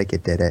in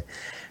Connecticut, did it.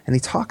 And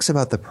he talks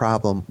about the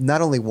problem,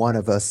 not only one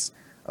of us,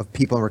 of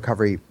people in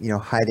recovery, you know,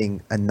 hiding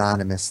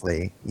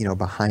anonymously, you know,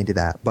 behind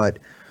that, but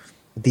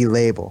the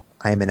label,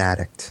 I am an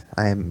addict,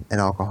 I am an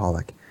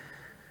alcoholic.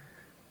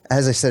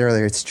 As I said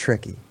earlier, it's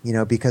tricky, you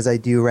know, because I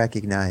do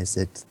recognize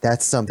that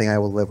that's something I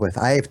will live with.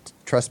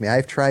 Trust me,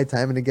 I've tried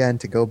time and again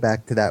to go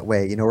back to that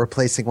way, you know,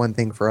 replacing one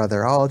thing for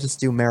other. Oh, I'll just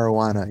do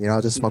marijuana, you know,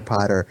 I'll just smoke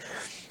pot, or,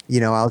 you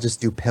know, I'll just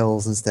do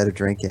pills instead of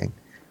drinking.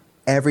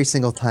 Every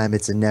single time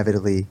it's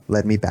inevitably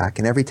led me back.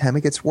 And every time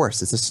it gets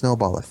worse. It's a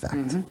snowball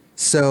effect.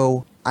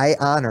 So I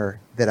honor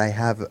that I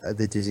have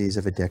the disease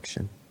of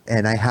addiction.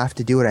 And I have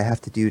to do what I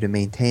have to do to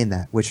maintain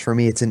that, which for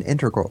me, it's an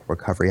integral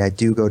recovery. I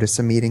do go to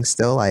some meetings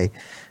still. I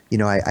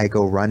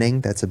go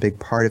running. That's a big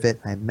part of it.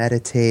 I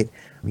meditate.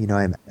 You know,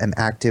 I'm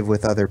active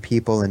with other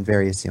people in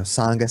various, you know,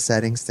 Sangha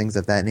settings, things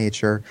of that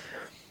nature.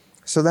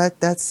 So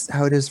that's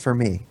how it is for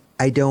me.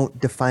 I don't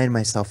define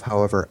myself,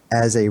 however,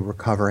 as a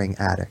recovering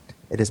addict.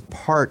 It is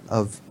part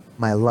of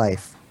my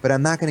life, but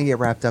I'm not going to get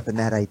wrapped up in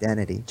that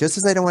identity. Just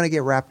as I don't want to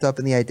get wrapped up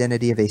in the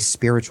identity of a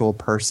spiritual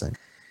person.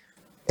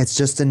 It's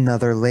just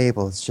another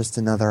label. It's just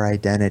another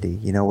identity.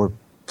 You know, we're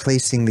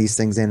placing these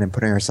things in and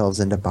putting ourselves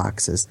into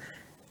boxes.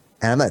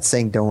 And I'm not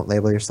saying don't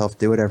label yourself,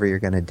 do whatever you're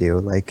going to do.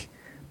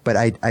 But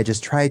I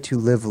just try to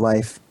live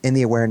life in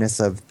the awareness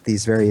of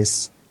these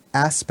various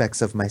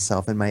aspects of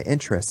myself and my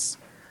interests,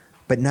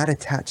 but not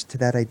attached to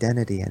that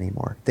identity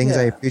anymore. Things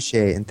I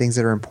appreciate and things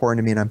that are important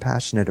to me and I'm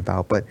passionate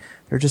about, but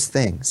they're just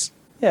things.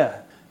 Yeah.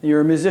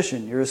 You're a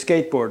musician. You're a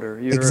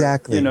skateboarder.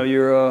 Exactly. You know,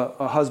 you're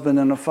a husband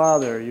and a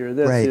father. You're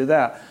this, you're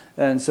that.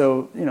 And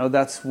so, you know,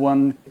 that's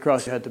one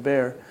cross you had to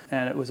bear,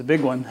 and it was a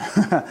big one.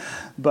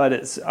 But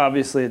it's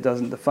obviously it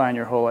doesn't define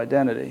your whole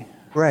identity.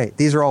 Right.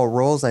 These are all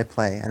roles I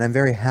play, and I'm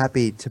very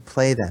happy to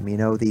play them. You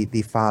know,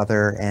 the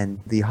father and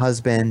the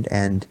husband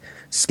and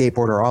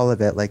skateboarder, all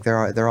of it. Like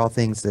they're all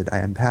things that I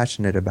am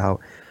passionate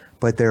about,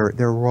 but they're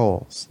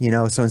roles. You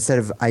know, so instead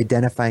of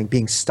identifying,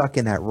 being stuck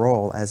in that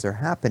role as they're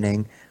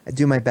happening, I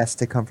do my best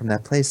to come from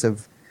that place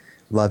of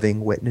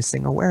loving,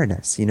 witnessing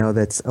awareness. You know,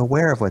 that's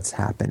aware of what's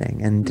happening,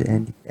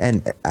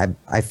 and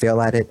I fail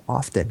at it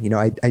often. You know,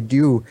 I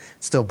do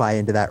still buy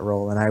into that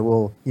role, and I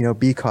will, you know,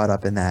 be caught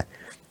up in that.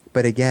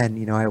 But again,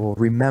 you know, I will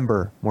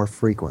remember more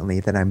frequently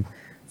that I'm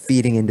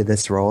feeding into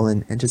this role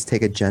and just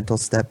take a gentle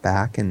step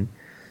back. And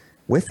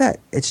with that,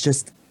 it's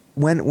just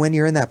when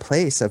you're in that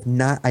place of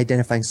not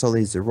identifying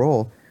solely as a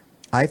role,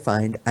 I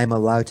find I'm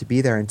allowed to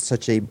be there in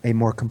such a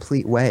more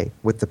complete way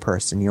with the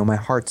person. You know, my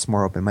heart's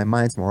more open, my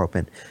mind's more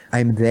open.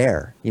 I'm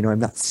there. You know, I'm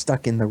not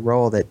stuck in the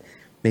role that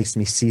makes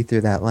me see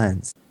through that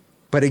lens.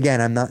 But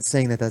again, I'm not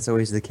saying that that's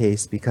always the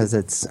case, because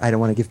I don't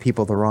want to give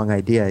people the wrong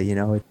idea. You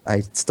know,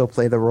 I still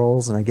play the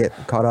roles and I get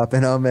caught up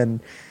in them. And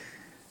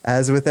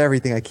as with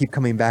everything, I keep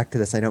coming back to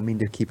this. I don't mean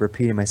to keep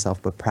repeating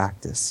myself, but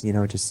practice, you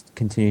know, just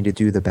continue to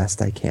do the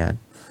best I can.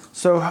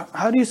 So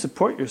how do you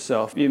support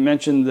yourself? You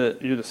mentioned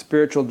that you're the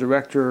spiritual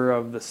director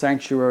of the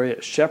sanctuary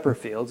at Shepherd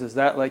Fields. Is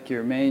that like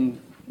your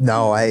main?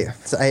 No,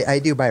 I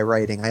do by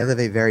writing. I live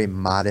a very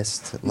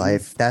modest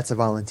life. That's a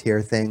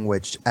volunteer thing,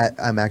 which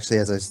I'm actually,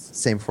 as I was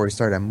saying before we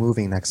started, I'm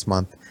moving next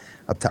month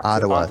up to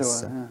Ottawa.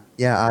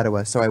 Yeah,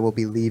 Ottawa. So I will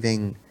be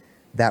leaving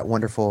that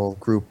wonderful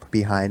group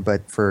behind.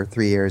 But for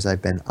 3 years,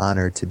 I've been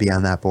honored to be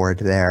on that board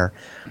there.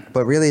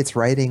 But really, it's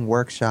writing,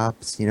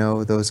 workshops, you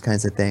know, those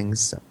kinds of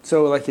things.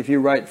 So like if you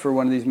write for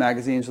one of these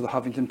magazines or the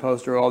Huffington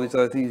Post or all these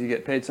other things, you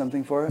get paid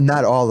something for it?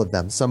 Not all of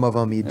them. Some of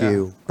them you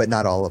do, but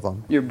not all of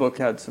them. Your book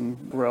had some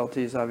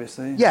royalties,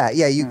 obviously. Yeah.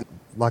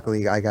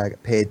 Luckily, I got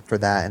paid for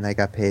that, and I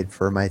got paid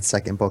for my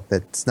second book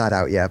that's not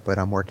out yet, but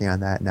I'm working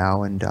on that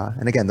now. And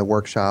again, the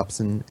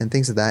workshops and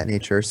things of that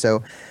nature.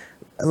 So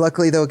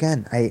luckily, though,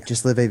 again, I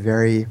just live a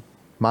very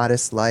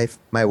modest life.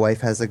 My wife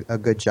has a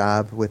good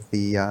job with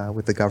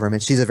the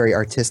government. She's a very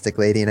artistic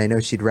lady, and I know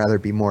she'd rather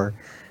be more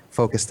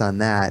focused on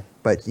that.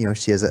 But you know,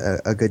 she has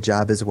a good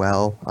job as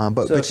well.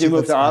 So if you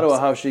move to Ottawa,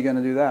 how's she going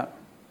to do that?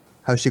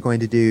 How's she going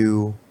to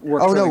do?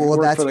 Work for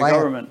the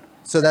government.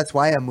 So that's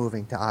why I'm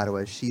moving to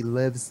Ottawa. She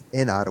lives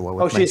in Ottawa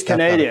with my she's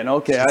Canadian.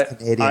 Okay, she's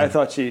Canadian. I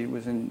thought she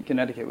was in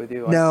Connecticut with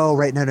you. No,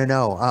 right?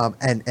 No.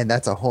 And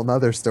that's a whole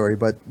nother story.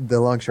 But the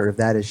long short of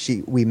that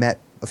is we met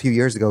a few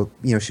years ago.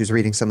 You know, she was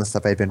reading some of the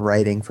stuff I'd been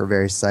writing for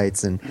various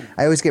sites, and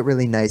I always get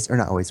really nice, or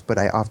not always, but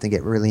I often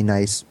get really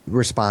nice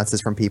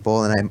responses from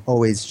people, and I'm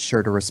always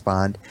sure to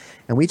respond.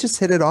 And we just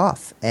hit it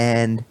off.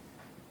 And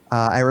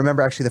I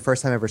remember actually the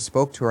first time I ever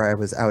spoke to her, I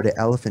was out at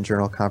Elephant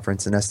Journal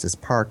Conference in Estes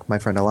Park. My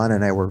friend Alana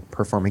and I were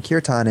performing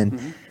kirtan,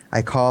 and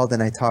I called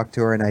and I talked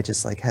to her, and I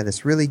just had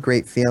this really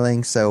great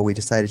feeling. So we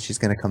decided she's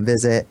going to come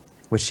visit,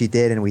 which she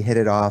did, and we hit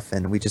it off,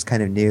 and we just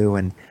kind of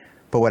knew.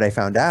 But what I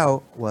found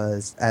out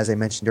was, as I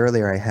mentioned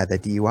earlier, I had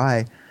that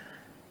DUI,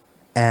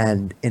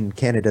 and in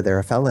Canada they're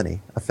a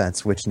felony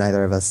offense, which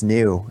neither of us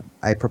knew.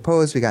 I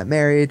proposed, we got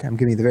married. I'm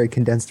giving you the very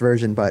condensed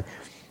version, but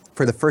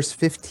for the first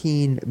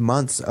 15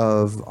 months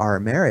of our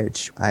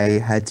marriage, I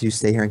had to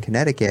stay here in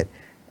Connecticut,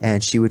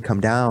 and she would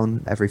come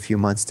down every few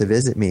months to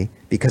visit me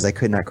because I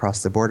could not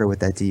cross the border with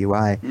that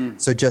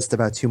DUI. So just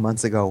about 2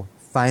 months ago,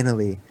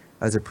 finally,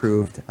 I was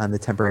approved on the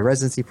temporary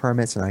residency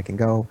permit, so I can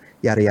go,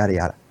 yada, yada,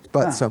 yada.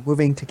 But so I'm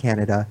moving to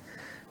Canada,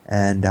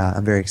 and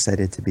I'm very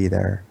excited to be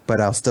there. But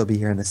I'll still be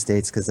here in the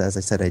States because, as I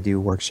said, I do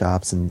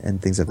workshops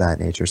and things of that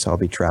nature, so I'll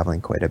be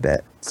traveling quite a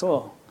bit.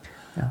 Cool.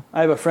 Yeah.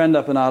 I have a friend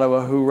up in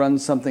Ottawa who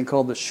runs something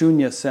called the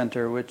Shunya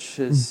Center, which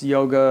is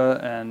yoga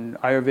and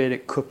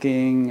Ayurvedic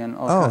cooking and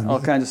all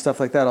kinds of stuff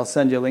like that. I'll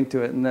send you a link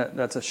to it, and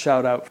that's a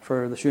shout out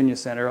for the Shunya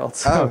Center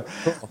also.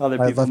 Cool. Other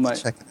people I'd love might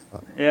to check it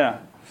out. Yeah.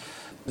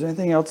 Is there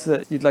anything else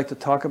that you'd like to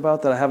talk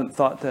about that I haven't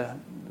thought to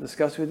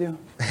discuss with you?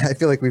 I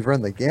feel like we've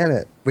run the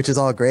gamut, which is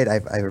all great.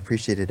 I've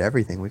appreciated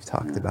everything we've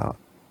talked about.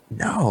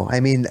 No, I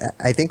mean,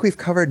 I think we've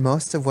covered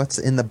most of what's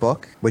in the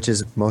book, which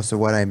is most of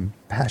what I'm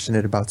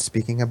passionate about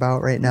speaking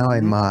about right now. I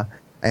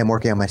am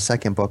working on my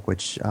second book,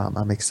 which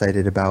I'm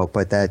excited about,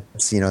 but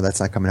that's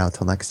not coming out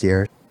till next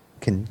year.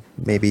 Can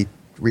maybe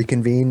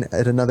reconvene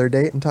at another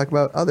date and talk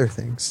about other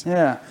things.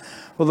 Yeah.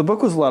 Well, the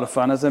book was a lot of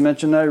fun. As I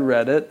mentioned, I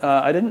read it.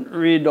 I didn't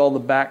read all the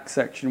back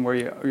section where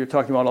you're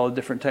talking about all the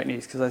different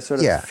techniques, because I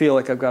sort of feel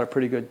like I've got a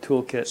pretty good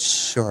toolkit.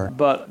 Sure.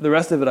 But the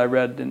rest of it I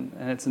read in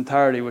its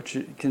entirety, which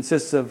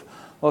consists of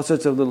all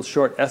sorts of little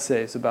short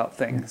essays about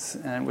things,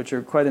 and which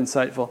are quite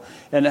insightful.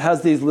 And it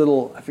has these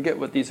little, I forget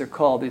what these are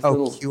called, these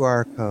little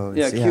QR codes.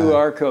 Yeah,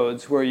 QR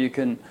codes where you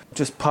can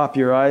just pop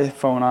your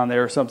iPhone on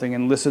there or something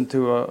and listen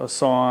to a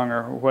song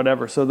or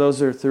whatever. So those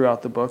are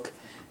throughout the book.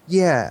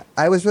 Yeah,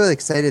 I was really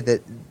excited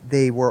that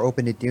they were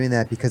open to doing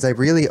that, because I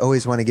really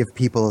always want to give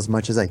people as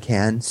much as I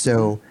can.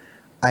 So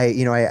I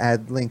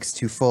add links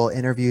to full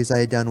interviews I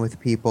had done with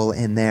people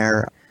in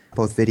there,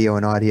 both video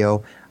and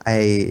audio.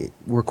 I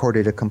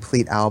recorded a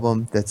complete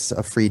album that's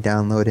a free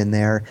download in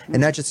there, and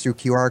not just through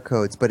QR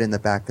codes, but in the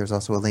back there's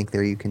also a link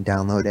there you can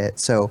download it.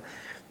 So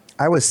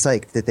I was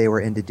psyched that they were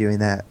into doing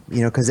that,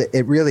 because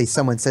it really,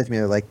 someone said to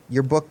me, like,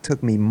 your book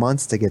took me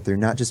months to get through,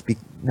 not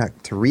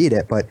to read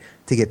it, but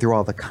to get through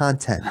all the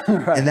content.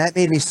 Right. And that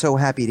made me so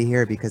happy to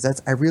hear, because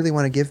I really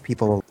want to give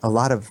people a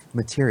lot of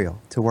material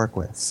to work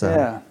with. So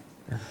yeah.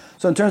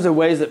 So in terms of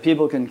ways that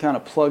people can kind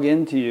of plug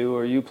into you,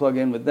 or you plug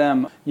in with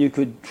them, you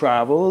could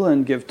travel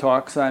and give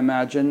talks, I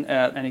imagine,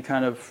 at any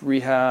kind of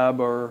rehab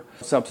or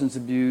substance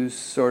abuse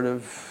sort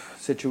of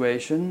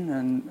situation,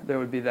 and there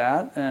would be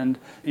that. And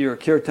you're a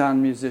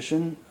kirtan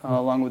musician,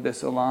 along with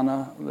this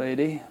Alana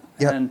lady.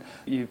 Yep. And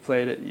you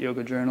played at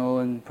Yoga Journal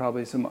and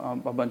probably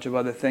a bunch of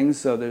other things.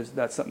 So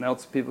that's something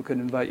else people could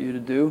invite you to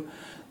do.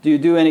 Do you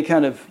do any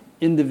kind of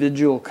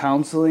individual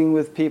counseling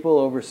with people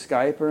over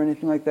Skype or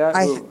anything like that?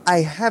 I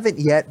haven't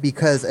yet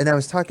and I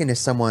was talking to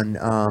someone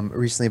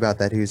recently about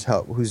that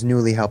who's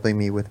newly helping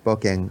me with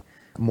booking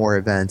more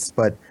events.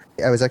 But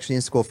I was actually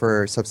in school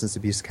for substance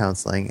abuse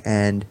counseling,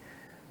 and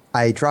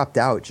I dropped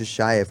out just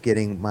shy of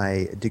getting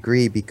my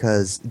degree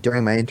because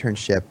during my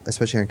internship,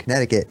 especially here in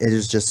Connecticut, it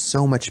is just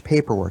so much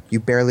paperwork. You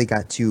barely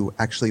got to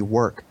actually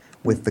work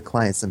with the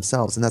clients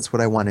themselves, and that's what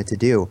I wanted to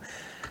do.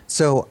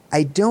 So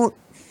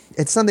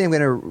it's something I'm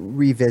going to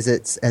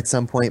revisit at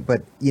some point,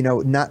 but,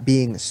 not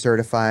being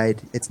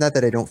certified, it's not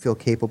that I don't feel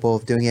capable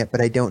of doing it, but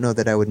I don't know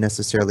that I would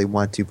necessarily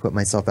want to put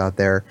myself out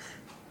there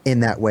in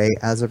that way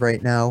as of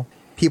right now.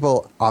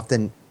 People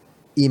often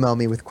email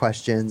me with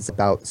questions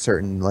about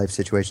certain life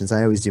situations.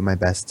 I always do my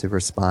best to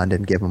respond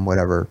and give them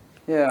whatever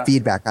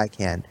feedback I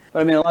can. But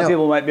I mean, a lot of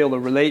people might be able to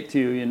relate to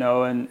you,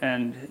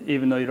 and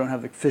even though you don't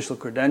have the official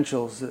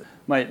credentials, it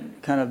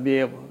might kind of be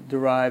able to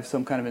derive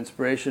some kind of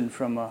inspiration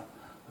from a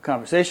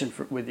conversation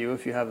with you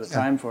if you have the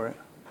time for it.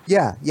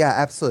 Yeah,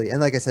 absolutely. And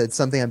like I said, it's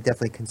something I'm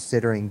definitely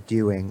considering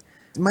doing.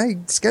 My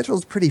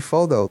schedule's pretty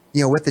full, though.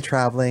 With the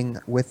traveling,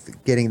 with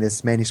getting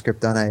this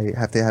manuscript done, I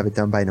have to have it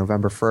done by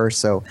November 1st,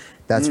 so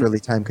that's really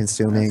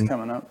time-consuming. That's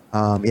coming up.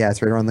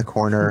 It's right around the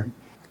corner.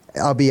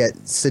 I'll be at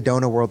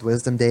Sedona World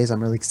Wisdom Days.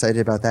 I'm really excited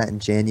about that in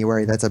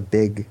January. That's a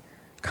big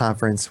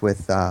conference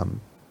with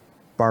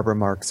Barbara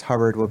Marks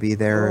Hubbard will be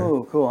there.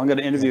 Oh, cool. I'm going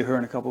to interview her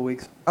in a couple of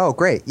weeks. Oh,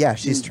 great. Yeah,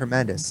 she's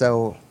tremendous.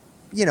 So...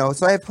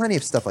 so I have plenty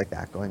of stuff like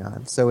that going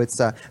on. So it's,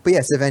 but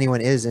yes, if anyone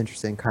is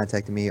interested in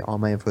contacting me, all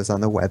my info is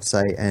on the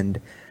website,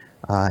 and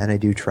I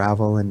do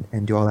travel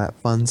and do all that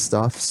fun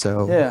stuff.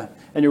 So yeah,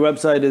 and your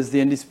website is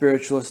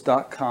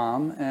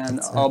theindiespiritualist.com,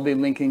 and I'll be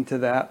linking to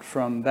that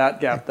from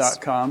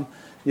batgap.com.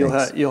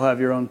 You'll have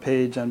your own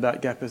page on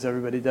Batgap, as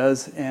everybody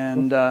does,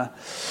 and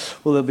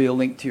there'll be a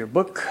link to your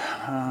book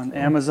on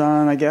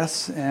Amazon, I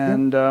guess,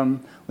 and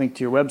link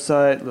to your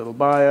website, little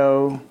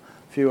bio,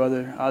 a few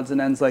other odds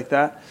and ends like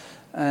that.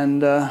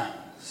 And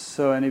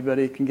so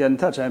anybody can get in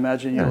touch. I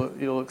imagine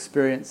you'll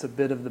experience a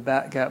bit of the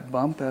Batgap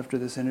bump after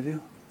this interview.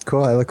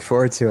 Cool. I look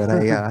forward to it.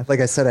 I like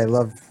I said, I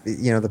love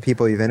the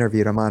people you've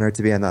interviewed. I'm honored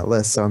to be on that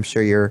list. So I'm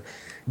sure your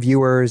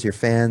viewers, your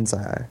fans,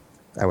 I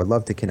would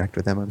love to connect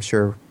with them. I'm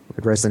sure it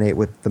would resonate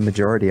with the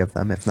majority of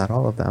them, if not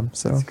all of them.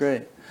 So that's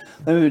great.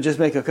 Let me just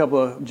make a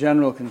couple of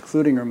general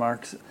concluding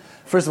remarks.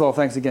 First of all,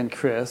 thanks again,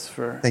 Chris,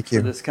 for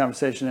this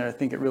conversation. I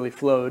think it really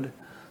flowed.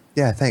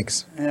 Yeah,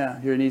 thanks.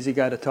 Yeah, you're an easy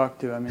guy to talk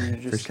to. I mean,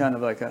 you're just kind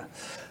of like a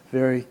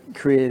very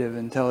creative,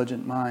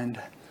 intelligent mind.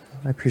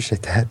 I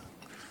appreciate that.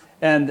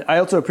 And I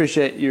also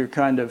appreciate your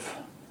kind of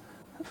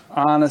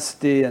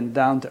honesty and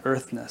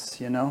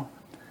down-to-earthness,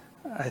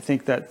 I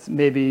think that's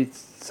maybe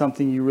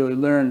something you really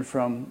learned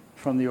from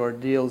the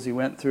ordeals you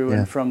went through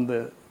and from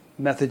the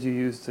method you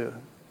used to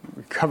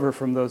recover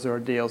from those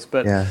ordeals.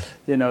 But,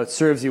 it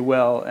serves you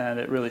well,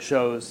 and it really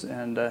shows,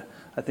 and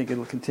I think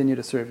it'll continue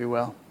to serve you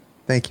well.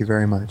 Thank you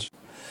very much.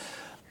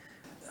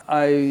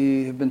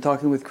 I have been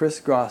talking with Chris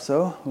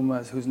Grosso,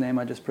 whose name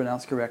I just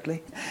pronounced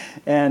correctly.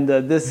 And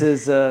this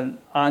is an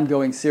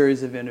ongoing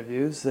series of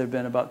interviews. There have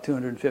been about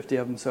 250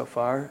 of them so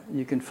far.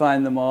 You can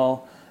find them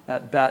all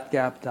at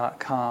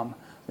batgap.com.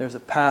 There's a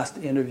past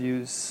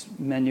interviews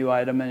menu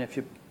item, and if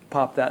you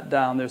pop that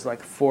down, there's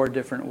like 4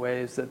 different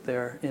ways that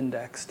they're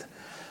indexed.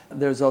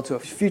 There's also a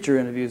future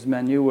interviews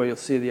menu where you'll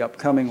see the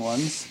upcoming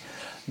ones.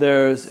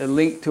 There's a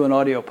link to an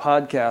audio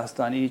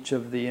podcast on each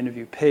of the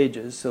interview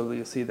pages, so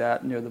you'll see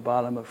that near the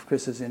bottom of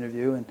Chris's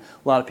interview, and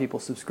a lot of people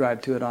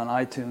subscribe to it on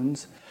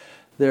iTunes.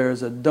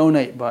 There's a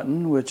donate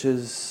button, which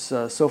is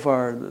so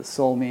far the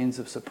sole means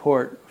of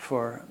support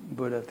for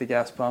Buddha at the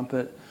Gas Pump.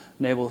 It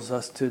enables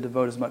us to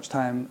devote as much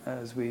time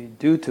as we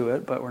do to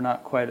it, but we're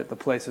not quite at the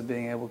place of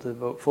being able to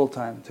devote full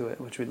time to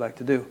it, which we'd like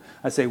to do.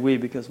 I say we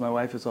because my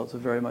wife is also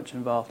very much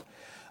involved.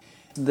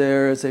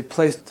 There is a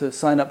place to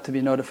sign up to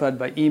be notified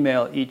by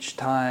email each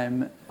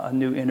time a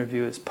new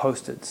interview is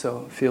posted,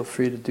 so feel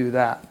free to do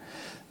that.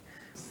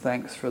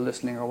 Thanks for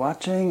listening or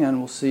watching, and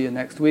we'll see you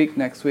next week.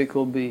 Next week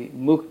will be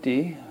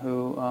Mukti,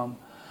 who I'm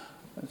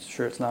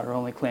sure it's not her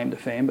only claim to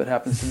fame, but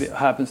happens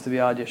to be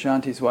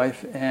Adyashanti's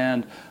wife,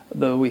 and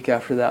the week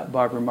after that,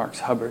 Barbara Marks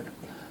Hubbard.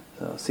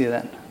 So see you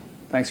then.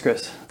 Thanks,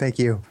 Chris. Thank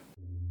you.